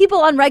most of the people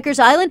on Rikers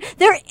Island,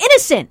 they're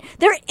innocent.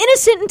 They're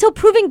innocent until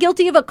proven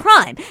guilty of a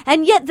crime.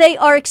 And yet they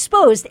are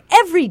exposed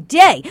every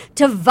day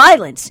to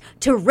violence,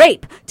 to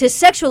rape, to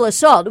sexual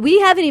assault. We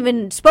haven't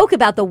even spoke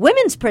about the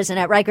women's prison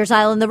at Rikers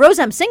Island, the Rose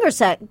M.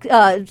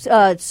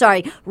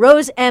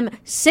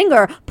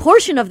 Singer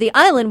portion of the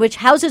island, which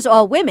houses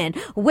all women,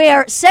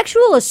 where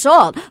sexual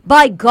assault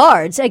by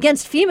guards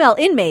against female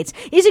inmates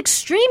is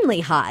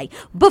extremely high.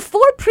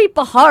 Before Preet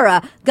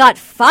Bharara got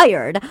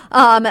fired,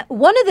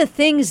 one of the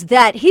things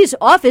that his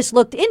office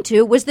looked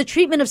into was the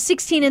treatment of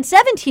 16 and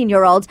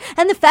 17-year-olds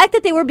and the fact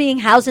that they were being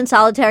housed in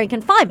solitary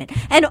confinement.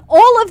 And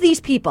all of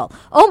these people,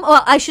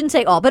 I shouldn't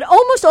say all, but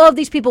almost all of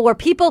these people were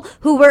people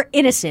who were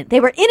innocent. They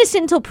were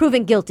innocent until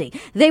proven guilty.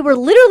 They were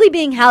literally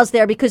being housed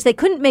there because they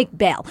couldn't make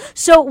bail.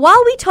 So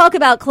while we talk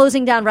about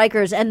closing down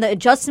Rikers and the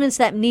adjustments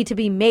that need to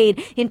be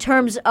made in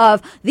terms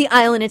of the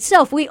island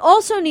itself, we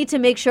also need to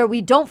make sure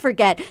we don't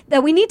forget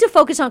that we need to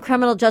focus on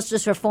criminal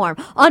justice reform,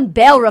 on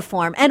bail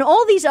reform, and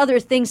all these other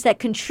things that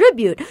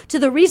contribute to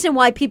the reason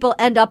why people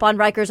end up on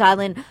Rikers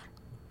Island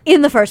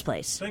in the first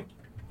place.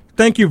 Thank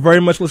thank you very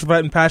much, Elizabeth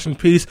and Passion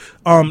Peace.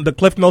 The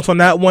cliff notes on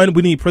that one,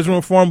 we need prison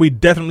reform. We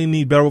definitely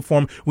need bail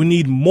reform. We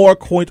need more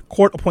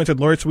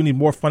court-appointed lawyers. We need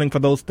more funding for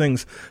those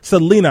things.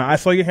 Selena, I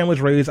saw your hand was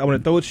raised. I want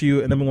to throw it to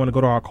you, and then we want to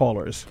go to our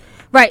callers.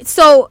 Right.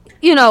 So,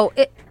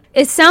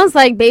 it sounds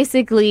like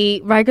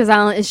basically Rikers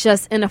Island is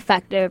just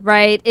ineffective,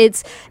 right?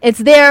 It's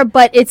there,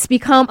 but it's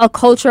become a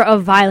culture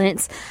of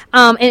violence.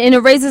 And it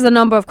raises a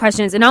number of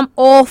questions. And I'm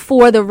all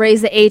for the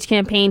Raise the Age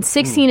campaign.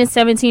 16 and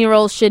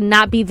 17-year-olds should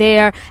not be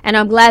there. And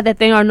I'm glad that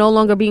they are no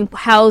longer being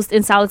housed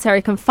in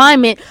solitary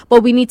confinement.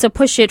 But we need to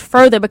push it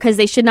further because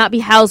they should not be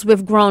housed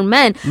with grown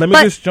men. Let me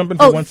just jump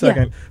into 1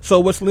 second. Yeah. So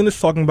what Selena's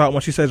talking about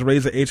when she says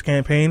Raise the Age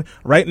campaign,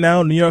 right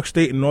now, New York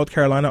State and North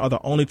Carolina are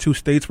the only 2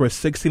 states where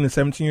 16 and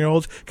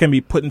 17-year-olds can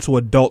be put into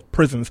adult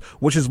prisons,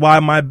 which is why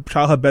my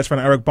childhood best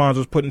friend Eric Bonds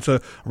was put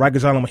into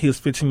Rikers Island when he was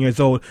 15 years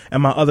old,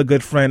 and my other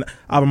good friend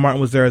Alvin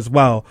Martin was there as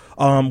well.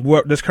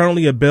 There's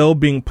currently a bill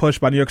being pushed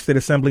by New York State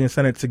Assembly and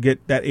Senate to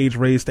get that age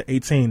raised to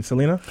 18.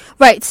 Selena?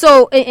 Right.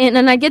 So,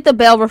 and I get the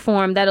bail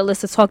reform that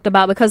Alyssa talked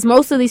about, because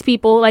most of these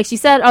people, like she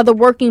said, are the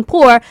working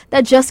poor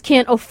that just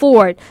can't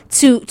afford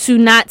to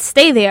not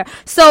stay there.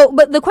 So,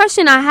 but the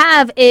question I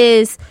have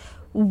is,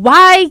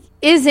 why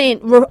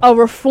isn't a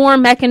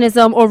reform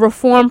mechanism or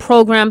reform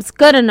programs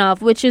good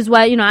enough? Which is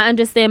what, I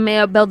understand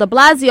Mayor Bill de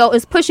Blasio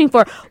is pushing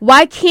for.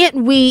 Why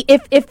can't we,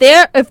 if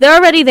they're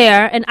already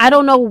there, and I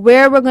don't know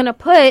where we're going to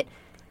put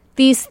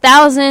these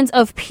thousands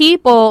of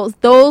people,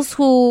 those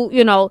who,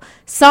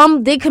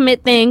 some did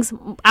commit things.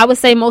 I would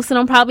say most of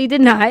them probably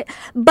did not.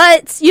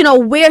 But,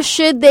 where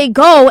should they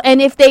go?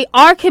 And if they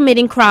are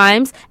committing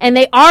crimes and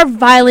they are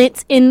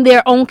violent in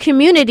their own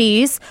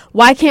communities,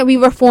 why can't we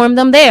reform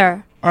them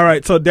there? All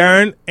right, so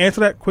Darren, answer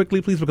that quickly,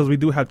 please, because we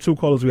do have 2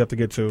 callers we have to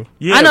get to.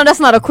 Yeah. I know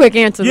that's not a quick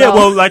answer, Yeah, though.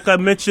 well, like I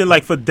mentioned,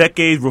 for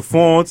decades,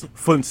 reforms,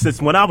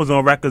 since when I was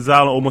on Rikers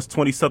Island almost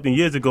 20-something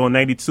years ago in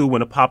 92, when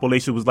the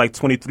population was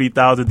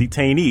 23,000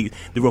 detainees.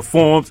 The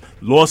reforms,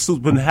 lawsuits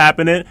been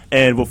happening,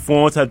 and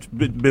reforms have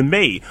been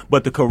made.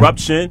 But the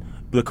corruption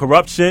and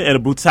the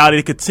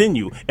brutality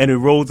continue, and it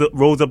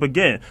rose up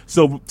again.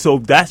 So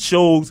that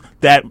shows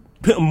that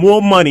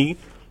more money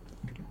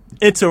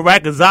into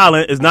Rikers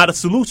Island is not a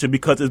solution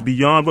because it's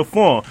beyond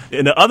reform.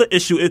 And the other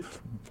issue is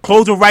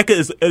closing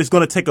Rikers is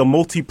going to take a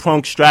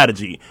multi-pronged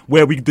strategy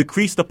where we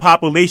decrease the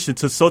population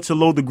to such a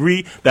low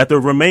degree that the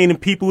remaining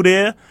people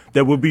there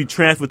that will be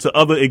transferred to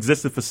other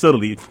existing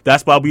facilities.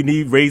 That's why we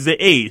need Raise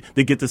the Age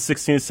to get the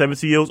 16 and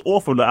 17-year-olds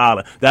off of the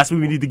island. That's why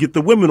we need to get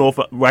the women off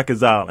of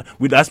Rikers Island.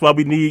 That's why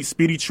we need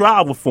speedy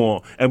trial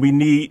reform, and we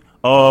need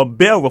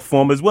bail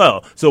reform as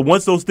well. So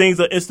once those things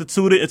are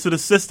instituted into the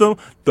system,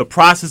 the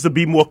process will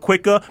be more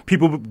quicker.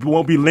 People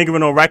won't be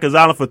lingering on Rikers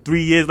Island for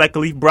 3 years like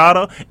Khalif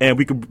Browder, and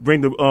we could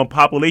bring the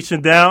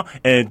population down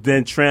and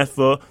then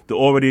transfer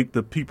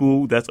the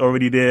people that's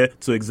already there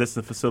to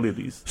existing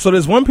facilities. So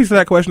there's one piece of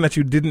that question that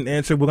you didn't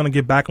answer. We're going to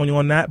get back on you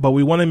on that, but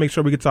we want to make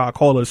sure we get to our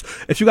callers.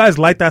 If you guys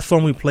like that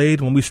song we played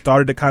when we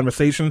started the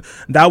conversation,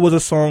 that was a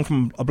song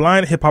from a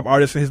blind hip-hop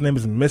artist, and his name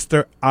is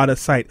Mr. Outta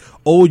Sight.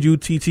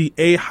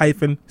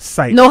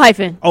 OUTTA-SIGHT. No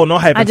hyphen. Oh, no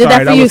hyphen. I did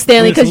that for you,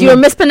 Stanley, because you were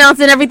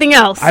mispronouncing everything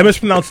else. I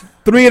mispronounced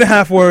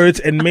 3.5 words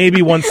and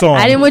maybe one song.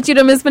 I didn't want you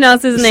to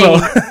mispronounce his name.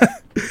 So,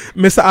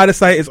 Mr. Outta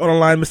Sight is on the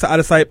line. Mr.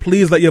 Outta Sight,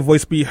 please let your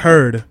voice be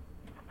heard.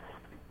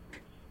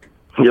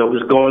 Yo,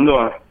 what's going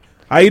on?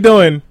 How you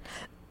doing?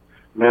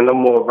 Man,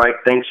 I'm all right.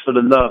 Thanks for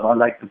the love. I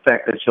like the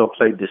fact that y'all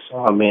played this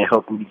song, man,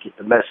 helping me get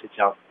the message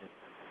out.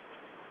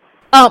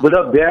 What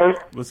up, Darren?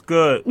 What's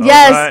good?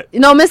 Yes. Right.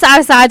 Miss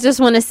Arsa, I just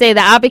want to say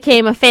that I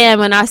became a fan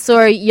when I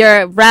saw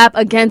your rap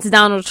against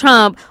Donald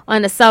Trump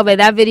on the subway.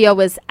 That video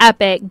was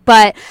epic.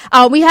 But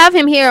we have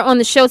him here on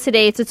the show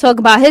today to talk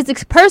about his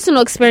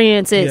personal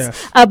experiences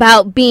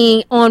about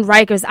being on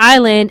Rikers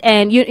Island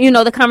and,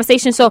 the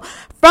conversation. So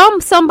from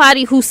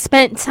somebody who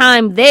spent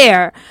time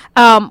there,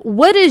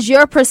 what is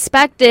your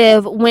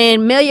perspective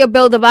when Mayor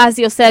Bill de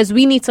Blasio says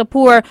we need to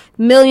pour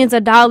millions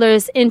of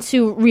dollars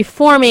into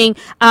reforming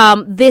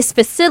this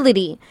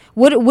facility?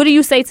 What do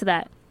you say to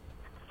that?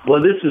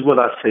 Well, this is what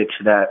I say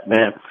to that,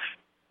 man.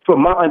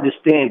 From my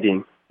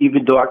understanding,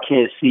 even though I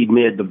can't see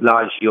Mayor de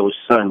Blasio's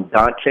son,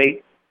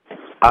 Dante,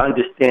 I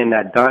understand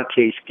that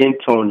Dante's skin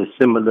tone is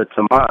similar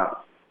to mine.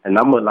 And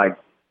I'm a,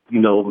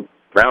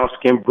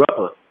 brown-skinned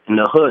brother in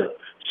the hood.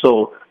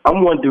 So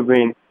I'm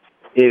wondering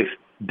if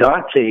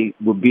Dante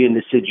would be in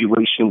a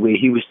situation where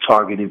he was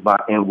targeted by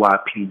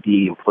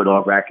NYPD and put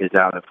on Rikers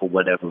Island for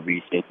whatever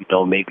reason,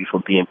 maybe for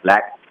being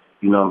black.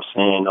 You know what I'm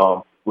saying?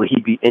 Would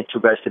he be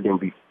interested in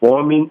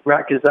reforming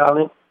Rikers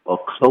Island or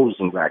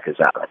closing Rikers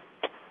Island?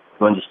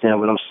 You understand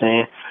what I'm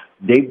saying?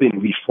 They've been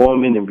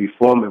reforming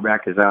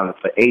Rikers Island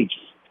for ages.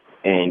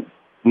 And,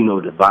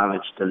 the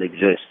violence still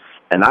exists.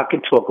 And I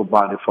can talk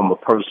about it from a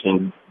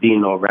person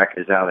being on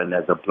Rikers Island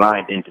as a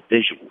blind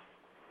individual.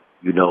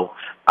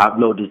 I've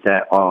noticed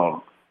that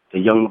the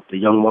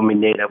young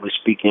woman there that was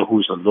speaking,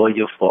 who's a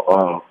lawyer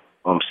for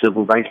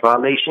civil rights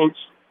violations,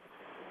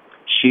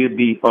 she'd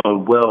be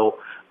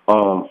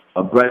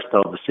abreast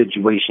of the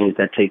situations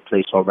that take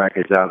place on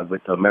Rikers Island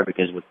with the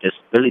Americans with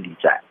Disabilities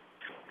Act.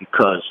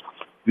 because,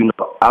 you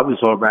know, I was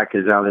on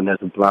Rikers Island as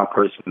a blind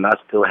person, and I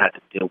still had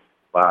to deal with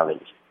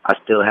violence. I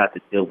still had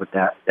to deal with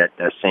that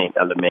same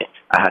element.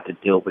 I had to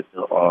deal with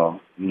the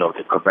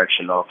the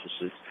correction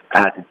officers. I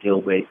had to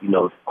deal with, you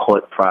know,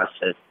 court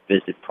process,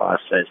 visit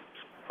process.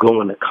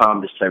 Going to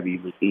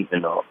commissary was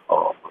even a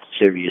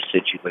serious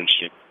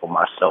situation for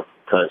myself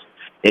because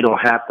they don't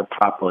have the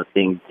proper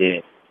things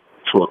there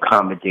to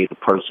accommodate a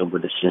person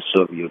with a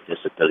sensorial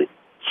disability.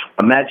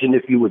 Imagine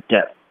if you were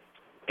deaf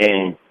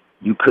and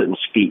you couldn't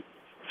speak.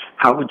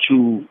 How would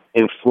you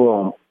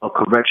inform a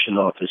correction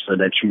officer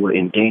that you were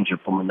in danger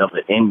from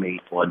another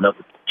inmate or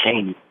another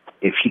detainee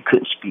if he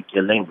couldn't speak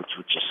your language,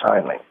 which is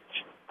sign language?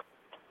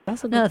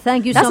 No,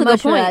 thank you so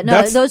much for that.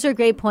 No, those are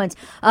great points.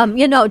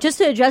 Just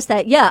to address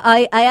that,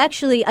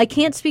 I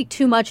can't speak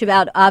too much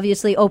about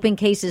obviously open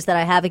cases that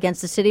I have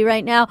against the city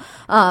right now,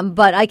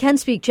 but I can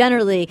speak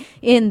generally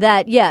in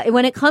that,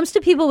 when it comes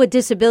to people with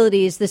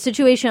disabilities, the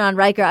situation on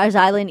Rikers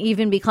Island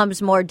even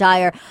becomes more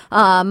dire.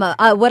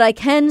 What I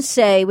can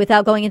say,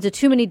 without going into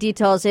too many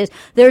details, is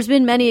there's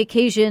been many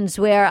occasions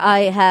where I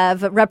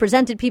have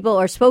represented people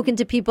or spoken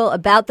to people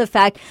about the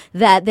fact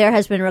that there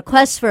has been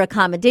requests for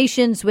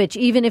accommodations, which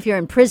even if you're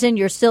in prison,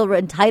 you're still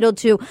entitled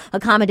to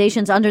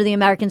accommodations under the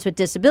Americans with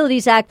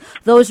Disabilities Act.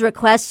 Those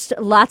requests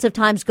lots of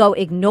times go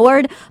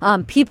ignored.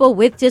 People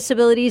with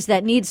disabilities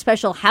that need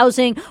special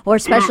housing or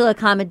special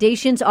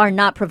accommodations are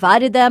not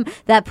provided them.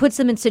 That puts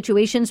them in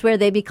situations where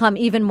they become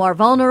even more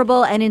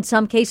vulnerable, and in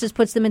some cases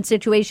puts them in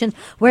situations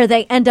where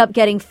they end up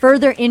getting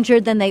further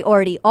injured than they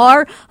already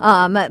are.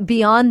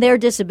 Beyond their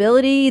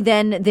disability,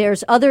 then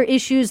there's other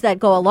issues that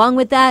go along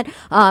with that.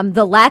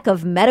 The lack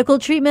of medical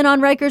treatment on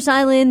Rikers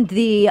Island,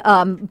 the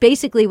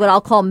basically what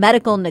I'll call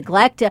medical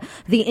neglect,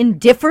 the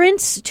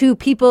indifference to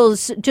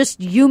people's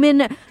just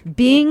human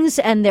beings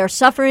and their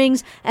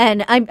sufferings.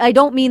 And I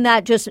don't mean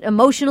that just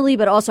emotionally,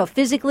 but also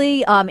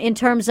physically, in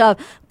terms of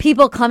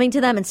people coming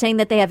to them and saying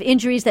that they have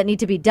injuries that need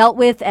to be dealt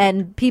with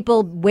and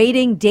people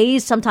waiting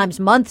days, sometimes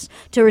months,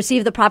 to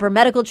receive the proper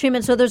medical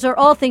treatment. So those are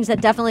all things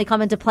that definitely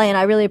come into play, and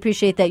I really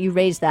appreciate that you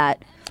raised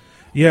that.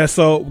 Yeah,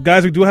 so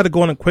guys, we do have to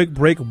go on a quick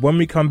break. When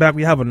we come back,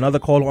 we have another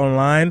call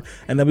online,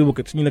 and then we will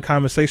continue the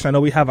conversation. I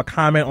know we have a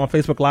comment on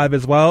Facebook Live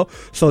as well.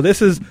 So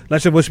this is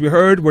Let Your Voice Be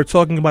Heard. We're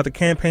talking about the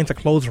campaign to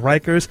close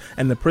Rikers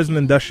and the prison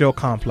industrial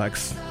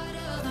complex.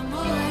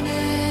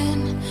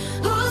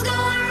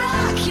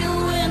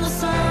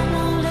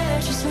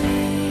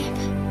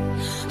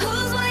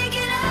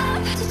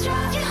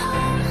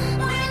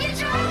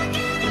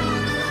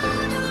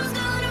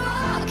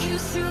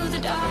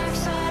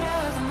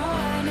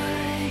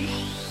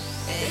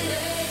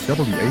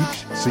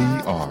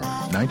 WHCR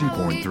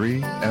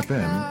 90.3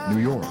 FM,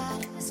 New York.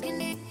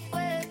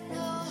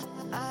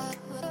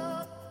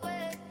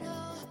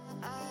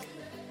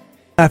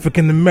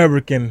 African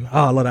American.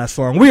 Oh, I love that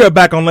song. We are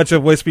back on Let Your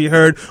Voice Be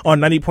Heard on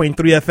 90.3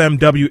 FM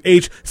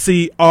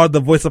WHCR,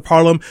 the voice of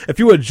Harlem. If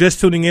you are just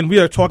tuning in, we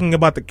are talking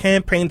about the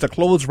campaign to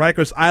close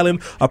Rikers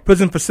Island, a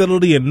prison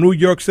facility in New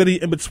York City,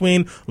 in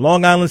between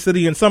Long Island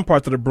City and some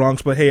parts of the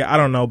Bronx. But hey, I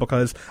don't know,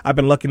 because I've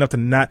been lucky enough to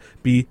not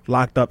be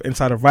locked up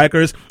inside of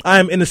Rikers. I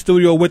am in the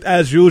studio with,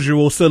 as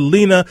usual,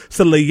 Selena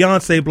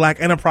Leonce Black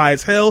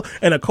Enterprise Hill,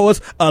 and of course,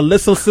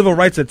 Alyssa Civil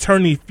Rights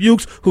Attorney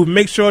Fuchs, who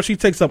makes sure she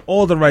takes up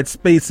all the right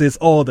spaces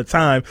all the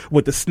time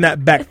with the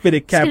snapback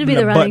fitted cap and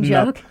the button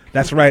up.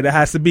 That's right, it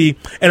has to be.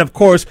 And of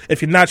course,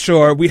 if you're not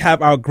sure, we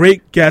have our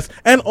great guest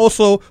and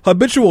also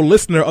habitual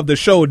listener of the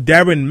show,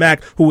 Darren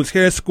Mack, who is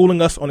here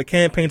schooling us on the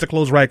campaign to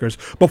close Rikers.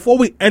 Before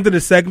we ended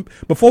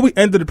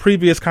the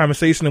previous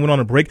conversation and went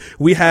on a break,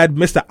 we had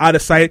Mr. Out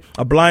of Sight,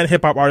 a blind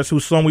hip hop artist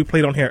whose song we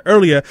played on here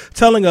earlier,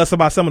 telling us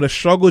about some of the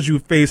struggles you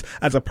face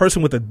as a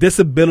person with a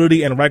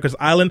disability in Rikers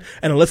Island.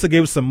 And Alyssa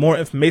gave us some more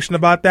information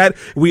about that.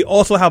 We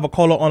also have a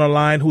caller on the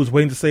line who's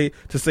waiting to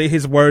say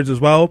his words as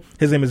well.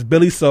 His name is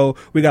Billy. So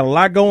we got a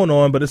lot going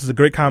on, but this is a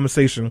great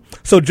conversation.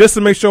 So just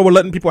to make sure we're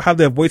letting people have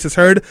their voices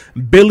heard,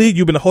 Billy,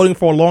 you've been holding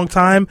for a long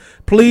time.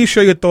 Please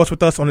share your thoughts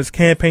with us on this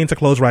campaign to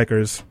close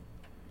Rikers.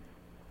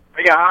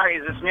 Yeah, hi,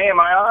 is this me? Am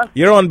I on?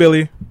 You're on,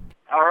 Billy.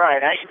 All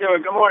right, how you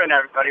doing? Good morning,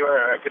 everybody,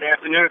 or good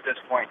afternoon at this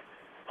point.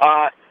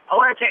 I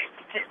want to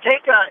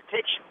take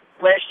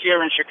last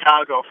year in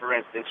Chicago, for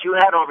instance. You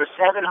had over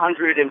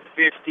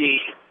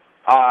 750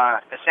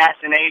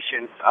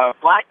 assassinations of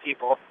black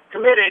people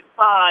committed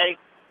by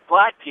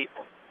black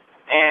people.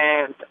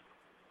 And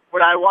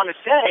what I want to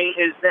say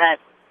is that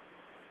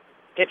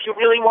if you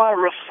really want to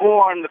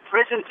reform the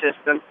prison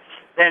system,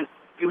 then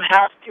you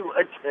have to.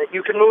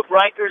 You can move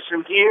Rikers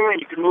from here,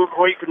 and you can move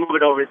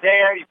it over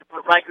there. You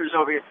can put Rikers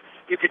over here.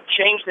 You could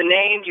change the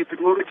name. You could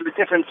move it to a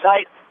different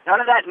site.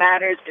 None of that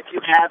matters if you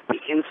have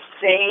the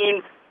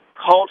insane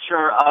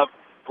culture of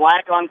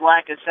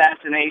black-on-black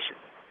assassination.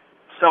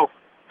 So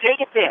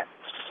take it there.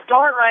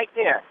 Start right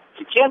there.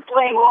 You can't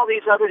blame all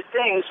these other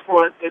things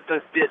for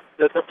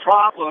the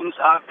problems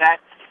of that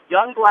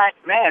young black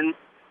men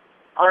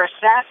are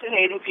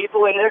assassinating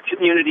people in their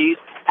communities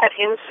at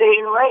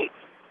insane rates.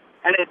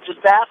 And it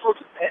just baffles,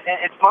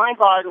 it's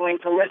mind-boggling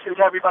to listen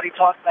to everybody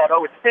talk about,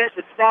 oh, it's this,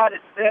 it's that,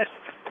 it's this.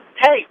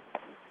 Hey,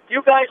 you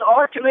guys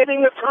are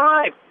committing the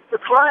crime. The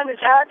crime is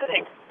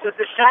happening. The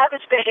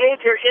savage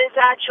behavior is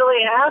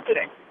actually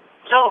happening.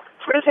 So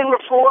prison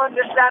reform,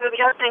 this, that, or the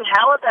other thing,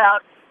 how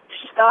about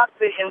stop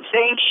the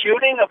insane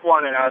shooting of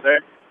one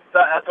another,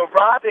 the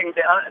robbing,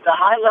 the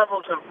high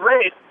levels of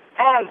rape,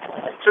 and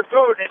to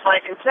boot, if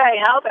I can say,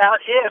 how about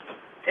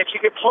if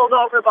you get pulled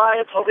over by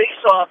a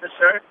police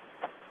officer,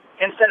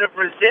 instead of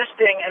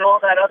resisting and all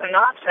that other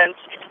nonsense,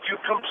 you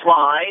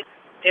comply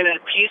in a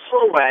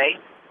peaceful way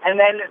and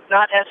then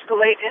not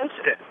escalate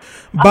incidents.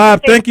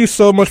 Bob, thank you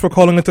so much for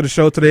calling into the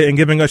show today and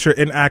giving us your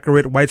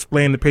inaccurate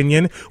white-splained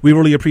opinion. We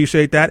really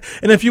appreciate that.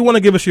 And if you want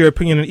to give us your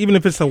opinion, and even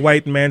if it's a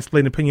white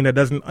man-splained opinion that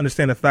doesn't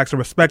understand the facts or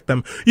respect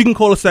them, you can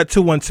call us at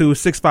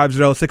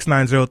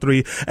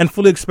 212-650-6903 and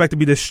fully expect to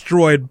be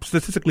destroyed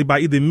statistically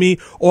by either me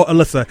or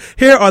Alyssa.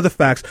 Here are the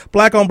facts.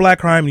 Black-on-black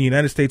crime in the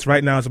United States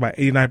right now is about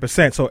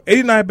 89%. So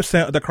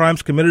 89% of the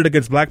crimes committed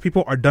against black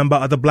people are done by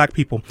other black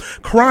people.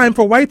 Crime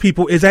for white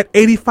people is at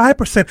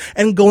 85%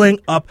 and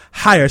going up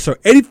higher. So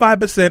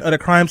 85% of the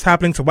crimes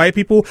happening to white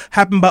people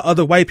happen by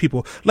other white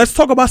people. Let's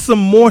talk about some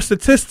more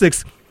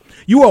statistics.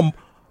 You are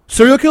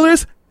serial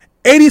killers.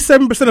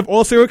 87% of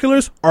all serial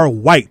killers are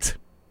white.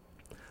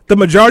 The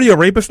majority of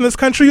rapists in this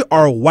country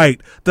are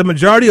white. The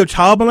majority of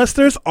child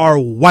molesters are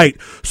white.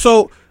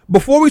 So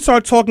before we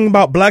start talking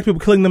about black people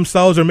killing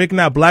themselves or making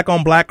that black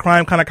on black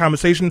crime kind of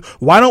conversation,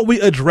 why don't we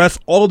address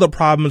all of the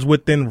problems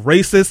between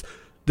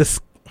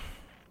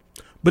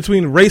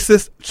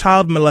racist,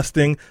 child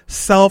molesting,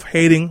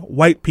 self-hating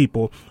white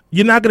people?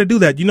 You're not going to do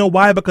that. You know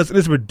why? Because it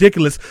is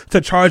ridiculous to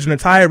charge an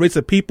entire race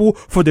of people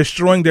for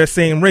destroying their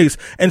same race.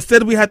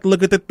 Instead, we have to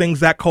look at the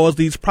things that cause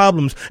these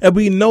problems. And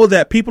we know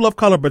that people of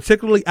color,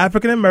 particularly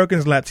African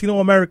Americans, Latino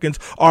Americans,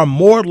 are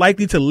more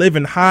likely to live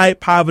in high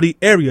poverty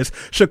areas.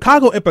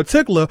 Chicago in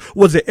particular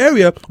was an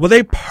area where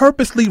they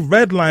purposely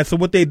redlined. So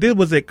what they did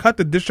was they cut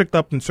the district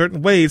up in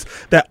certain ways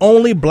that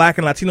only black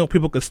and Latino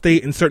people could stay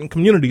in certain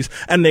communities.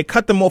 And they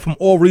cut them off from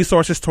all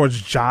resources towards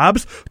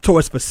jobs,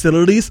 towards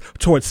facilities,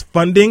 towards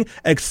funding,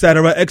 etc., etc.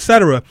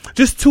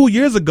 Just 2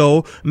 years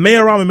ago,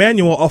 Mayor Rahm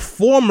Emanuel, a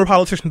former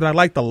politician that I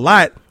liked a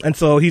lot, and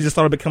so he just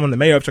started becoming the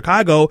mayor of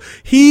Chicago,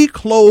 he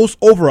closed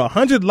over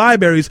 100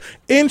 libraries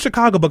in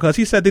Chicago because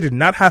he said they did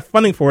not have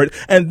funding for it,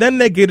 and then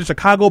they gave the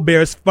Chicago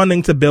Bears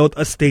funding to build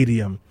a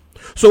stadium.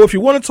 So if you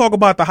want to talk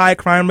about the high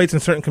crime rates in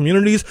certain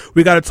communities,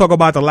 we got to talk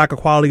about the lack of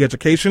quality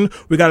education.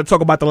 We got to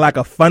talk about the lack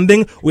of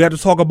funding. We have to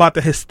talk about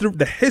the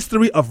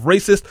history of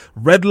racist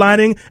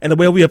redlining and the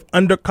way we have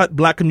undercut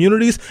black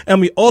communities. And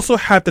we also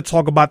have to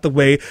talk about the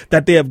way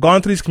that they have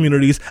gone to these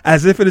communities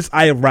as if it is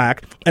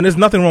Iraq. And there's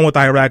nothing wrong with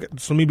Iraq,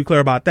 so let me be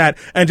clear about that.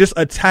 And just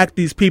attack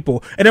these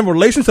people. And in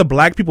relation to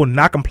black people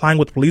not complying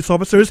with police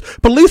officers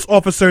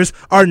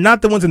are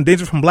not the ones in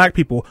danger from black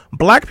people.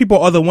 Black people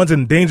are the ones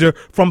in danger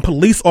from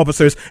police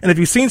officers. And if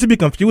you seem to be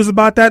confused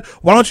about that,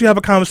 why don't you have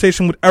a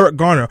conversation with Eric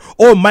Garner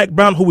or Mike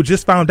Brown, who we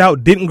just found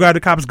out didn't grab the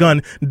cop's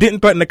gun,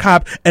 didn't threaten the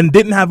cop, and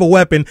didn't have a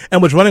weapon,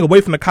 and was running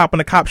away from the cop when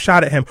the cop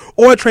shot at him.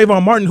 Or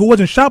Trayvon Martin, who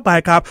wasn't shot by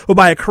a cop, but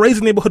by a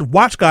crazy neighborhood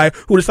watch guy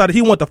who decided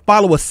he wanted to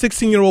follow a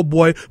 16-year-old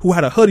boy who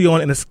had a hoodie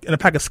on and a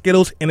pack of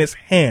Skittles in his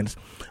hands.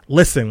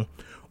 Listen,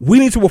 we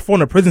need to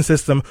reform the prison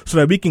system so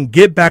that we can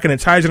get back an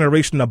entire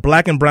generation of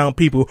black and brown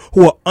people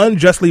who are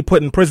unjustly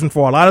put in prison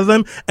for a lot of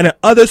them, and then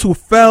others who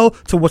fell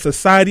to what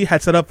society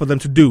had set up for them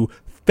to do,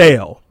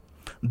 fail.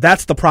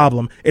 That's the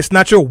problem. It's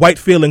not your white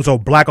feelings or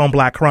black on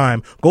black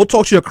crime. Go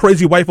talk to your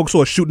crazy white folks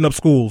who are shooting up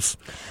schools.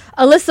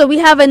 Alyssa, we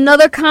have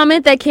another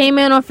comment that came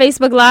in on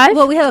Facebook Live.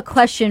 Well, we have a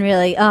question,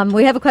 really.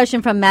 We have a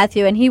question from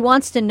Matthew, and he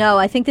wants to know,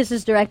 I think this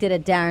is directed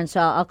at Darren, so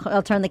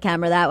I'll turn the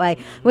camera that way,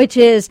 which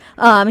is,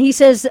 he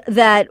says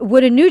that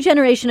would a new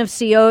generation of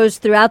COs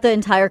throughout the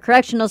entire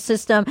correctional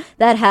system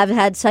that have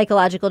had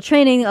psychological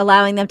training,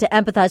 allowing them to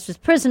empathize with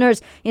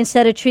prisoners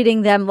instead of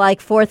treating them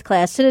like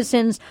fourth-class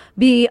citizens,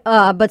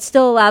 but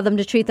still allow them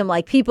to treat them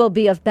like people,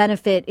 be of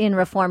benefit in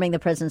reforming the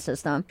prison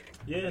system?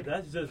 Yeah,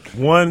 that's just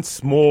one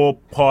small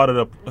part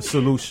of the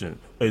solution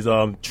is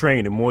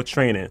training, more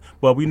training.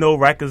 But we know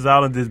Rikers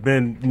Island, there's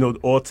been,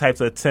 all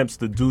types of attempts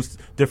to do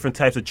different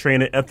types of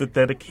training,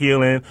 empathetic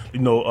healing,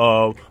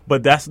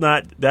 but that's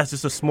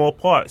just a small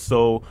part.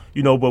 So,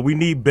 but we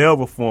need bail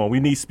reform. We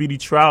need speedy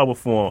trial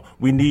reform.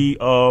 We need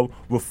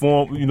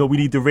reform, we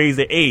need to raise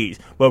the age.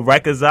 But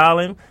Rikers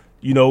Island,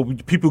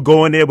 people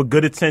go in there with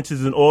good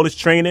intentions and all this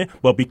training,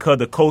 but because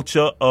the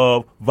culture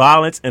of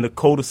violence and the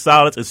code of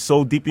silence is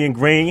so deeply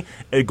ingrained,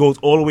 it goes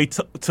all the way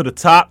to the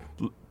top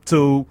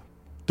to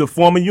the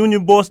former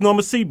union boss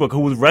Norma Seabrook, who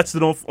was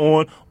arrested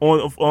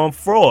on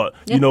fraud.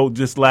 Yeah.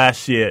 Just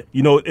last year.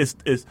 It's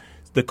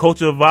the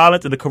culture of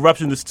violence and the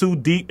corruption is too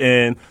deep,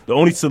 and the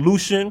only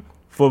solution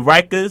for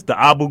Rikers, the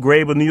Abu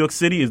Ghraib of New York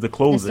City, is to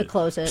close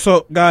it.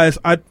 So, guys,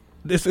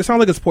 it sounds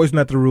like it's poison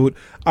at the root.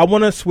 I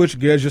want to switch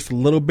gears just a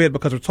little bit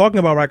because we're talking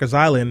about Rikers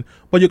Island,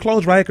 but you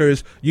close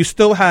Rikers, you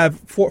still have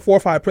four or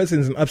five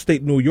prisons in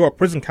upstate New York,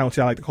 prison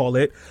county I like to call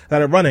it,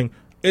 that are running.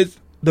 It's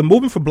the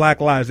Movement for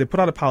Black Lives. They put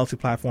out a policy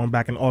platform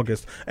back in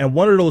August, and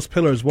one of those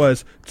pillars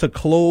was to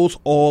close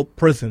all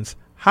prisons.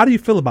 How do you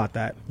feel about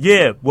that?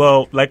 Yeah,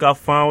 well, like our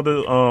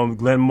founder,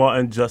 Glenn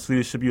Martin, Just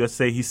Leadership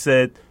USA, he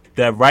said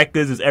that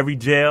Rikers is every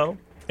jail,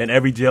 and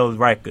every jail is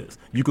Rikers.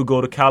 You could go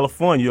to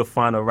California, you'll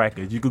find a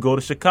Rikers. You could go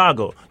to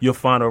Chicago, you'll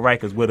find a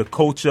Rikers, where the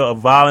culture of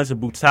violence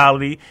and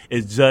brutality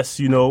is just,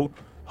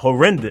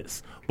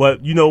 horrendous.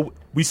 But,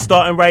 we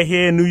starting right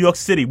here in New York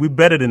City. We're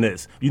better than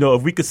this.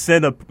 If we could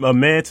send a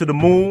man to the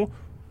moon,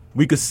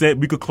 we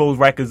could close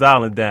Rikers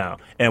Island down.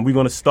 And we're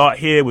going to start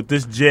here with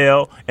this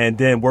jail and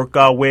then work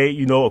our way,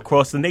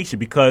 across the nation.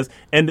 Because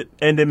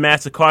ending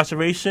mass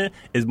incarceration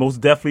is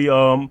most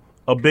definitely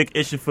a big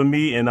issue for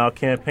me in our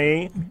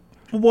campaign.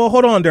 Well,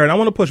 hold on, Darren. I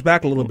want to push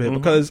back a little bit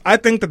because I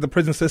think that the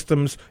prison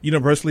systems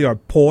universally are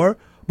poor,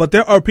 but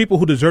there are people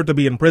who deserve to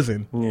be in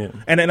prison. Yeah.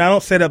 And I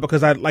don't say that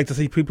because I'd like to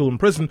see people in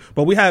prison,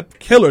 but we have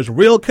killers,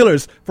 real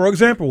killers. For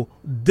example,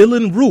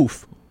 Dylan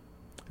Roof,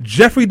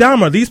 Jeffrey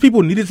Dahmer. These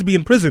people needed to be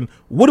in prison.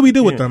 What do we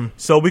do with them?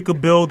 So we could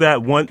build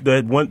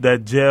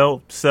that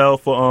jail cell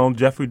for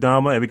Jeffrey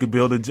Dahmer, and we could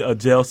build a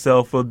jail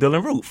cell for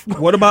Dylan Roof.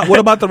 What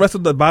about the rest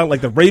of the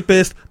like the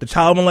rapists, the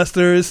child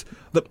molesters?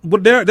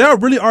 There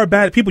really are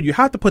bad people. You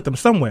have to put them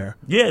somewhere.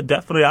 Yeah,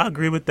 definitely. I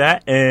agree with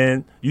that.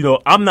 And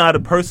I'm not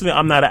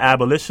an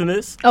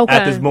abolitionist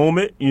at this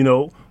moment.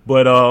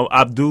 But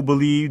I do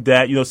believe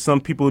that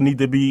some people need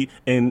to be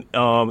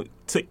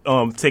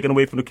taken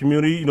away from the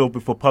community,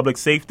 for public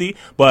safety.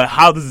 But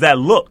how does that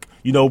look?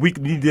 We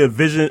need to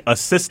envision a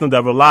system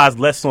that relies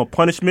less on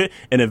punishment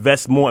and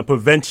invests more in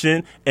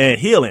prevention and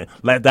healing.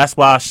 Like that's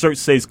why our shirt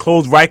says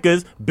 "Close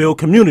Rikers, build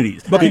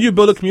communities." But can you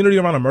build a community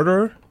around a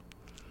murderer?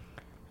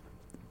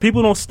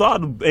 People don't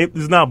start.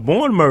 It's not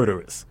born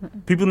murderers.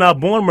 People not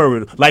born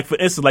murderers. Like for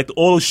instance, like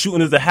all the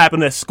shootings that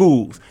happen at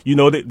schools.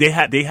 They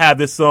have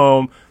this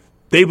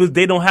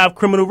They don't have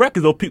criminal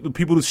records. Or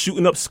people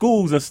shooting up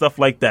schools and stuff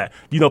like that.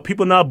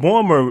 People not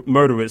born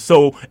murderers.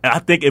 So I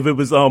think if it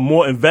was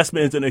more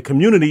investment into the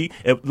community,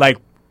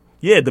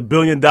 the $1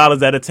 billion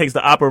that it takes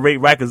to operate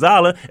Rikers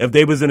Island, if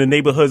they was in the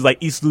neighborhoods like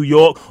East New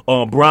York,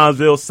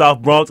 Bronzeville,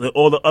 South Bronx, and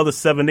all the other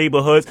 7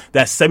 neighborhoods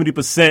that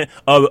 70%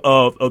 of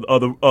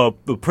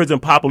the prison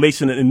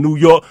population in New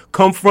York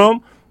come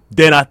from,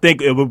 then I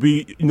think it would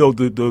be,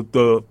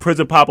 the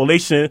prison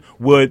population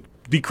would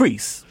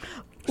decrease.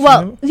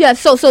 Well, yeah,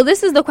 so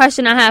this is the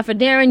question I have for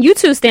Darren, you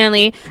too,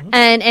 Stanley,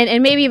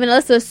 and maybe even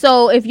Alyssa.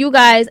 So if you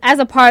guys, as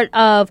a part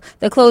of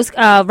the Close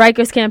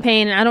Rikers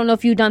campaign, and I don't know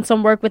if you've done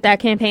some work with that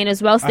campaign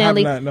as well,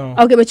 Stanley. I have not,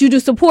 no. Okay, but you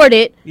do support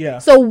it. Yeah.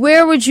 So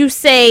where would you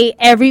say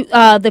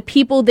the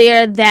people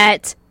there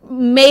that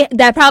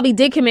probably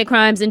did commit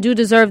crimes and do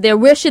deserve there,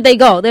 where should they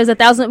go? There's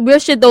 1,000. Where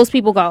should those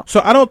people go?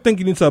 So I don't think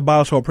you need to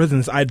abolish all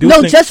prisons. I do.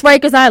 No, just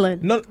Rikers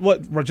Island. No,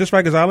 just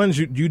Rikers Island?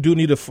 You do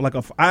need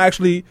I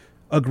actually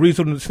agree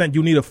to an extent.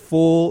 You need a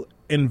full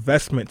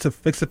investment to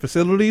fix the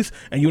facilities,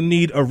 and you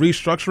need a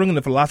restructuring in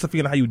the philosophy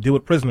and how you deal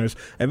with prisoners.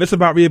 If it's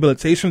about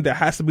rehabilitation, there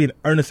has to be an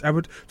earnest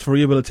effort for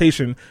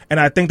rehabilitation. And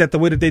I think that the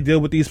way that they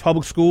deal with these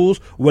public schools,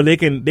 where they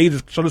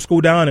just shut the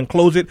school down and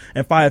close it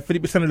and fire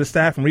 50% of the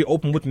staff and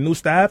reopen with the new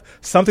staff,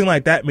 something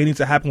like that may need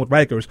to happen with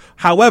Rikers.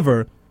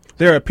 However,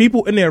 there are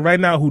people in there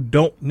right now who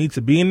don't need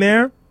to be in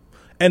there,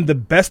 and the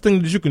best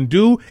thing that you can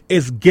do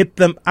is get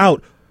them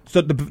out. So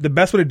the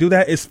best way to do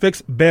that is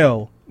fix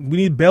bail. We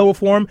need bail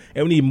reform,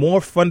 and we need more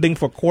funding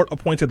for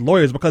court-appointed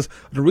lawyers, because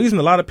the reason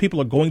a lot of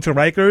people are going to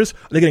Rikers,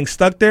 they're getting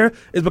stuck there,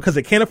 is because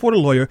they can't afford a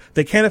lawyer,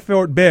 they can't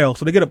afford bail,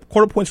 so they get a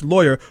court-appointed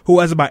lawyer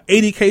who has about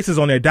 80 cases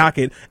on their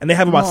docket, and they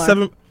have about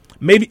 7,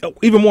 maybe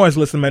even more, as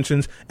Listen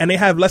mentions, and they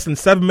have less than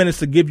 7 minutes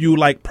to give you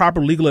proper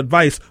legal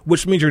advice,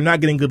 which means you're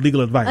not getting good legal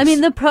advice. I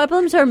mean, the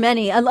problems are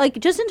many.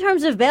 Just in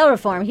terms of bail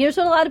reform, here's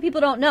what a lot of people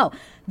don't know.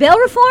 Bail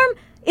reform,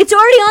 it's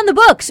already on the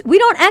books. We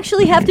don't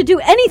actually have to do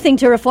anything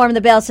to reform the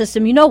bail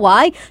system. You know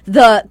why?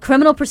 The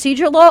criminal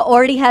procedure law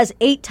already has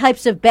 8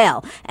 types of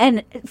bail,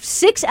 and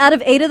 6 out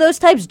of 8 of those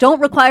types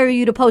don't require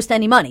you to post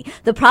any money.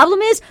 The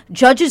problem is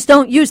judges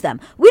don't use them.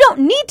 We don't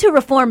need to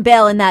reform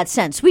bail in that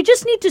sense. We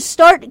just need to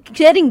start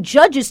getting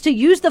judges to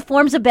use the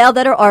forms of bail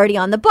that are already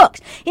on the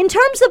books. In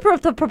terms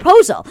of the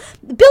proposal,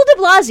 Bill de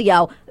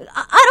Blasio,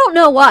 I don't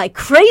know why,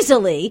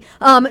 crazily,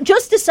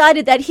 just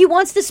decided that he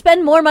wants to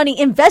spend more money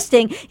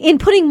investing in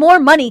putting more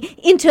money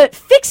into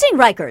fixing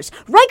Rikers.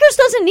 Rikers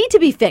doesn't need to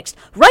be fixed.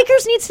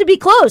 Rikers needs to be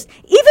closed.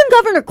 Even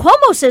Governor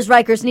Cuomo says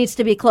Rikers needs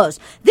to be closed.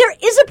 There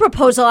is a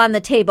proposal on the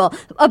table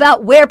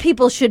about where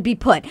people should be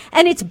put,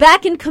 and it's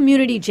back in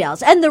community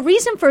jails. And the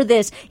reason for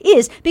this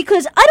is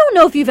because I don't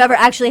know if you've ever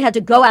actually had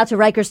to go out to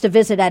Rikers to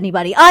visit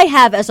anybody. I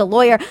have as a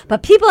lawyer,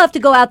 but people have to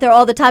go out there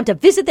all the time to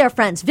visit their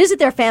friends, visit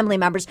their family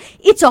members.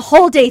 It's a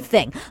whole day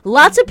thing.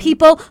 Lots of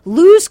people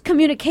lose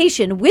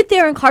communication with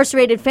their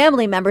incarcerated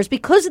family members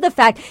because of the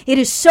fact it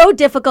is so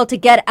difficult to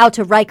get out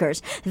to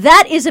Rikers.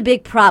 That is a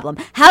big problem.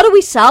 How do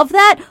we solve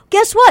that?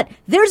 Guess what?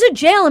 There's a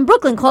jail in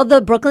Brooklyn called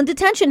the Brooklyn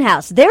Detention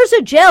House. There's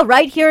a jail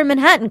right here in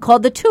Manhattan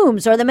called the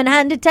Tombs or the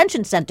Manhattan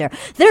Detention Center.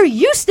 There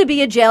used to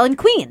be a jail in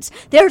Queens.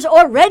 There's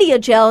already a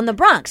jail in the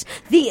Bronx.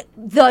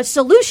 The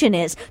solution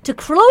is to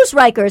close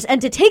Rikers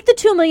and to take the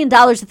 $2 million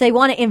that they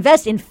want to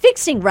invest in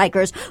fixing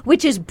Rikers,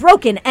 which is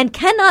broken and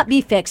cannot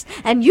be fixed,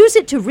 and use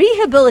it to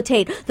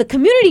rehabilitate the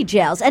community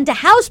jails and to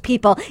house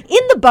people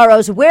in the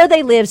boroughs where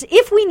they live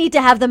if we need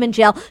to have them in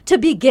jail to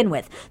begin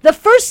with. The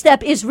first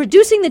step is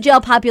reducing the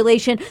jail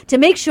population to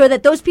make sure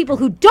that those people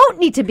who don't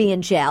need to be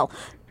in jail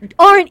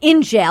aren't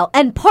in jail,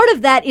 and part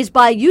of that is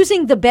by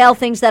using the bail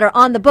things that are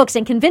on the books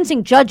and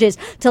convincing judges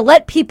to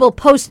let people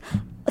post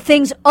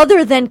things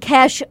other than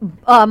cash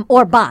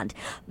or bond.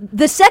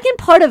 The second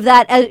part of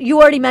that, as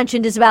you already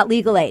mentioned, is about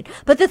legal aid.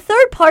 But the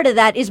third part of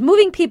that is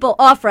moving people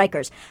off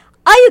Rikers.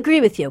 I agree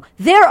with you.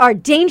 There are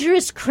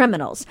dangerous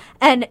criminals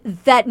and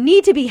that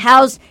need to be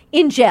housed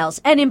in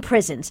jails and in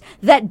prisons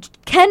that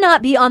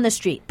cannot be on the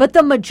street. But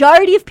the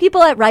majority of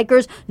people at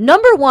Rikers,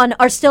 number one,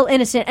 are still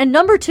innocent, and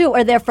number two,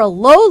 are there for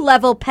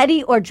low-level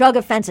petty or drug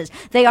offenses.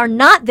 They are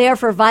not there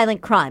for violent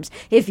crimes.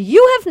 If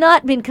you have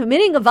not been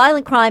committing a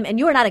violent crime and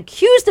you are not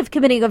accused of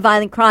committing a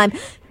violent crime,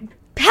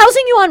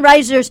 housing you on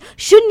Rikers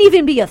shouldn't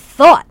even be a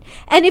thought.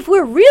 And if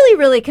we're really,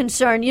 really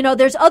concerned,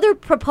 there's other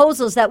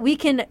proposals that we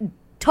can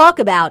talk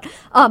about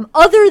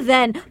other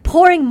than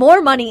pouring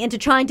more money into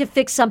trying to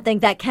fix something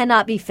that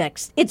cannot be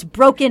fixed. It's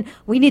broken.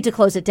 We need to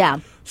close it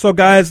down. So,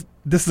 guys,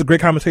 this is a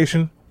great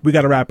conversation. We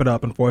got to wrap it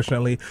up,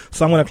 unfortunately.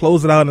 So I'm going to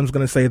close it out, and I'm just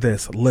going to say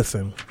this.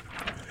 Listen,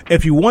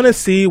 if you want to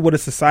see what a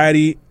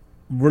society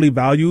really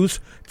values,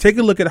 take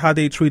a look at how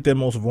they treat their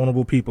most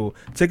vulnerable people.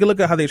 Take a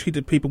look at how they treat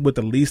the people with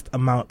the least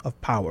amount of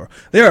power.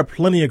 There are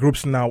plenty of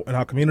groups in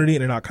our community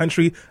and in our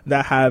country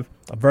that have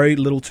very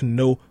little to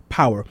no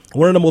power.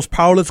 One of the most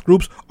powerless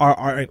groups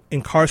are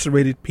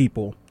incarcerated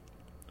people.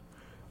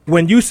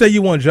 When you say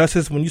you want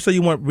justice, when you say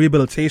you want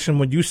rehabilitation,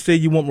 when you say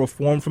you want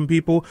reform from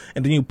people,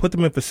 and then you put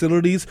them in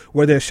facilities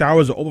where their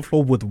showers are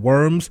overflowed with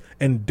worms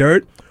and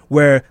dirt,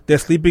 where they're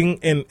sleeping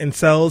in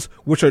cells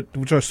which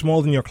are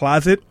smaller than your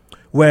closet,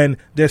 when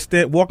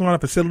they're walking around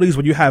facilities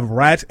where you have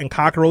rats and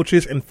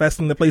cockroaches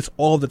infesting the place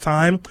all the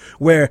time,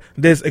 where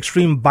there's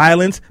extreme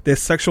violence, there's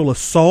sexual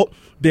assault,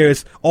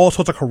 there's all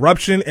sorts of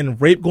corruption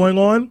and rape going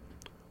on.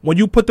 When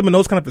you put them in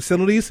those kind of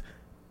facilities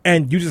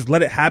and you just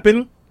let it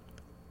happen,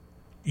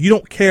 you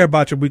don't care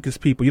about your weakest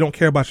people. You don't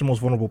care about your most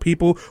vulnerable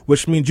people,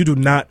 which means you do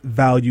not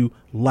value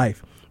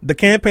life. The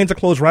campaign to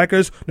close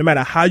Rikers, no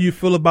matter how you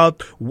feel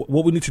about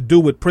what we need to do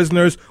with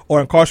prisoners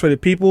or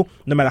incarcerated people,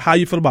 no matter how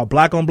you feel about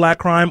black-on-black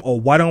crime or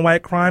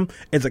white-on-white crime,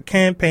 is a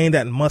campaign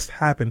that must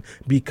happen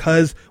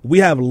because we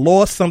have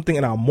lost something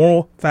in our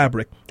moral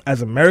fabric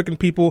as American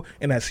people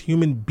and as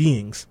human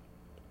beings.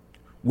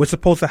 We're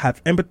supposed to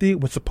have empathy.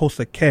 We're supposed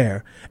to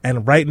care.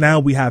 And right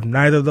now we have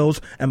neither of those.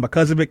 And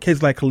because of it,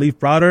 kids like Khalif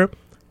Browder,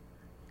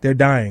 they're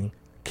dying.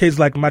 Kids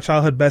like my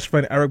childhood best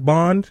friend, Eric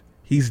Bond,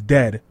 he's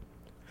dead.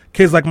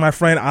 Kids like my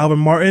friend Alvin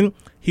Martin,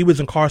 he was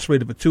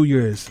incarcerated for 2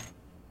 years.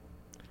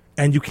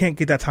 And you can't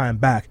get that time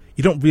back.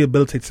 You don't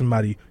rehabilitate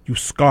somebody. You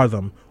scar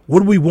them.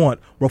 What do we want?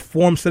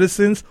 Reformed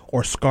citizens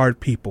or scarred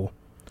people?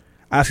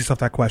 Ask yourself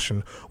that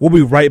question. We'll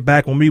be right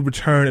back. When we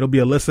return, it'll be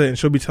Alyssa, and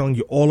she'll be telling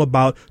you all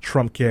about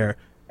Trump Care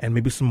and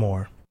maybe some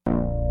more.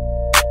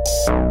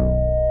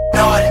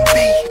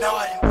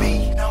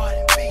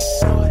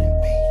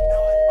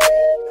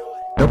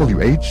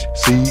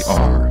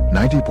 WHCR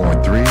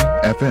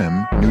 90.3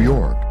 FM, New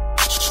York.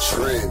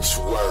 Trench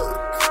work.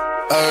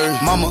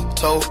 Mama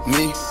told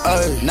me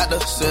not to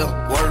sell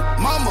work.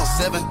 Mama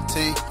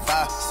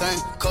 17.5, same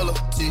color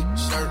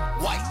t-shirt,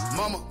 white.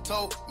 Mama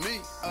told me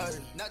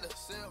not to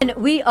sell. And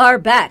we are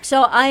back.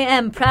 So I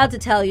am proud to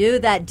tell you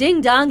that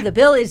Ding Dong, the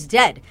bill is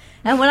dead.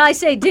 And when I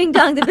say ding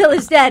dong, the bill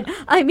is dead,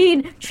 I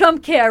mean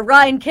Trump Care,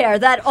 Ryan Care,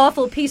 that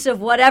awful piece of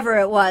whatever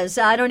it was.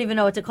 I don't even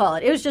know what to call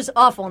it. It was just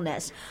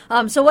awfulness.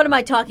 So what am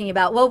I talking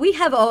about? Well, we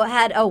have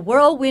had a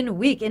whirlwind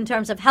week in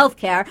terms of health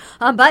care.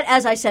 But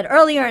as I said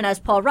earlier, and as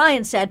Paul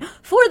Ryan said,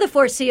 for the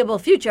foreseeable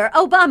future,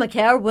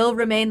 Obamacare will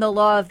remain the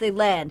law of the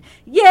land.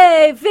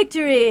 Yay,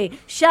 victory!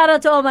 Shout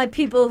out to all my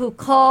people who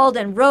called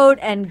and wrote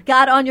and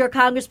got on your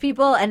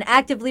congresspeople and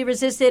actively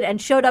resisted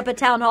and showed up at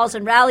town halls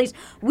and rallies.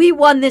 We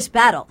won this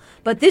battle.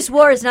 But this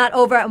war is not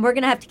over, and we're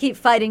going to have to keep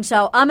fighting.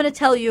 So I'm going to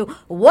tell you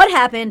what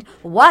happened,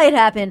 why it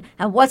happened,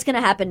 and what's going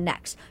to happen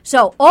next.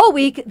 So all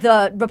week,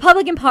 the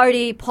Republican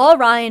Party, Paul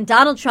Ryan,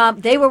 Donald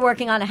Trump, they were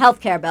working on a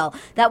health care bill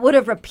that would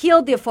have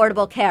repealed the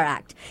Affordable Care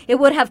Act. It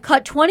would have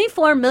cut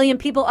 24 million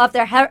people off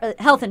their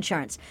health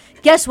insurance.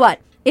 Guess what?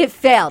 It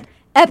failed.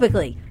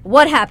 Epically.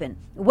 What happened?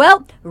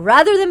 Well,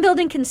 rather than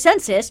building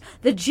consensus,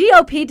 the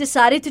GOP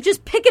decided to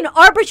just pick an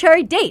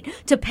arbitrary date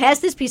to pass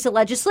this piece of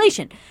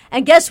legislation.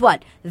 And guess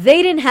what?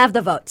 They didn't have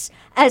the votes.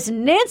 As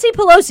Nancy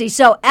Pelosi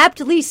so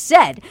aptly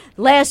said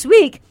last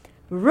week,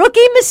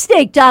 Rookie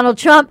mistake, Donald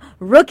Trump.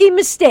 Rookie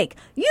mistake.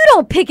 You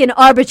don't pick an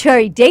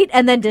arbitrary date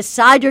and then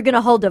decide you're going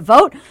to hold a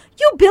vote.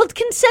 You build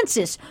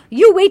consensus.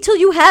 You wait till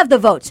you have the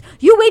votes.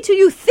 You wait till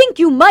you think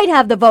you might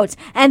have the votes,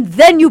 and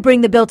then you bring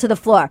the bill to the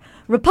floor.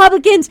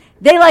 Republicans,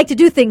 they like to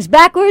do things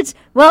backwards.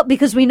 Well,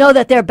 because we know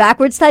that they're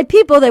backwards type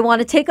people, they want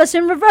to take us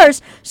in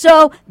reverse.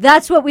 So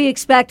that's what we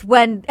expect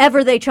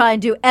whenever they try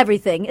and do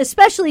everything,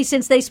 especially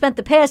since they spent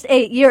the past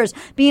 8 years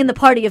being the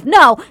party of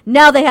no.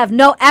 Now they have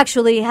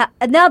actually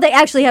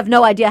have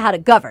no idea how to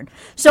govern.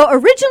 So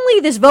originally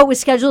this vote was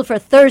scheduled for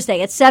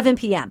Thursday at 7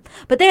 p.m.,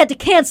 but they had to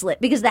cancel it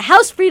because the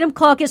House Freedom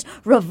Caucus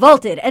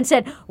revolted and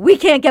said, we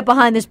can't get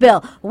behind this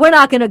bill. We're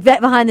not going to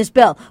get behind this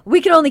bill. We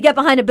can only get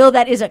behind a bill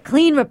that is a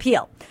clean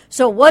repeal.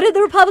 So what did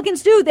the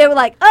Republicans do? They were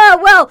like, oh,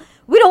 well,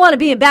 we don't want to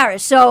be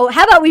embarrassed. So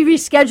how about we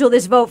reschedule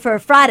this vote for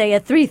Friday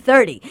at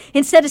 3:30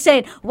 instead of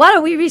saying, why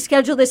don't we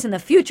reschedule this in the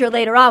future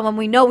later on when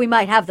we know we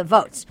might have the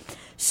votes?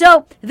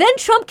 So then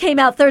Trump came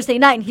out Thursday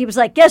night and he was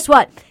like, guess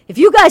what? If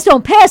you guys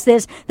don't pass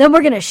this, then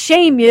we're going to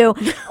shame you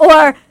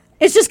or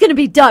it's just going to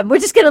be done. We're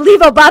just going to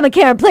leave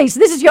Obamacare in place.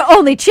 This is your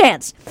only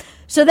chance.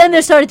 So then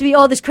there started to be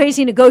all this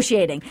crazy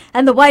negotiating,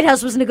 and the White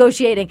House was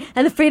negotiating,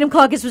 and the Freedom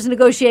Caucus was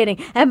negotiating,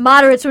 and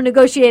moderates were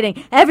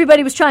negotiating.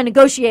 Everybody was trying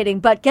negotiating,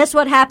 but guess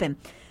what happened?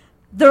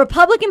 The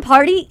Republican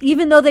Party,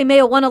 even though they may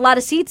have won a lot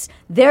of seats,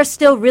 they're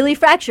still really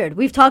fractured.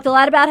 We've talked a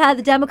lot about how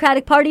the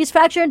Democratic Party is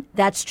fractured.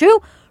 That's true.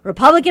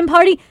 Republican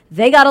Party,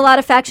 they got a lot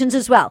of factions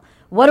as well.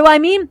 What do I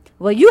mean?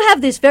 Well, you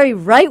have this very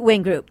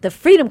right-wing group, the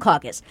Freedom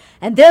Caucus,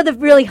 and they're the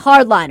really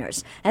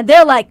hardliners, and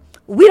they're like,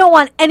 we don't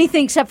want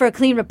anything except for a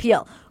clean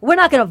repeal. We're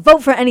not going to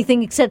vote for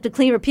anything except a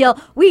clean repeal.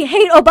 We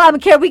hate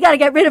Obamacare. We got to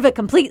get rid of it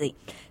completely.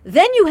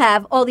 Then you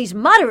have all these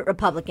moderate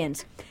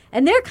Republicans,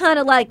 and they're kind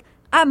of like,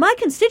 my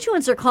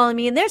constituents are calling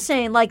me, and they're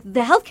saying, like,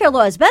 the healthcare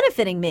law is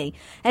benefiting me,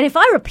 and if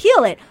I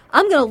repeal it,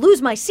 I'm going to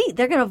lose my seat.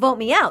 They're going to vote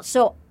me out.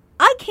 So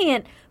I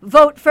can't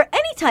vote for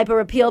any type of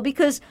repeal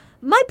because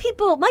my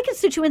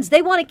constituents,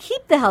 they want to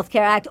keep the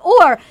Healthcare Act,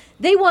 or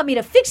they want me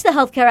to fix the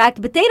Healthcare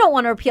Act, but they don't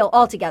want to repeal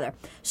altogether.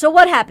 So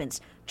what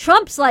happens?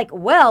 Trump's like,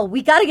 well,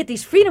 we got to get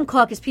these Freedom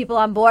Caucus people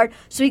on board.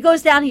 So he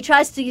goes down,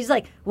 he's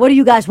like, what do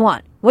you guys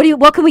want?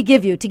 What can we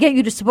give you to get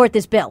you to support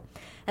this bill?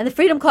 And the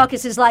Freedom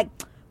Caucus is like,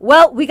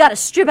 well, we got to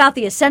strip out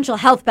the essential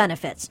health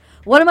benefits.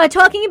 What am I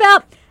talking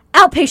about?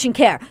 Outpatient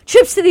care,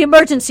 trips to the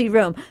emergency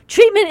room,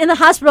 treatment in the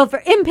hospital for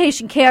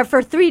inpatient care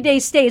for 3-day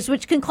stays,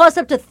 which can cost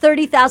up to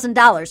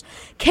 $30,000,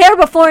 care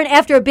before and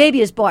after a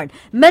baby is born,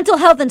 mental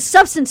health and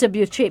substance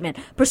abuse treatment,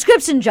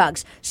 prescription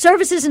drugs,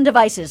 services and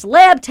devices,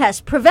 lab tests,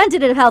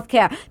 preventative health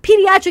care,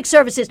 pediatric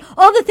services,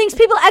 all the things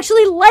people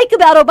actually like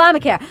about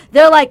Obamacare.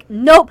 They're like,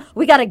 nope,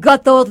 we got to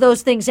gut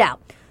those things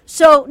out.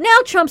 So now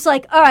Trump's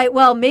like, all right,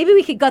 well, maybe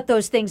we could gut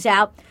those things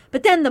out.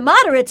 But then the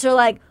moderates are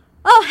like,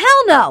 oh,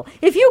 hell no.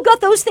 If you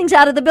got those things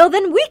out of the bill,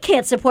 then we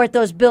can't support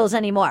those bills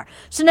anymore.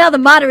 So now the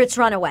moderates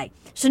run away.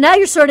 So now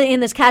you're sort of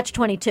in this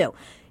catch-22.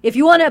 If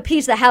you want to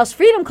appease the House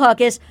Freedom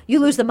Caucus, you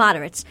lose the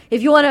moderates.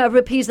 If you want to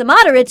appease the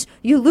moderates,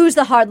 you lose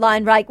the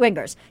hardline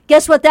right-wingers.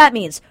 Guess what that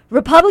means?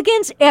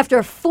 Republicans,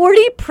 after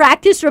 40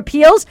 practice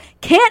repeals,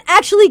 can't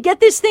actually get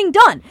this thing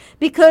done.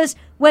 Because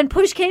when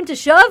push came to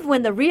shove,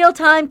 when the real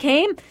time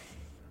came,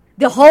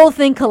 the whole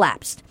thing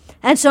collapsed.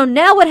 And so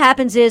now what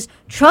happens is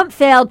Trump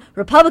failed,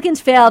 Republicans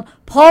failed,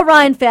 Paul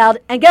Ryan failed,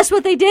 and guess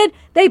what they did?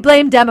 They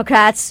blamed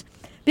Democrats.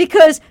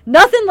 Because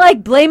nothing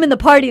like blaming the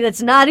party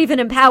that's not even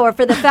in power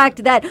for the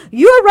fact that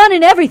you're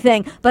running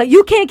everything, but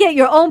you can't get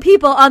your own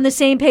people on the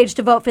same page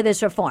to vote for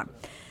this reform.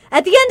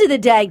 At the end of the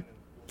day,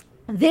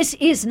 this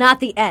is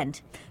not the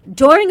end.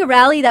 During a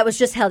rally that was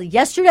just held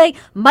yesterday,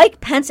 Mike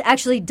Pence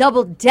actually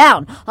doubled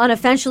down on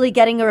eventually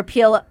getting a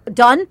repeal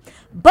done,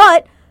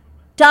 but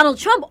Donald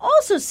Trump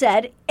also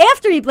said,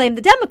 after he blamed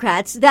the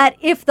Democrats, that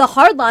if the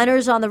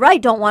hardliners on the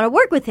right don't want to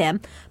work with him,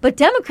 but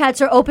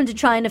Democrats are open to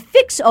trying to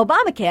fix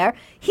Obamacare,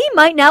 he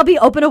might now be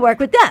open to work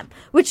with them.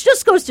 Which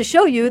just goes to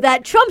show you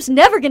that Trump's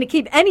never going to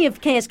keep any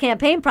of his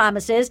campaign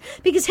promises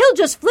because he'll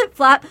just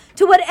flip-flop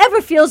to whatever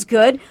feels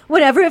good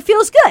whenever it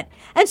feels good.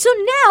 And so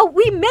now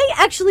we may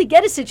actually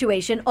get a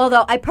situation,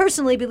 although I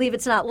personally believe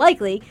it's not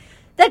likely,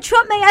 that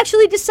Trump may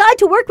actually decide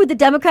to work with the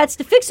Democrats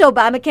to fix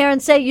Obamacare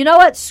and say, you know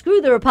what,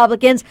 screw the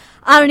Republicans,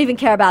 I don't even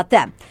care about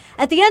them.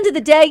 At the end of the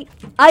day,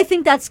 I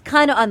think that's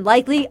kind of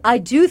unlikely. I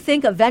do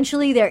think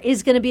eventually there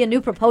is going to be a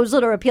new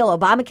proposal to repeal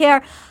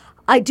Obamacare.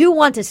 I do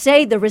want to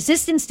say the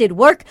resistance did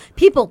work.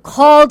 People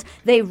called,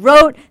 they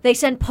wrote, they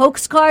sent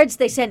postcards,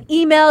 they sent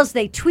emails,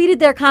 they tweeted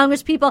their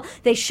congresspeople,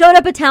 they showed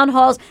up at town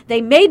halls, they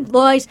made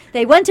noise,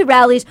 they went to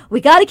rallies. We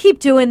got to keep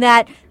doing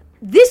that.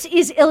 This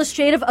is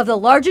illustrative of the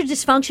larger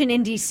dysfunction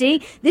in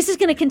D.C. This is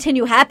going to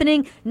continue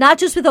happening, not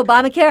just with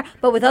Obamacare,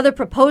 but with other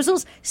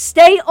proposals.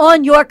 Stay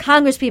on your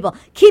congresspeople.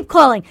 Keep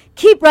calling,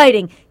 keep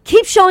writing,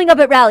 keep showing up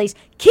at rallies,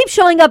 keep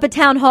showing up at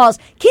town halls,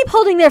 keep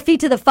holding their feet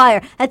to the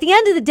fire. At the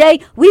end of the day,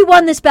 we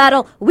won this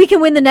battle. We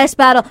can win the next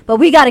battle, but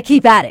we got to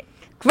keep at it.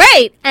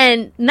 Great.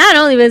 And not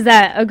only was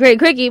that a great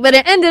quickie, but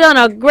it ended on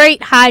a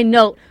great high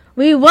note.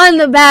 We won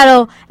the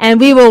battle, and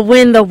we will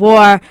win the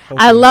war. Okay.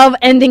 I love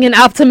ending in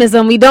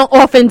optimism. We don't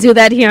often do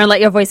that here on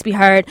Let Your Voice Be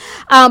Heard.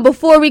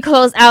 Before we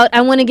close out,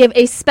 I want to give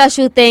a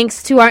special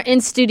thanks to our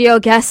in-studio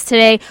guests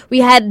today. We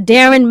had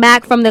Darren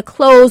Mack from the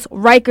Close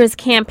Rikers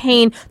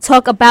campaign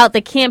talk about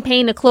the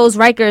campaign to close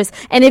Rikers.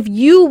 And if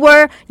you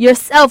were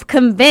yourself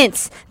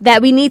convinced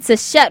that we need to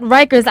shut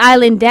Rikers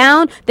Island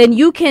down, then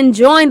you can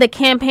join the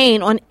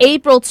campaign on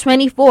April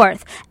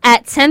 24th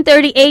at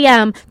 10:30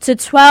 a.m. to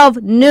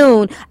 12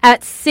 noon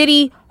at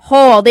City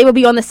Hall. They will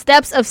be on the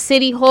steps of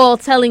City Hall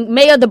telling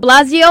Mayor de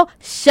Blasio,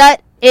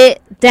 shut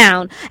it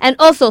down. And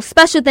also,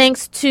 special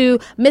thanks to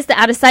Mr.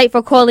 Out of Sight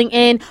for calling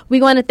in.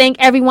 We want to thank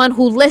everyone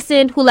who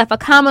listened, who left a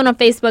comment on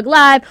Facebook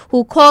Live,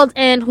 who called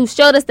in, who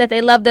showed us that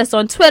they loved us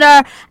on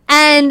Twitter,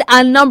 and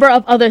a number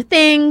of other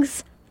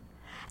things.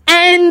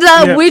 And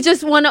we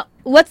just want to...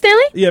 What,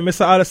 Stanley? Yeah,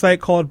 Mr. Out of Sight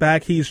called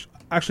back. He's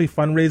actually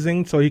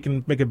fundraising so he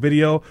can make a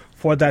video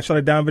for that Shut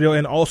It Down video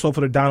and also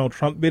for the Donald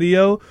Trump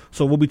video.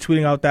 So we'll be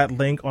tweeting out that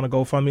link on a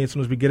GoFundMe as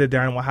soon as we get it,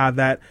 Darren. We'll have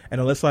that. And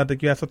Alyssa, I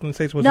think you have something to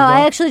say to us. No,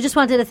 I actually just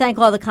wanted to thank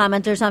all the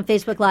commenters on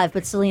Facebook Live,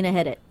 but Selena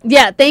hit it.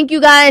 Yeah, thank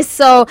you guys.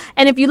 So,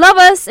 and if you love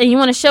us and you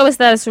want to show us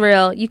that it's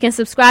real, you can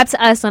subscribe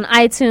to us on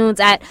iTunes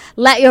at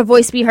Let Your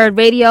Voice Be Heard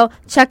Radio.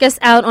 Check us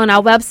out on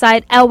our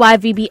website,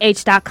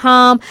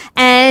 lyvbh.com.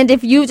 And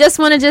if you just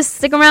want to just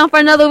stick around for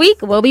another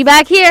week, we'll be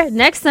back here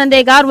next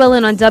Sunday, God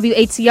willing, on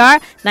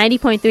WHCR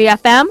 90.3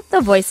 FM,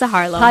 The Voice of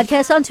Harlem.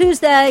 Podcast on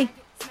Tuesday.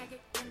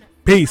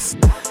 Peace.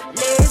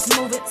 Let's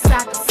move it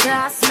side to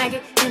side, smack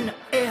it in the